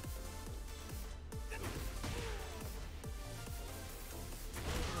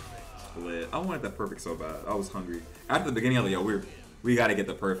 Lit. I wanted that perfect so bad. I was hungry. After the beginning, I was like, yo, we gotta get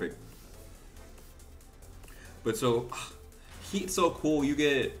the perfect. But so, Heat's so cool. You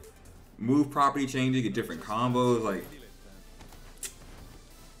get move property change, you get different combos. Like,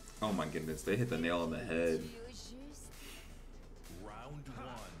 oh my goodness, they hit the nail on the head. Round 1.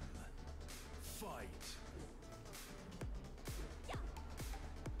 Fight.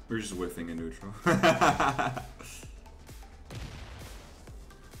 We're just whiffing in neutral.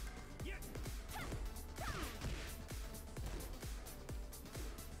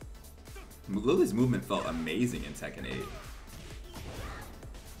 Lily's movement felt amazing in Tekken 8.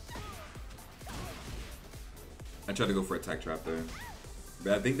 I tried to go for a tech trap there.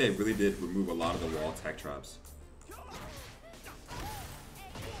 But I think they really did remove a lot of the wall tech traps.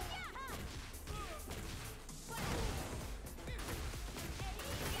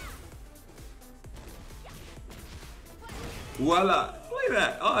 Voila! Look at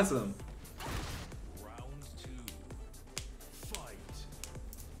that! Awesome! Round 2. Fight.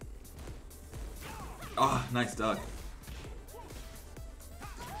 Ah, oh, nice duck.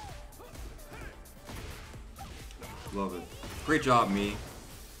 Love it. Great job, me.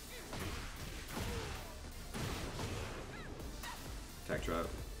 Tech trap.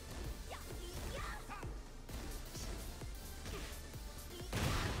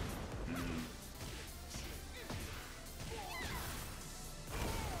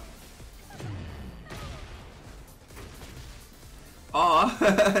 Aw,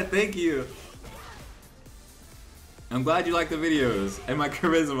 thank you. I'm glad you like the videos and my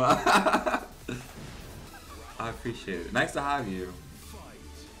charisma. I appreciate it. Nice to have you.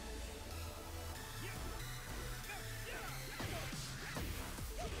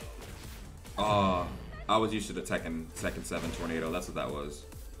 Oh, I was used to the Tekken 7 tornado. That's what that was.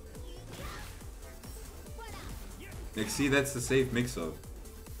 Like, see, that's the safe mix-up.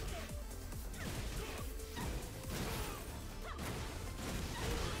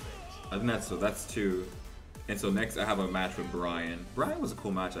 I think that's 2. And so next I have a match with Bryan. Bryan was a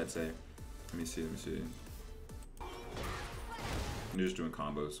cool match, I'd say. Let me see. I'm just doing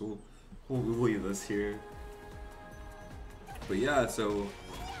combos. So we'll leave this here. But yeah, so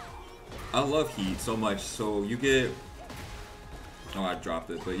I love heat so much. So you get, oh, I dropped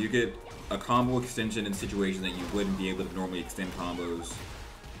it, but you get a combo extension in situations that you wouldn't be able to normally extend combos.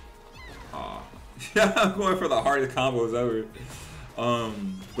 Yeah, I'm going for the hardest combos ever.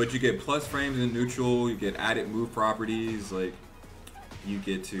 But you get plus frames in neutral, you get added move properties, like you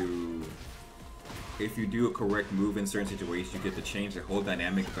get to, if you do a correct move in certain situations, you get to change the whole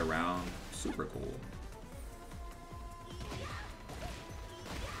dynamic of the round. Super cool.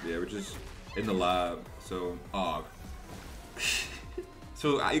 Yeah, we're just in the lab, so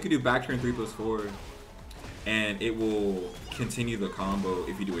so you can do back turn 3+4, and it will continue the combo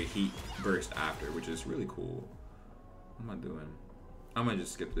if you do a heat burst after, which is really cool. What am I doing? I'm gonna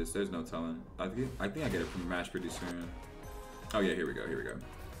just skip this. There's no telling. I think I get it from match pretty soon. Oh yeah, here we go. Here we go.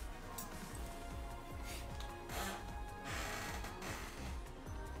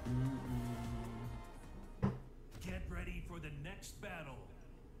 Get ready for the next battle.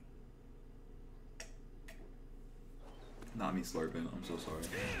 Not me slurping. I'm so sorry.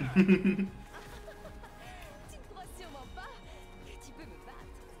 Tu ne crois sûrement pas que tu peux me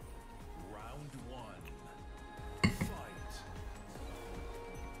battre. Round 1. Fight.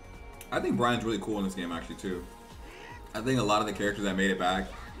 I think Bryan's really cool in this game actually too. I think a lot of the characters that made it back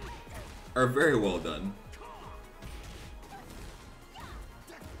are very well done.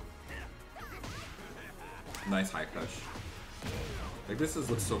 Nice high push. Like this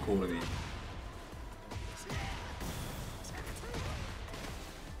looks so cool to me.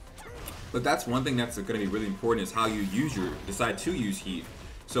 But that's one thing that's going to be really important is how you decide to use heat.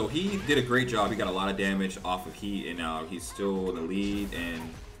 So he did a great job. He got a lot of damage off of heat, and now he's still in the lead, and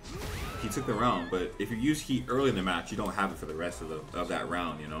he took the round. But if you use heat early in the match, you don't have it for the rest of that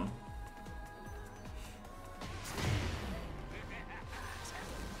round, you know?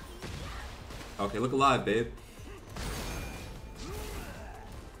 Okay, look alive, babe.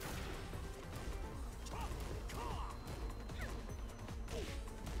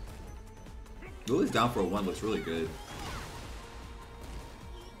 Lily's down for a 1 looks really good.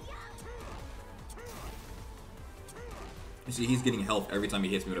 You see, he's getting health every time he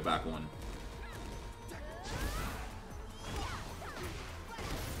hits me with a back 1.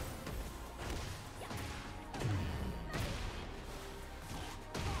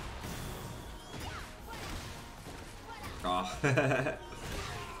 Oh.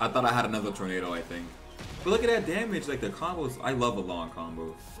 I thought I had another tornado, I think. But look at that damage, like the combos. I love a long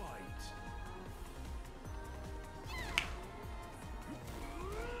combo.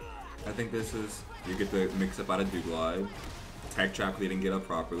 I think this is, you get the mix up out of Douglide. Tech trap didn't get up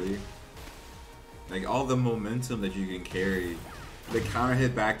properly. Like all the momentum that you can carry. The counter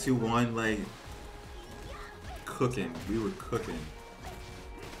hit back 2-1, like cooking. We were cooking.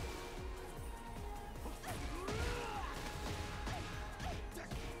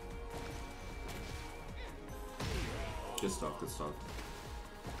 Good stuff, good stuff.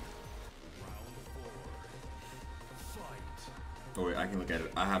 Oh wait, I can look at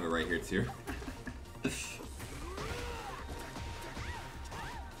it. I have it right here too.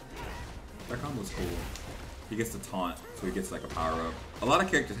 That combo's cool. He gets the taunt, so he gets like a power up. A lot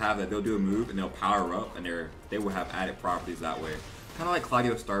of characters have that. They'll do a move and they'll power up, and they will have added properties that way. Kind of like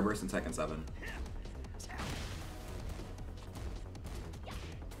Claudio Starburst in Tekken 7.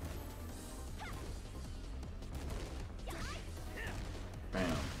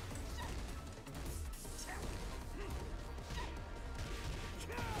 Bam.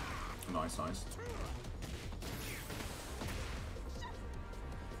 Nice, nice.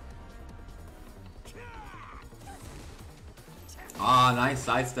 Ah, nice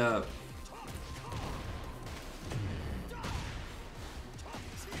sidestep.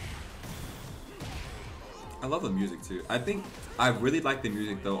 I love the music too. I think I really like the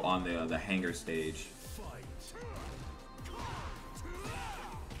music though on the hangar stage.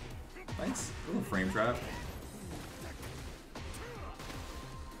 Nice little frame trap.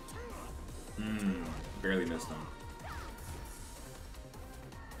 Barely missed him.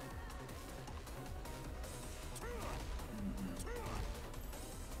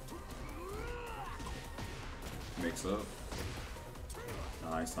 Mix up.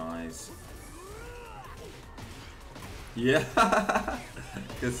 Nice, nice. Yeah,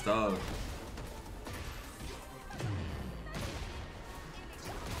 good stuff.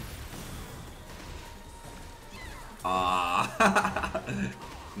 Ah,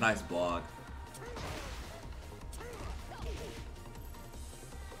 nice block.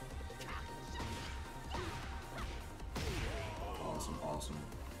 Awesome, awesome.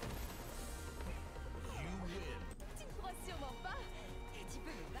 Tu ne crois sûrement pas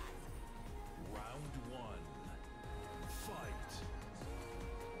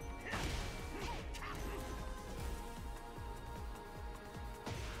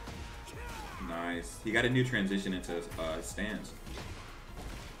nice. He got a new transition into stance.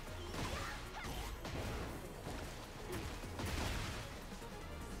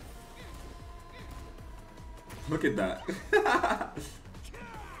 Look at that.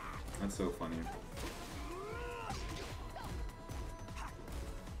 That's so funny.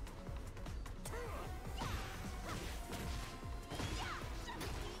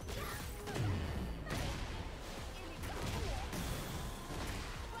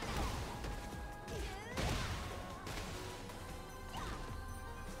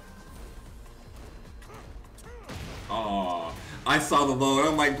 Oh, I saw the load.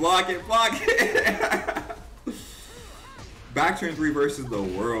 I'm like, block it, block it. Back turn 3 versus the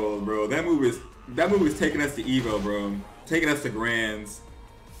world, bro. That move is taking us to Evo, bro. Taking us to Grands.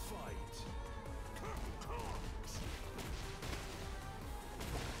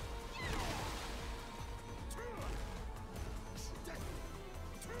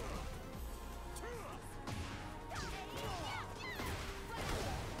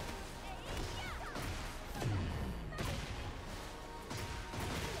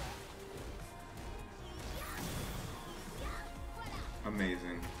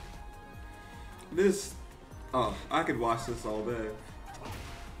 Amazing. This, oh, I could watch this all day.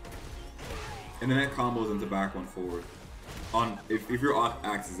 And then that combos into back 1-4. On if you're off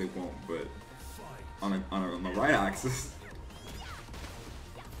axis, it won't, but on the right axis.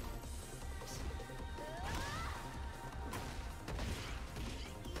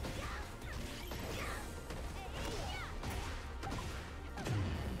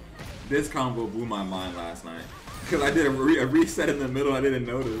 This combo blew my mind last night. Because I did a reset in the middle, I didn't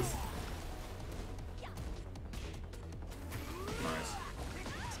notice. Nice.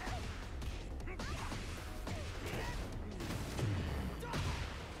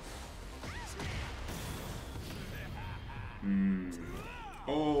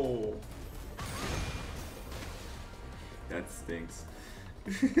 Oh. That stinks.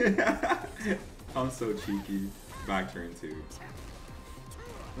 I'm so cheeky. Back turn 2.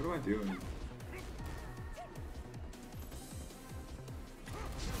 What am I doing?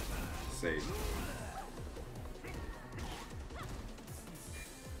 Save.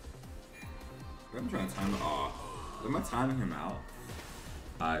 I'm trying to time it off. Am I timing him out?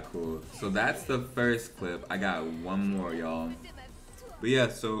 Alright, cool. So that's the first clip. I got one more, y'all. But yeah,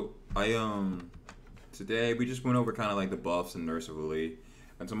 so today we just went over kind of like the buffs and nerfs of Lili.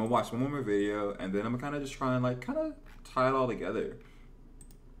 And so I'm gonna watch one more video and then I'm gonna kind of just try and like kind of tie it all together.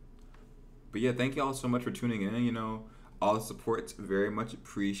 But yeah, thank y'all so much for tuning in. You know, all the support's very much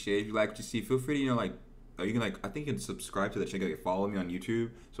appreciated. If you like what you see, feel free to, you know, like, you can, like, I think you can subscribe to the channel, like, follow me on YouTube,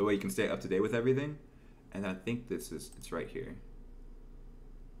 so that way you can stay up to date with everything. And I think it's right here.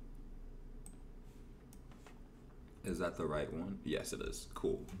 Is that the right one? Yes, it is.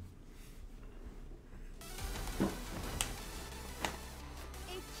 Cool. Let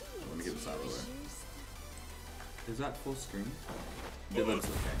me get this out of the way. Is that full screen? It looks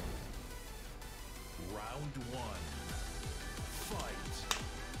okay. Round 1. Fight.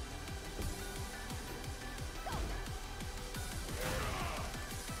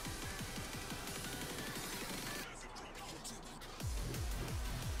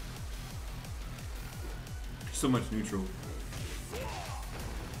 So much neutral.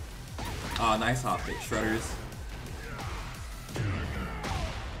 Ah, nice hop pick. Shredders.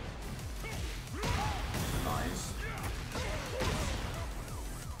 Nice.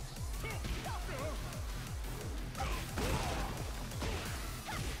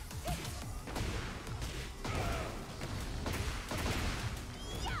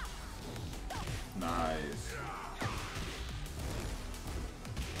 Nice.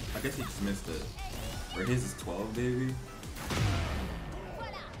 I guess he just missed it. Or his is 12, baby.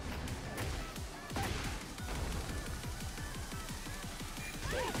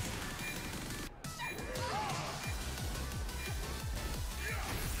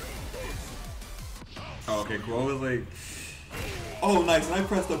 Oh, okay, cool. I was like, oh, nice, and I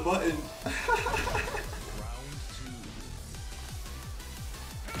pressed the button.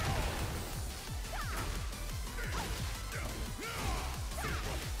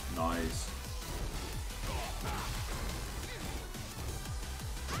 Nice.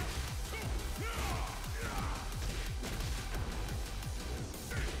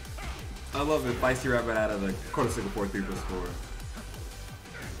 I love it. Feisty rabbit out of the quarter single 4-3 plus 4.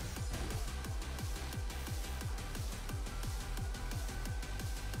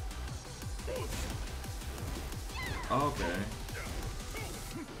 Oh, okay.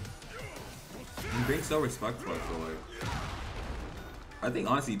 He's being so respectful, I feel like. I think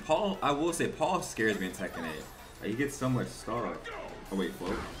honestly, Paul, I will say Paul scares me in Tekken 8. Like, he gets so much stuff. Oh wait,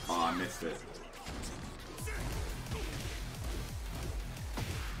 float. Oh, I missed it.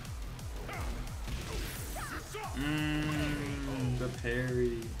 The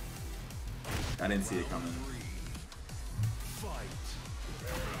parry. I didn't see it coming.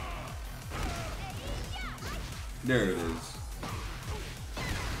 There it is.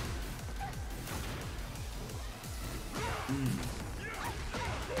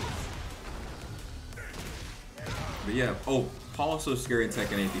 But yeah, oh, Paul's so scary in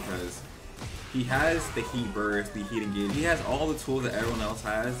Tekken 8 because he has the heat burst, the heat engage. He has all the tools that everyone else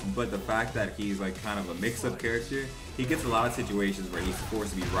has, but the fact that he's like kind of a mix-up character, he gets a lot of situations where he's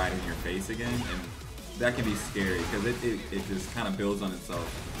forced to be right in your face again, and that can be scary because it just kind of builds on itself.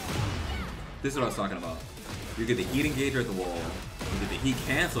 This is what I was talking about. You get the heat engager at the wall, you get the heat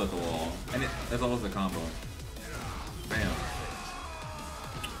cancel at the wall, and that's always the combo. Bam.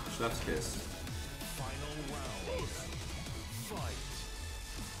 Chef's kiss.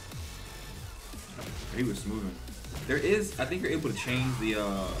 He was smoothing. There is, I think you're able to change the,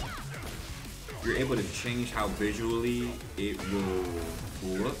 you're able to change how visually it will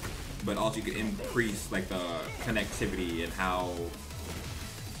look, but also you can increase like the connectivity and how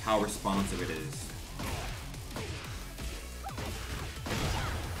responsive it is.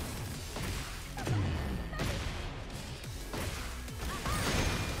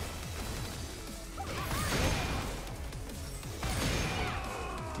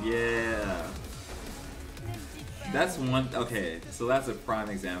 Yeah. That's one, okay, so that's a prime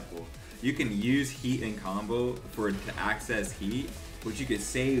example. You can use heat in combo to access heat, but you could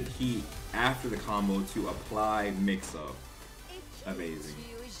save heat after the combo to apply mix-up. Amazing.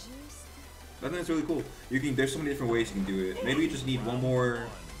 I think that's really cool. There's so many different ways you can do it. Maybe you just need one more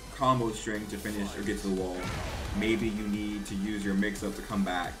combo string to finish or get to the wall. Maybe you need to use your mix-up to come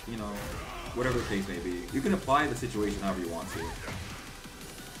back, you know, whatever the case may be. You can apply the situation however you want to.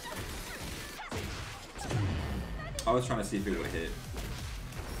 I was trying to see if it would hit.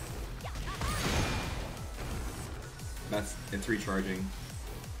 It's recharging.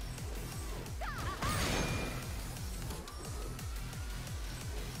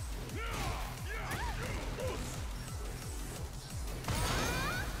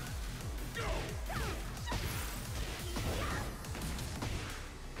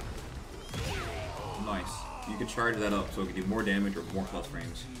 Nice. You can charge that up so it can do more damage or more plus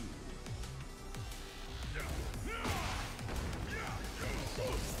frames.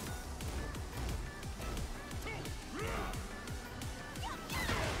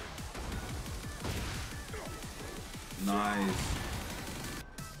 Nice.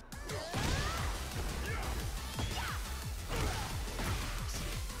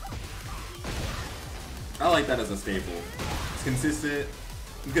 I like that as a staple. It's consistent,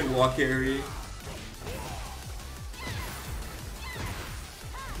 good wall carry.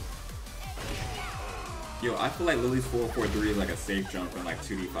 Yo, I feel like Lili's 443 is like a safe jump in like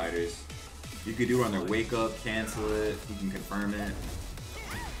 2D fighters. You could do it on their wake up, cancel it, you can confirm it.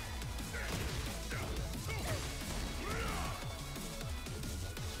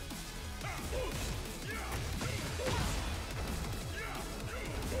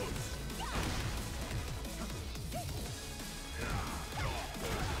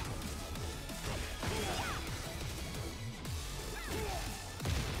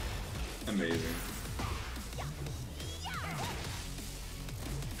 Amazing.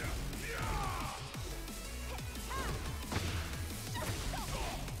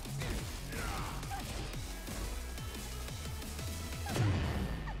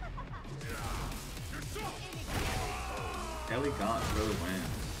 Kelly Gaunt really wins.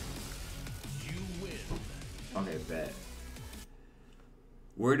 You win. Okay, bet.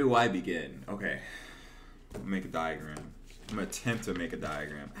 Where do I begin? Okay. Make a diagram. I'm gonna attempt to make a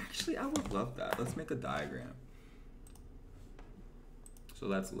diagram. Actually, I would love that. Let's make a diagram. So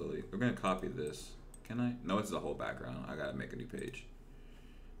that's Lili. We're gonna copy this. Can I? No, it's the whole background. I gotta make a new page.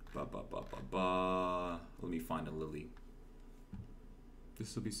 Ba ba ba ba ba. Let me find a Lili.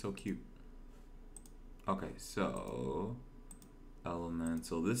 This will be so cute. Okay, so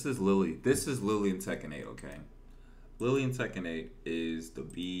elemental. This is Lili. This is Lili in Tekken 8. Okay. Lili in Tekken 8 is the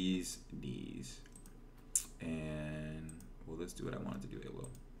bee's knees. And well, let's do what I wanted to do. It will.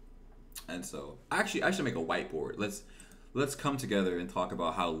 And so, actually, I should make a whiteboard. Let's come together and talk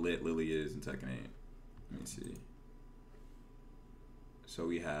about how lit Lili is in Tekken 8. Let me see. So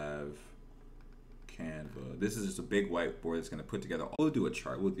we have Canva. This is just a big whiteboard that's gonna put together. We'll do a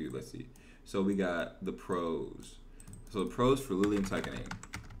chart. Let's see. So we got the pros. So the pros for Lili in Tekken 8.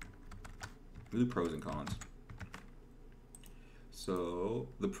 We'll do pros and cons. So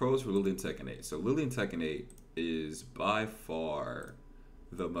the pros for Lili in Tekken 8. So Lili in Tekken 8 is by far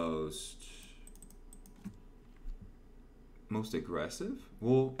the most aggressive.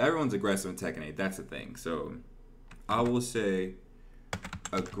 Well, everyone's aggressive in Tekken 8. That's the thing. So I will say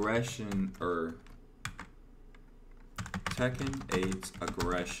aggression or Tekken 8's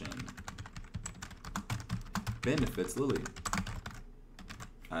aggression benefits Lili.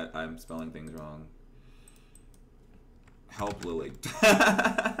 I'm spelling things wrong. Help Lili.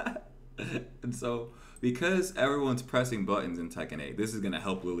 And so, because everyone's pressing buttons in Tekken 8, this is going to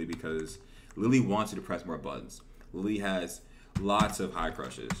help Lili because Lili wants you to press more buttons. Lili has lots of high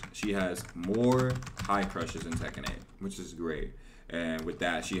crushes. She has more high crushes in Tekken 8, which is great. And with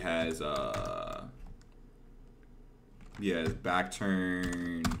that, she has back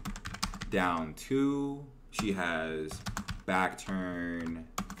turn down 2. She has back turn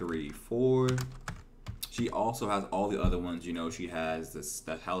 3, 4. She also has all the other ones. You know, she has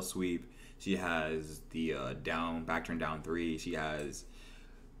the hell sweep. She has the back turn down 3. She has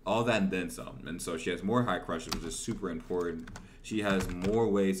all that and then some. And so she has more high crushes, which is super important. She has more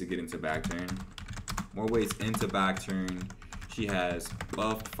ways to get into back turn. More ways into back turn. She has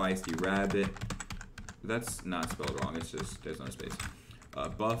buffed feisty rabbit. That's not spelled wrong. It's just there's no space.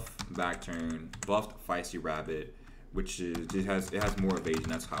 Buff back turn, buffed feisty rabbit, which is it has more evasion.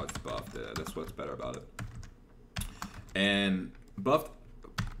 That's how it's buffed. That's what's better about it. And buffed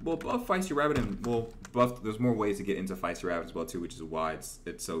feisty rabbit and buffed. There's more ways to get into feisty rabbit as well too, which is why it's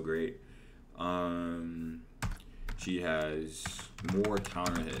so great. She has more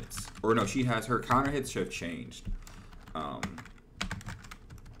counter hits, or no, she has her counter hits have changed.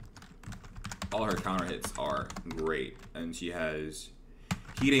 All her counter hits are great, and she has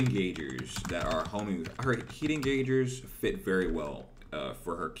heat engagers that are homing. Her heat engagers fit very well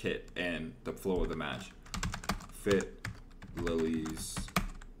for her kit and the flow of the match. Fit Lili's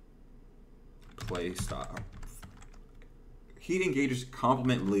play style. Heat engagers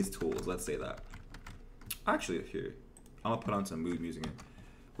complement Lili's tools. Let's say that. Actually, here I'm gonna put on some mood music,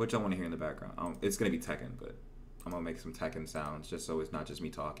 which I want to hear in the background. It's gonna be Tekken, but I'm gonna make some Tekken sounds just so it's not just me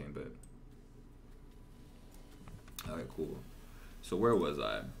talking. But okay, cool. So where was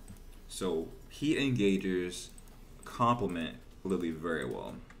I? So heat engagers complement Lili very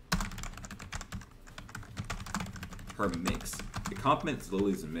well. Her mix. It complements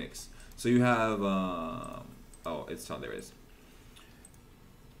Lili's mix. So you have there it is.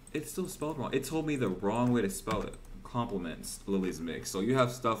 It's still spelled wrong. It told me the wrong way to spell it. Complements Lili's mix. So you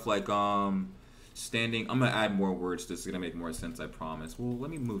have stuff like standing. I'm gonna add more words. This is gonna make more sense, I promise. Well,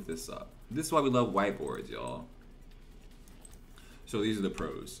 let me move this up. This is why we love whiteboards, y'all. So these are the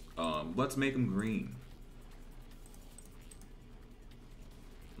pros. Let's make them green.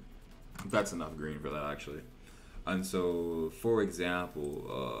 That's enough green for that, actually. And so, for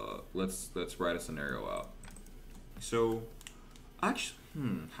example, let's write a scenario out. So, actually,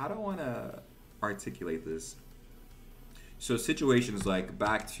 how do I want to articulate this? So situations like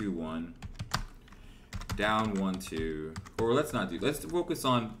back 2-1, down 1-2, or let's not do. Let's focus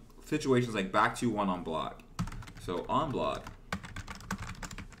on situations like back 2-1 on block. So on block.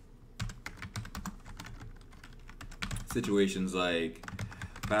 Situations like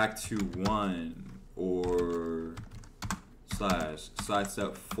back to 1 or side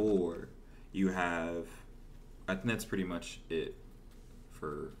step 4, you have, I think that's pretty much it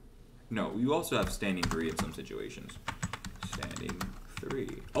for, no, you also have standing 3 in some situations. Standing 3.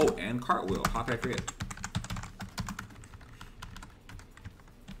 Oh, and cartwheel. How could I forget?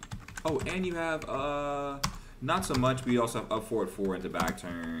 Oh, and you have, not so much, but you also have up forward 4 into back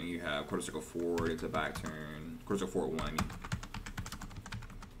turn. You have quarter circle forward into back turn. Quarter circle forward 1, I mean.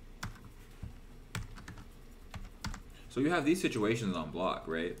 So you have these situations on block,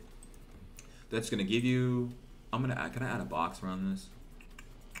 right? That's gonna give you, can I add a box around this?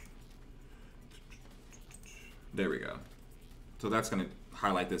 There we go. So that's gonna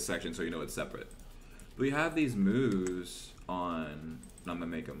highlight this section so you know it's separate. But you have these moves on, I'm gonna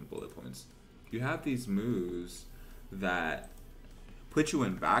make them bullet points. You have these moves that put you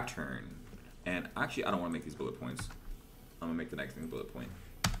in back turn, and actually I don't want to make these bullet points. I'm gonna make the next thing bullet point.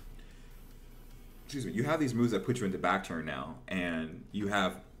 Excuse me. You have these moves that put you into back turn now, and you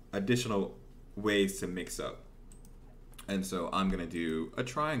have additional ways to mix up. And so I'm gonna do a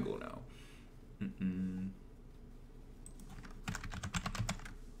triangle now.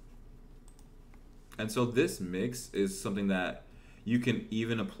 And so this mix is something that you can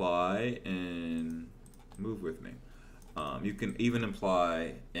even apply in, move with me. You can even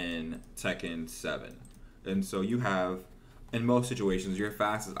apply in Tekken 7. And so you have, in most situations, your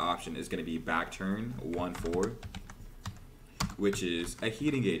fastest option is going to be back turn 1-4, which is a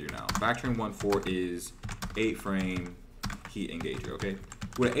heat engager now. Back turn 1-4 is 8-frame heat engager, okay?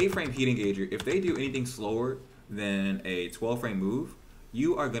 With an 8-frame heat engager, if they do anything slower than a 12-frame move,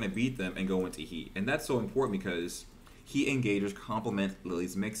 you are going to beat them and go into heat. And that's so important because Heat engagers complement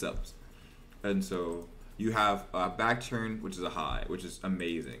Lili's mix-ups. And so you have a back turn, which is a high, which is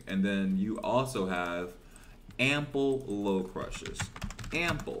amazing. And then you also have ample low crushes.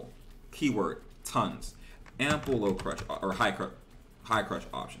 Ample, keyword, tons. Ample low crush, or high crush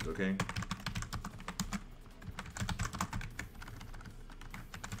options, okay?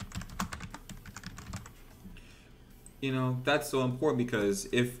 You know, that's so important because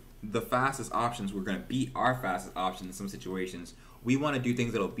if the fastest options, we're going to beat our fastest options in some situations, we want to do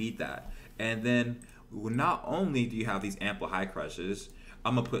things that'll beat that. And then not only do you have these ample high crushes,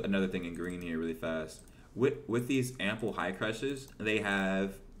 I'm going to put another thing in green here really fast. With these ample high crushes, they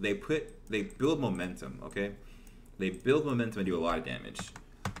build momentum, okay? They build momentum and do a lot of damage.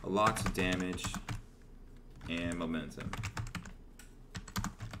 Lots of damage and momentum.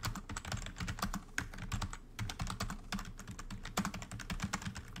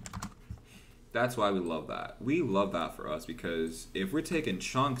 That's why we love that. We love that for us because if we're taking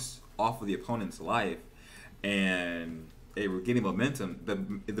chunks off of the opponent's life and we're getting momentum,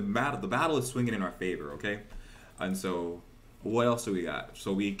 the battle is swinging in our favor, okay? And so what else do we got?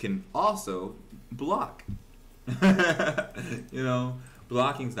 So we can also block. You know,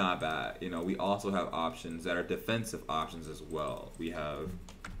 blocking's not bad. You know, we also have options that are defensive options as well. We have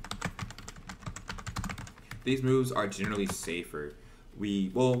these moves are generally safer.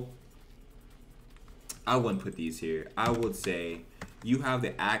 I wouldn't put these here. I would say you have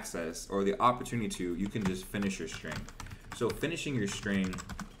the access or the opportunity to, you can just finish your string. So finishing your string,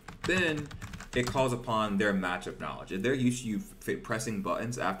 then it calls upon their matchup knowledge. If they're used to you pressing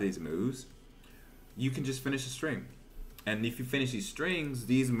buttons after these moves, you can just finish the string. And if you finish these strings,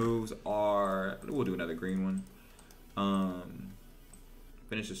 these moves are, we'll do another green one.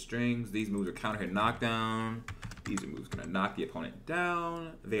 Finish the strings, these moves are counter hit knockdown. These moves gonna knock the opponent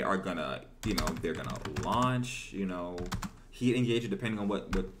down. They are gonna, you know, they're gonna launch, you know, heat engage depending on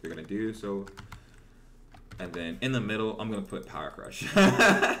what they're gonna do. So, and then in the middle, I'm gonna put power crush.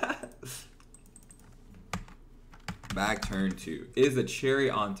 Back turn 2 is the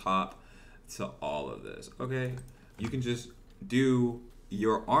cherry on top to all of this. Okay, you can just do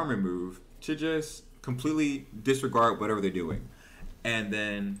your armor move to just completely disregard whatever they're doing, and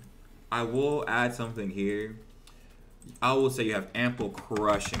then I will add something here. I will say you have ample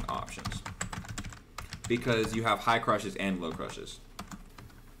crushing options because you have high crushes and low crushes.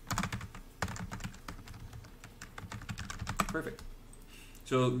 Perfect.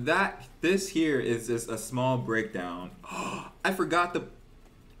 So this here is just a small breakdown. I forgot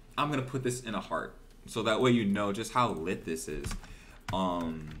I'm gonna put this in a heart so that way you know just how lit this is.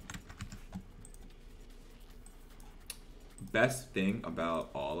 Best thing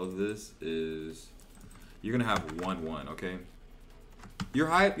about all of this is you're gonna have 1-1, okay? You're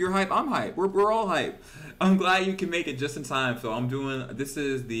hype, I'm hype. We're all hype. I'm glad you can make it just in time. So I'm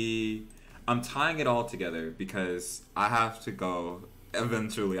tying it all together because I have to go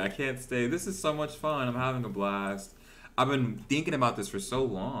eventually. I can't stay. This is so much fun. I'm having a blast. I've been thinking about this for so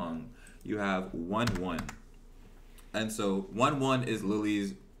long. You have 1-1. And so 1-1 is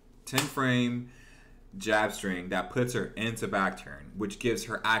Lili's 10-frame jab string that puts her into back turn, which gives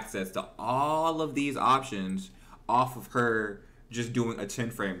her access to all of these options off of her just doing a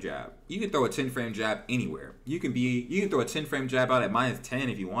 10-frame jab. You can throw a 10-frame jab anywhere. You can throw a 10-frame jab out at -10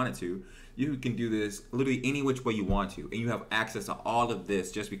 if you wanted to. You can do this literally any which way you want to, and you have access to all of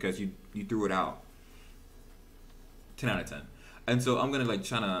this just because you threw it out. 10 out of 10. And so I'm gonna like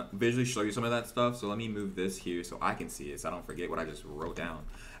try to visually show you some of that stuff. So let me move this here so I can see it, so I don't forget what I just wrote down.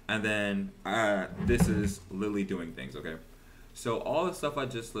 And then this is Lili doing things, okay? So all the stuff I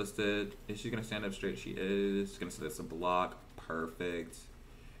just listed, is she gonna stand up straight? She is. She's gonna set this a block, perfect.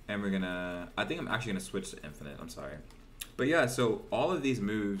 And we're gonna, I think I'm actually gonna switch to infinite, I'm sorry. But yeah, so all of these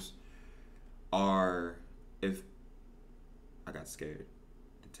moves are, if, I got scared.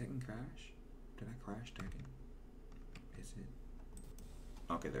 Did Tekken crash? Did I crash Tekken? Is it?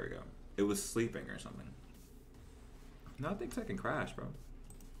 Okay, there we go. It was sleeping or something. No, I think Tekken crashed, bro.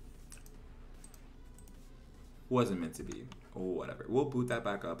 Wasn't meant to be. Oh, whatever. We'll boot that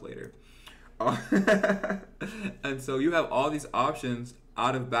back up later. And so you have all these options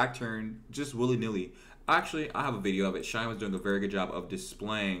out of back turn just willy-nilly. Actually, I have a video of it. Shine was doing a very good job of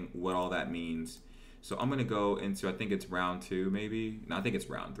displaying what all that means. So I'm going to go into, I think it's round 2 maybe. No, I think it's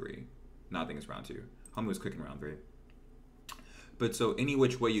round 3. No, I think it's round 2. Humble was quick in round 3. But so any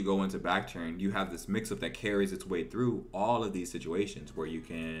which way you go into back turn, you have this mix-up that carries its way through all of these situations where you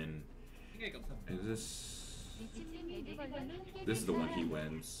can... Is this... This is the one he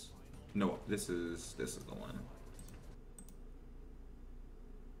wins. No, this is the one.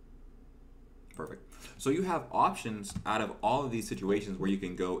 Perfect. So you have options out of all of these situations where you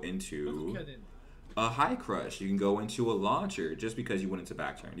can go into a high crush. You can go into a launcher just because you went into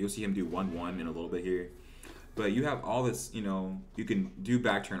back turn. You'll see him do 1-1 in a little bit here. But you have all this, you know, you can do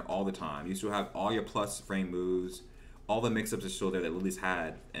back turn all the time. You still have all your plus frame moves. All the mix-ups are still there that Lili's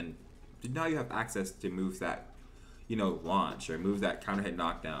had. And now you have access to moves that, you know, launch or moves that counter hit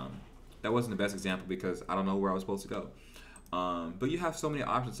knockdown. That wasn't the best example because I don't know where I was supposed to go. But you have so many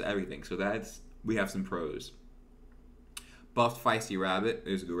options to everything. So we have some pros. Buffed Feisty Rabbit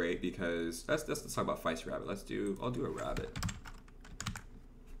is great because let's talk about Feisty Rabbit. I'll do a rabbit.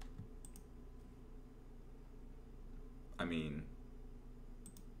 I mean,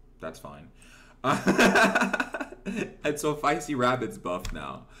 that's fine. And so Feisty Rabbit's buffed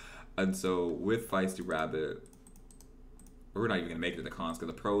now. And so with Feisty Rabbit, we're not even going to make it to the cons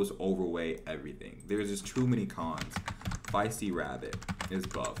because the pros overweigh everything. There's just too many cons. Feisty Rabbit is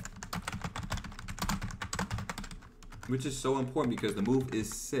buffed. Which is so important because the move is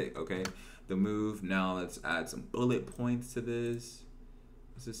sick, okay? The move, now let's add some bullet points to this.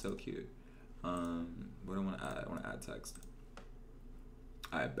 This is so cute. What do I want to add? I want to add text.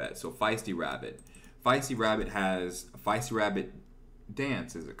 I bet. So Feisty Rabbit. Feisty Rabbit has Feisty Rabbit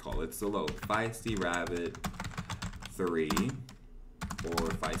Dance, is it called? It's the low. Feisty Rabbit 3 or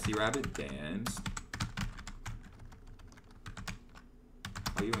Feisty Rabbit Dance.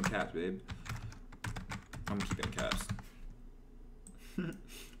 Oh, you in caps, babe? I'm keeping caps.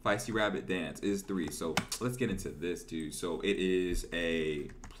 Feisty Rabbit Dance is 3. So let's get into this, dude. So it is a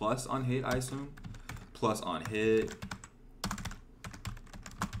plus on hit, I assume. Plus on hit.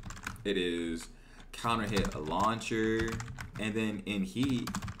 It is counter hit a launcher. And then in heat,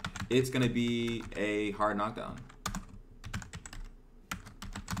 it's going to be a hard knockdown.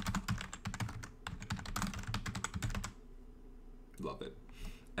 Love it.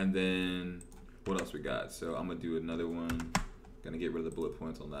 And then what else we got? So I'm going to do another one. Going to get rid of the bullet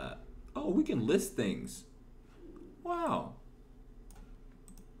points on that. Oh, we can list things. Wow.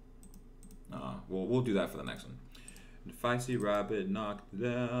 Well, we'll do that for the next one. Feisty Rabbit knocked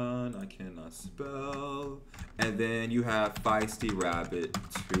down. I cannot spell. And then you have Feisty Rabbit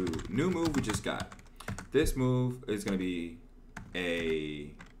 2. New move we just got. This move is going to be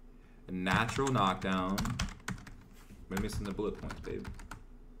a natural knockdown. We're missing the bullet points, babe.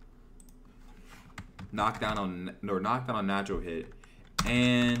 Knockdown on natural hit.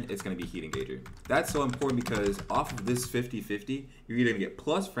 And it's going to be heat engager. That's so important because off of this 50-50, you're either going to get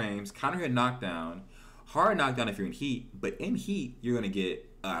plus frames, counter hit knockdown, hard knockdown if you're in heat, but in heat, you're going to get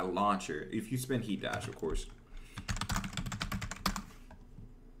a launcher if you spend heat dash, of course.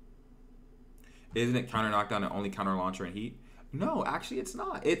 Isn't it counter knockdown and only counter launcher in heat? No, actually it's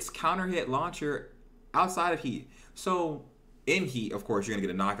not. It's counter hit launcher outside of heat. So in heat, of course, you're going to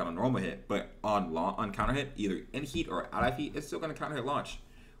get a knockdown on normal hit, but on counter hit, either in heat or out of heat, it's still going to counter hit launch,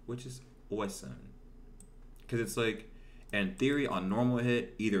 which is awesome. Because it's like, in theory, on normal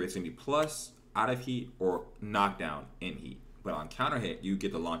hit, either it's going to be plus out of heat or knockdown in heat. But on counter hit, you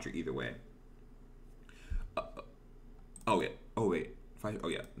get the launcher either way. Oh, yeah. Oh, wait. Oh,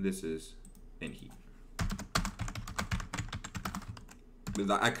 yeah. This is in heat.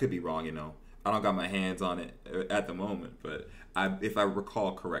 I could be wrong, you know. I don't got my hands on it at the moment, but if I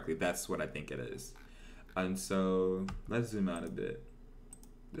recall correctly, that's what I think it is. And so let's zoom out a bit.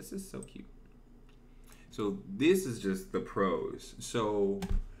 This is so cute. So this is just the pros. So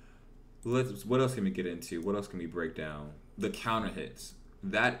what else can we get into? What else can we break down? The counter hits.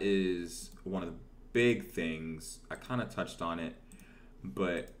 That is one of the big things. I kind of touched on it,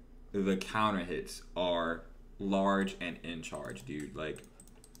 but the counter hits are large and in charge, dude. Like,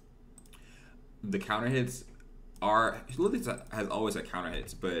 the counter hits are, Lili has always had counter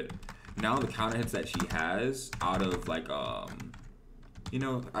hits, but now the counter hits that she has out of like you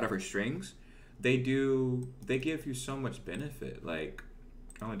know, out of her strings, they give you so much benefit. Like,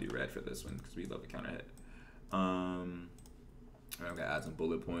 I'm gonna do red for this one because we love the counter hit. I'm gonna add some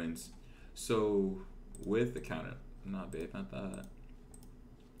bullet points. So with the counter, nah, babe, not that.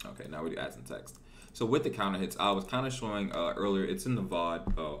 Okay, now we do add some text. So with the counter hits, I was kind of showing earlier, it's in the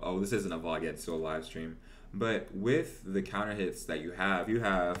VOD. Oh, this isn't a VOD yet, it's still a live stream. But with the counter hits that you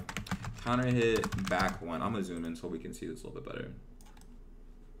have counter hit back one. I'm gonna zoom in so we can see this a little bit better.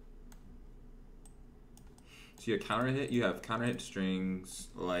 So your counter hit, you have counter hit strings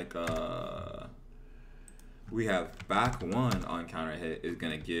like we have back one on counter hit is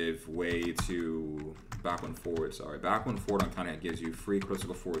gonna give way to back one forward. Sorry, back one forward on counter hit gives you free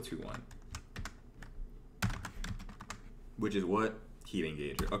critical forward 2-1. Which is what? Heat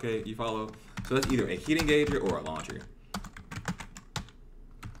engager. Okay, you follow? So that's either a heat engager or a launcher.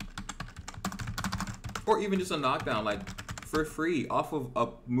 or even just a knockdown, like for free off of a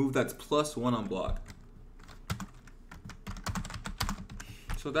move that's +1 on block.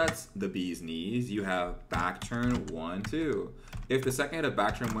 So that's the bee's knees. You have back turn 1, 2. If the second hit of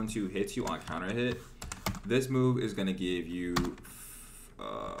back turn 1, 2 hits you on counter hit, this move is gonna give you,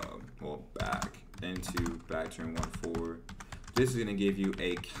 well, back into back turn 1, 4. This is gonna give you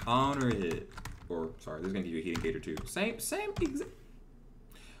a counter hit, or sorry, this is gonna give you a heat engager too. Same exact.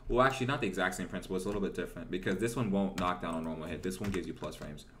 Well, actually, not the exact same principle. It's a little bit different because this one won't knock down a normal hit. This one gives you plus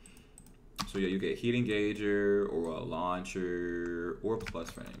frames. So yeah, you get heat engager or a launcher or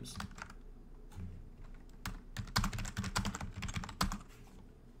plus frames.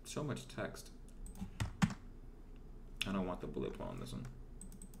 So much text. I don't want the bullet point on this one.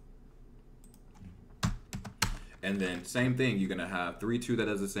 And then same thing, you're gonna have 3-2 that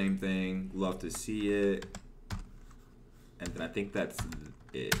does the same thing. Love to see it. And then I think that's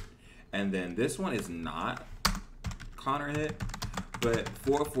it. And then this one is not counter hit, but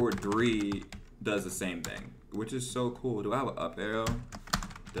 4-4-3 does the same thing, which is so cool. Do I have an up arrow?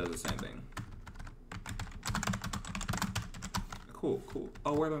 Does the same thing. Cool, cool.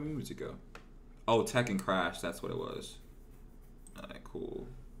 Oh, where'd my music go? Oh, Tekken Crash, that's what it was. Alright, cool.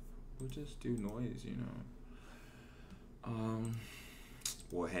 We'll just do noise, you know.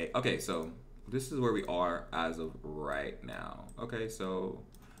 Well, hey, okay, so this is where we are as of right now. Okay, so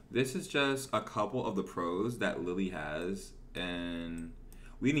this is just a couple of the pros that Lili has, and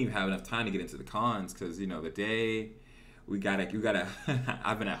we didn't even have enough time to get into the cons because, you know, the day you gotta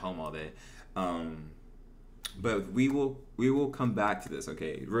I've been at home all day. But we will come back to this,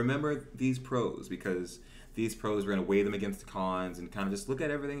 okay? Remember these pros, because these pros, we're gonna weigh them against the cons and kind of just look at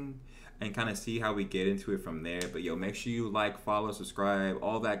everything and kind of see how we get into it from there. But yo, make sure you like, follow, subscribe,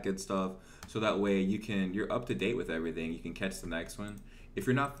 all that good stuff, so that way you're up to date with everything. You can catch the next one. If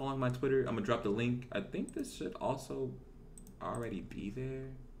you're not following my Twitter, I'm gonna drop the link. I think this should also already be there.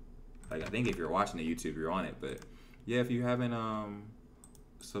 Like, I think if you're watching the YouTube, you're on it. But yeah, if you haven't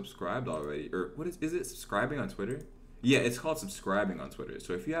subscribed already, or what is it subscribing on Twitter? Yeah, it's called subscribing on Twitter.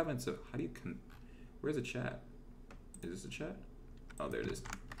 So if you haven't, so how do you where's the chat? Is this the chat? Oh, there it is.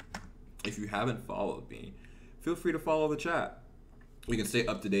 If you haven't followed me, feel free to follow the chat. We can stay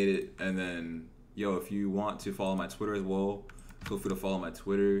up to date. And then, yo, if you want to follow my Twitter as well, feel free to follow my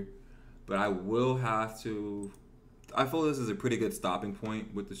Twitter. But I will have to, I feel this is a pretty good stopping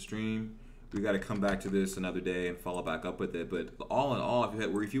point with the stream. We got to come back to this another day and follow back up with it. But all in all,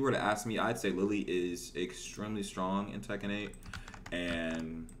 if you were to ask me, I'd say Lili is extremely strong in Tekken 8,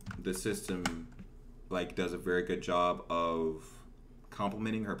 and the system like does a very good job of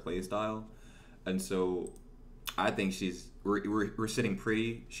complementing her play style. And so I think we're sitting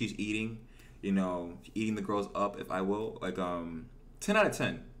pretty. She's eating, you know, eating the girls up, if I will, like 10 out of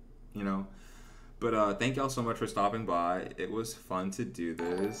 10, you know. But thank y'all so much for stopping by. It was fun to do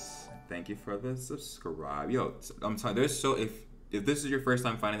this. Thank you for the subscribe. Yo, I'm sorry. If this is your first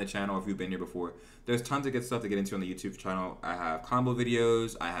time finding the channel, or if you've been here before, there's tons of good stuff to get into on the YouTube channel. I have combo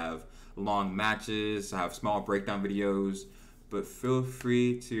videos, I have long matches, I have small breakdown videos. But feel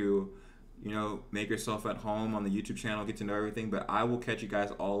free to, you know, make yourself at home on the YouTube channel, get to know everything. But I will catch you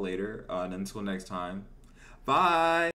guys all later. And until next time, bye.